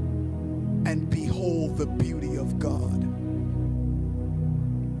and behold the beauty of God.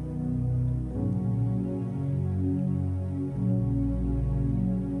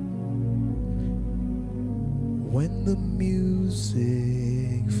 When the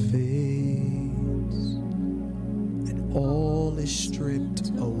music fades and all is stripped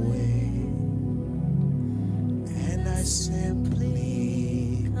away, and I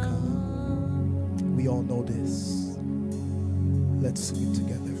simply come. We all know this. Let's sing it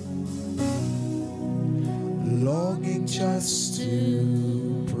together. Longing just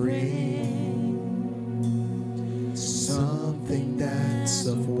to bring something that's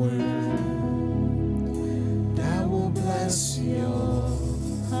of worth that will bless your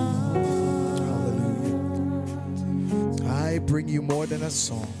heart. Hallelujah. I bring you more than a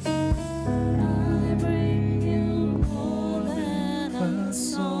song. I bring you more than a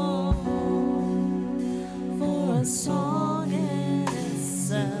song, for a song in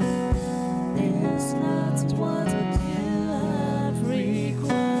itself is not what you have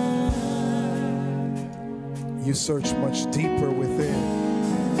required. You search much deeper within.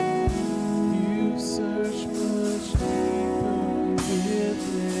 You search much deeper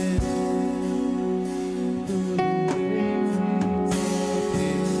within.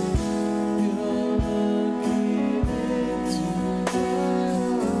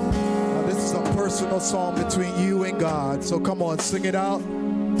 Now, this is a personal song between you and God. So come on, sing it out.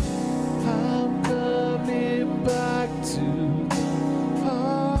 I'm coming back to the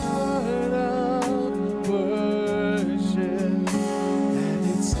heart of worship, and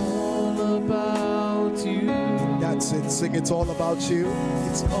it's all about you. That's it. Sing It's All About You.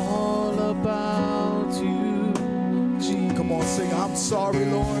 It's all about you, Jesus. Come on, sing I'm sorry,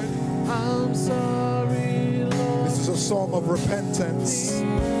 Lord. I'm sorry, Lord. This is a song of repentance.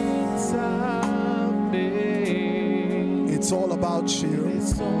 Things I've made. It's all about you.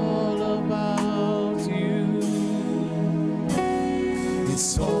 It's all about you.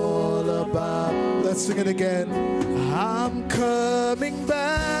 It's all about. Let's sing it again. I'm coming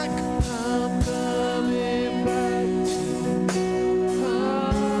back. I'm coming back to the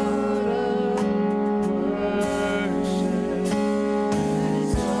heart of worship.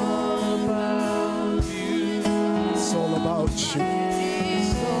 It's all about you. It's all about you.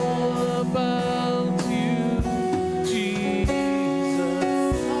 It's all about you, Jesus.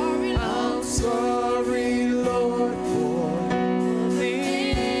 I'm sorry, Lord, for the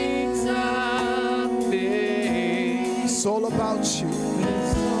things I've made. It's all about you.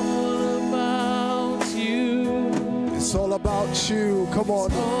 It's all about you. It's all about you. Come on.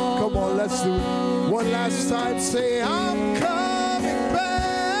 Come on. Let's do it. One last time. Say, I'm coming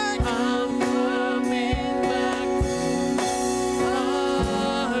back. I'm coming back to the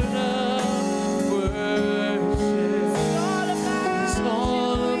heart of worship. It's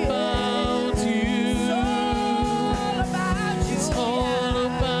all about you. It's all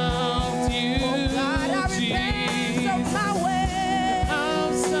about you, Jesus.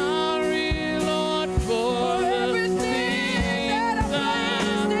 I'm sorry, Lord, for the things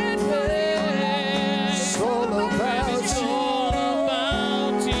I've made. It's all about It's you. all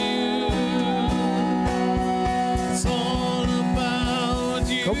about you. It's all about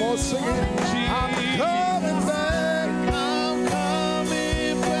you. Come on, sing it. I'm coming back. I'm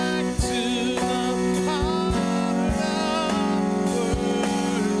coming back to the heart of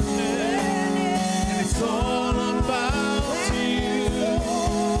worship. And it's all about you.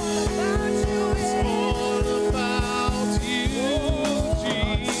 It's all about you,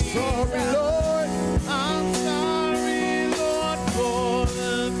 Jesus. Sorry, Lord. I'm sorry, Lord, for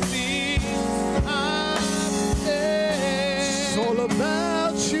the things I've made. It's all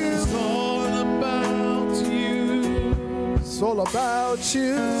about you. It's all about you. It's all about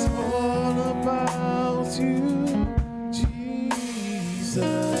you. It's all about you, Jesus.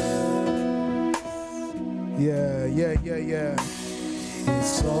 Yeah.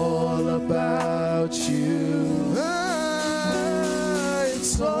 It's all about you.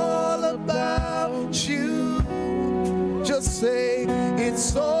 It's all about you. Just say,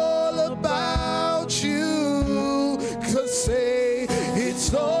 it's all about you. Cause say,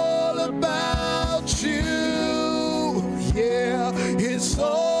 it's all about you. Yeah, it's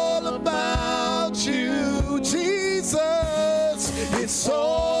all about you, Jesus. It's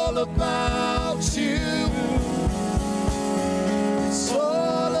all about you. It's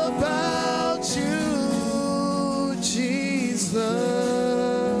all about you, Jesus.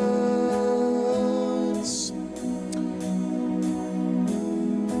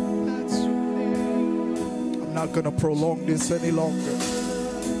 That's your name. I'm not going to prolong this any longer.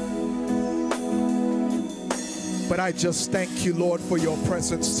 But I just thank you, Lord, for your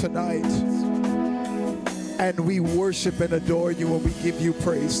presence tonight. And we worship and adore you and we give you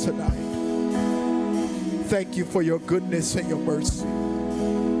praise tonight. Thank you for your goodness and your mercy.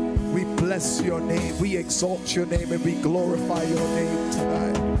 We bless your name. We exalt your name and we glorify your name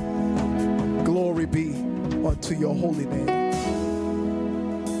tonight. Glory be unto your holy name.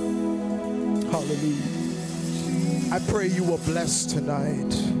 Hallelujah. I pray you were blessed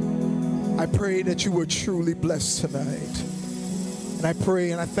tonight. I pray that you were truly blessed tonight. And I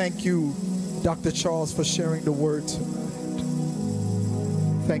pray and I thank you, Dr. Charles, for sharing the word tonight.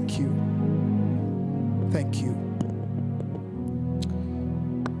 Thank you. Thank you.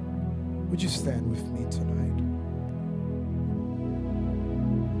 Would you stand with me tonight?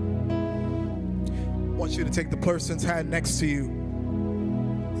 I want you to take the person's hand next to you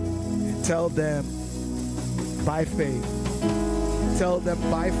and tell them by faith. Tell them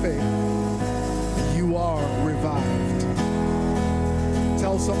by faith, you are revived.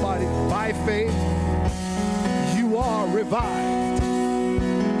 Tell somebody, by faith, you are revived.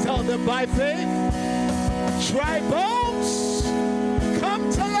 Tell them by faith, dry bones, come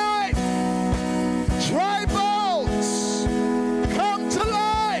to life. Dry bones, come to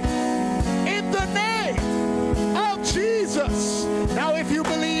life in the name of Jesus. Now, if you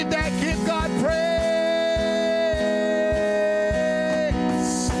believe that, give God praise.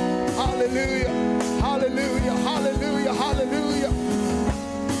 Hallelujah, hallelujah, hallelujah, hallelujah.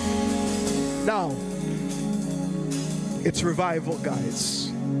 Now, it's revival, guys.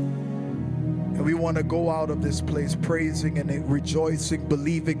 And we want to go out of this place praising and rejoicing,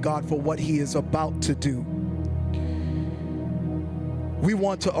 believing God for what he is about to do. We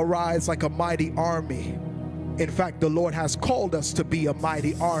want to arise like a mighty army. In fact, the Lord has called us to be a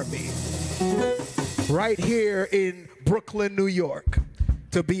mighty army. Right here in Brooklyn, New York.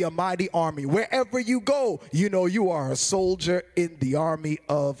 To be a mighty army. Wherever you go, you know you are a soldier in the army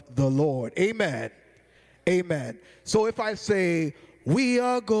of the Lord. Amen. Amen. So if I say, we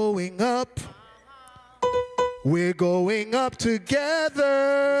are going up. We're going up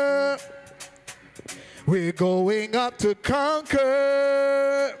together. We're going up to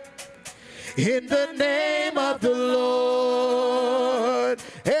conquer. In the name of the Lord.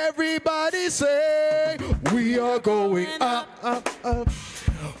 Everybody say, we are going up, up, up.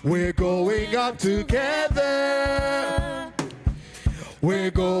 We're going up together.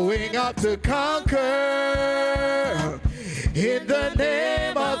 We're going up to conquer. In the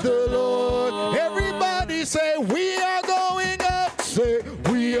name of the Lord. Everybody say, we are going up. Say,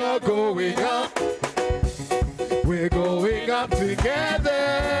 we are going up. We're going up together.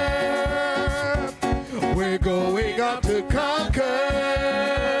 We're going up to conquer.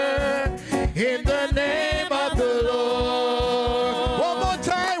 In the name of the Lord. One more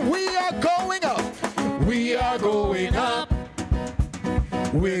time. We are going up. We are going up.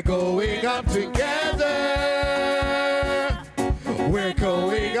 We're going up together. We're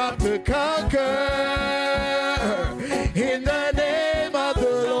going up to conquer. In the name of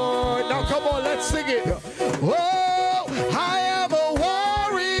the Lord. Now come on, let's sing it. Oh, I am a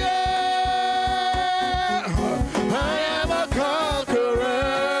warrior. I am a conqueror.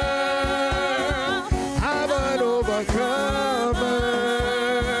 I'm an overcomer.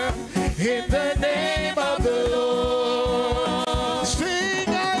 In the name of the Lord. Sing,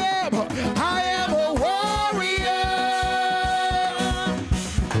 I am a warrior.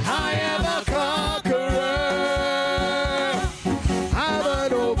 I am a conqueror. I'm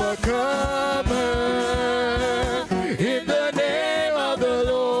an overcomer. In the name of the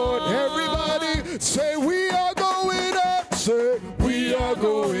Lord. Everybody say, we are going up. Say, we are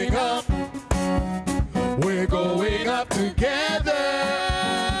going up. We're going up together.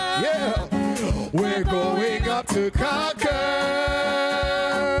 Yeah. We're going up to conquer.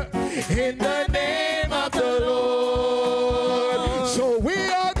 In the name of the Lord. So we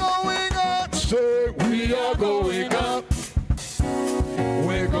are going up. Say, we are going up.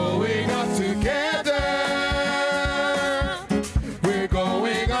 We're going up together. We're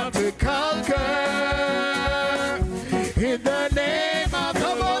going up to conquer. In the name of the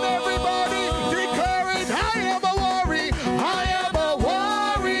Lord. Come on, everybody, declare it. I am a warrior. I am a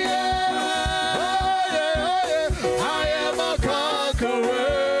warrior. Oh, yeah, oh, yeah. I am a conqueror.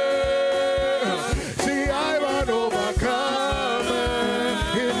 See, I'm an overcomer.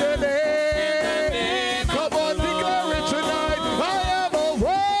 In the name. Come on, declare it tonight. I am a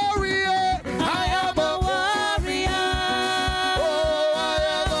warrior. I am a warrior.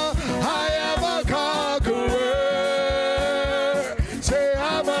 Oh, I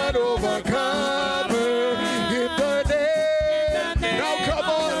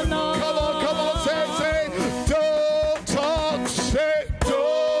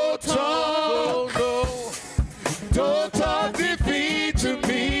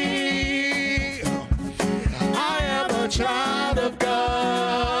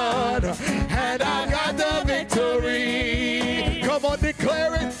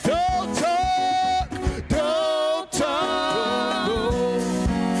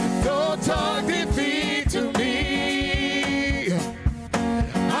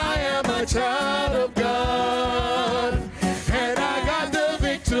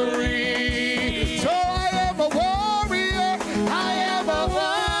victory. So I am a warrior. I am a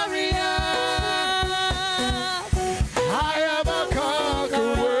warrior. I am a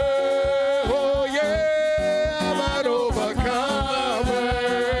conqueror. Oh yeah, I'm an overcomer.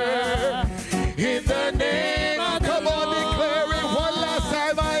 In the name of, come on, declare it one last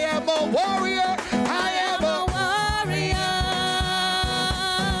time. I am a warrior. I am a warrior.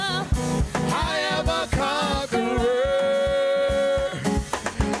 I am a conqueror.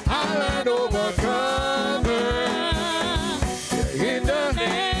 I'm an overcomer. In the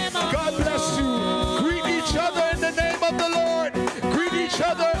name of, God bless you. Greet each other in the name of the Lord. Greet each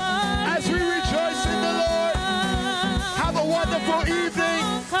other as we rejoice in the Lord. Have a wonderful evening.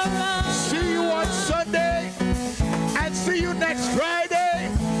 See you on Sunday and see you next Friday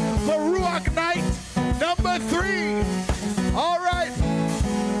for Ruach Night number 3. All right.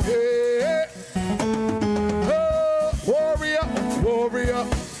 Yeah. Oh, warrior, warrior,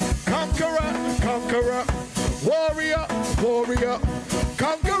 conqueror, conqueror, warrior, warrior,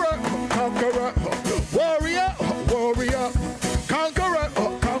 conqueror, conqueror, warrior, warrior, conqueror,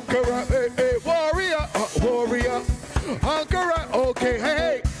 conqueror, warrior, warrior, conqueror. Okay,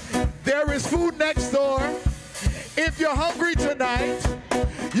 hey, there is food next door. If you're hungry tonight,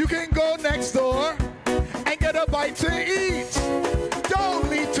 you can go next door and get a bite to eat. Don't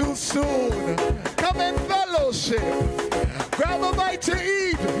leave too soon. Come and fellowship. Grab a bite to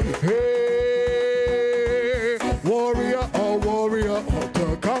eat. Hey, warrior, oh warrior,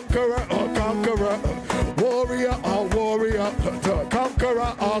 the conqueror, oh conqueror. Warrior, oh warrior, the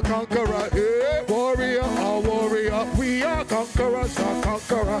conqueror, oh conqueror. Hey, warrior, oh warrior. We are conquerors, oh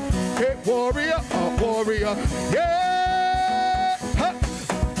conqueror. Hey, warrior, oh warrior. Yeah. Ha.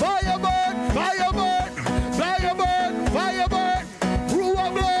 Firebird, firebird, firebird, firebird.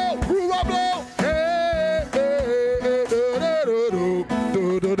 Ruach blow, Ruach blow. Hey, hey, hey, do, do, do,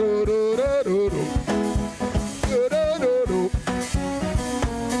 do, do, do, do, do, do.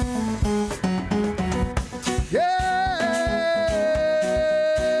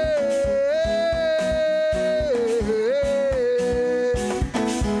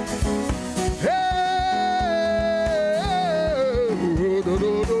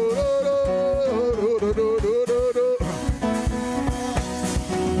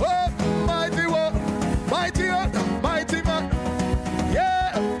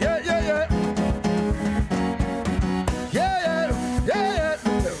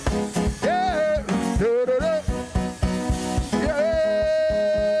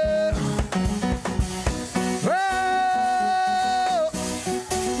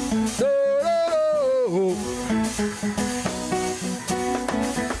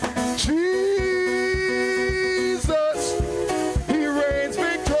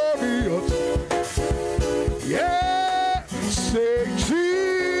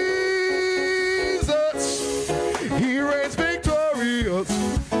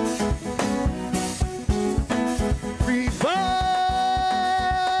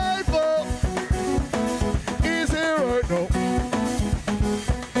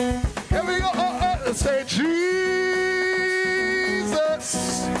 Say Jesus,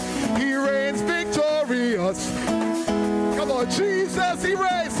 he reigns victorious. Come on, Jesus, he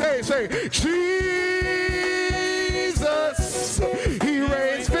reigns. Say, Jesus, he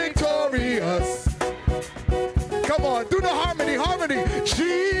reigns victorious. Come on, do the harmony, harmony.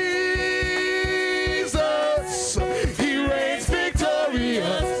 Jesus, he reigns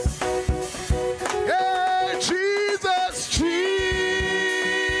victorious. Yeah, Jesus, Jesus,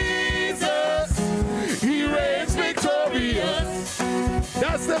 he reigns victorious.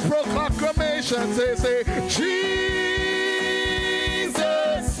 That's the proclamation. Say, Jesus,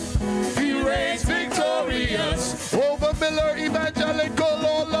 he reigns victorious. Over Miller Evangelical,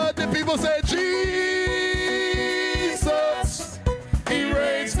 all of the people say, Jesus, he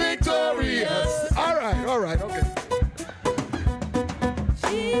reigns victorious. All right, okay.